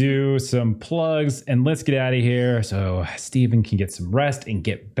 Let's do some plugs and let's get out of here so Steven can get some rest and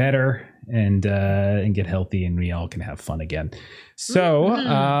get better and get healthy and we all can have fun again. So,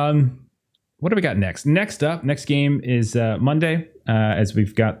 what do we got next? Next game is Monday. As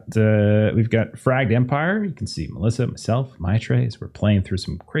we've got Fragged Empire. You can see Melissa, myself, Maitre, as we're playing through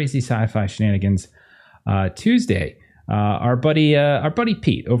some crazy sci-fi shenanigans. Tuesday, our buddy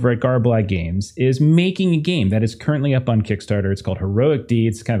Pete over at Garblag Games is making a game that is currently up on Kickstarter. It's called Heroic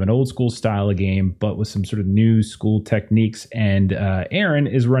Deeds. It's kind of an old school style of game, but with some sort of new school techniques. And Aaron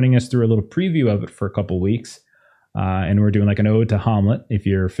is running us through a little preview of it for a couple weeks. And we're doing like an ode to Hamlet. If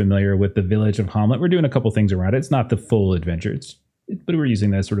you're familiar with the village of Hamlet, we're doing a couple things around it. It's not the full adventure, but we're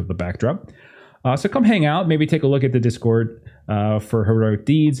using that as sort of the backdrop. So come hang out, maybe take a look at the Discord for Heroic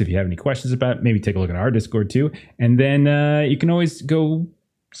Deeds. If you have any questions about it, maybe take a look at our Discord too. And then you can always go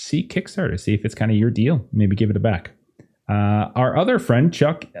see Kickstarter, see if it's kind of your deal. Maybe give it a back. Our other friend,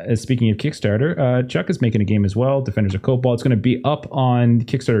 Chuck, speaking of Kickstarter, Chuck is making a game as well, Defenders of Cobalt. It's going to be up on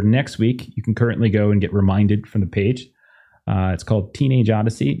Kickstarter next week. You can currently go and get reminded from the page. It's called Teenage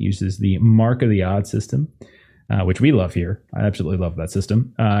Odyssey. It uses the Mark of the Odd system. Which we love here. I absolutely love that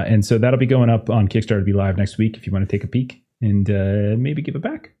system. And so that'll be going up on Kickstarter to be live next week if you want to take a peek and maybe give it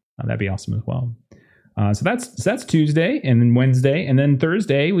back. That'd be awesome as well. So that's Tuesday and then Wednesday. And then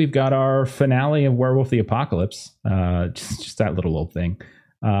Thursday, we've got our finale of Werewolf the Apocalypse. Just that little old thing.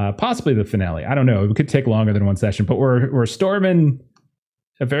 Possibly the finale. I don't know. It could take longer than one session, but we're storming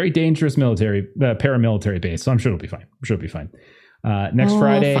a very dangerous paramilitary base. So I'm sure it'll be fine. Next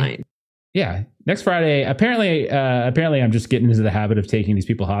Friday. Fine. Yeah, next Friday. Apparently, I'm just getting into the habit of taking these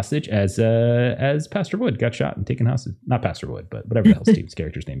people hostage as Pastor Wood got shot and taken hostage. Not Pastor Wood, but whatever the hell Steve's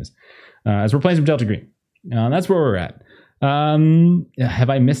character's name is. As we're playing some Delta Green. That's where we're at. Have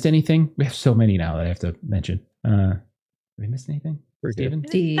I missed anything? We have so many now that I have to mention. Have I missed anything? Steven?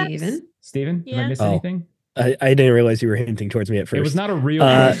 Yeah. Have I missed anything? I didn't realize you were hinting towards me at first. It was not a real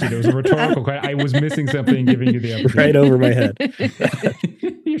question. It was a rhetorical question. I was missing something, giving you the opportunity. Right over my head.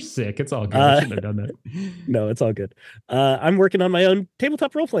 You're sick. It's all good. I shouldn't have done that. No, it's all good. I'm working on my own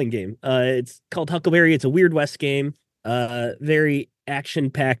tabletop role-playing game. It's called Huckleberry. It's a Weird West game. Very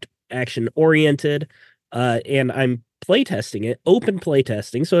action-packed, action-oriented. And I'm playtesting it, open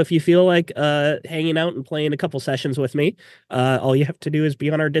playtesting. So if you feel like hanging out and playing a couple sessions with me, all you have to do is be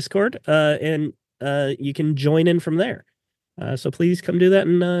on our Discord and you can join in from there. So please come do that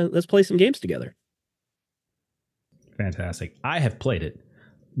and let's play some games together. Fantastic. I have played it.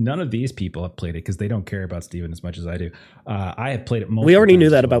 None of these people have played it because they don't care about Steven as much as I do. I have played it multiple We already times knew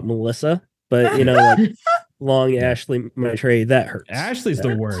that about Melissa, but you know, like, long Ashley Maitreya, that hurts. Ashley's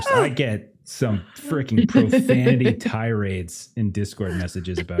the worst. I get some freaking profanity tirades in Discord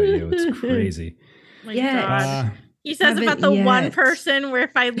messages about you. It's crazy. My God. He says about the one person where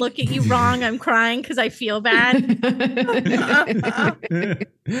if I look at you wrong, I'm crying because I feel bad.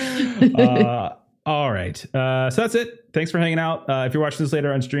 All right. So that's it. Thanks for hanging out. If you're watching this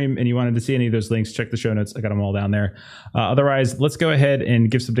later on stream and you wanted to see any of those links, check the show notes. I got them all down there. Otherwise, let's go ahead and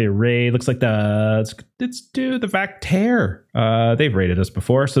give somebody a raid. Looks like let's do the Vactair. They've raided us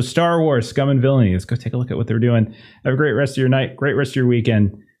before. So Star Wars, Scum and Villainy. Let's go take a look at what they're doing. Have a great rest of your night. Great rest of your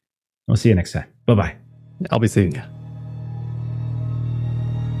weekend. We'll see you next time. Bye-bye. I'll be seeing you.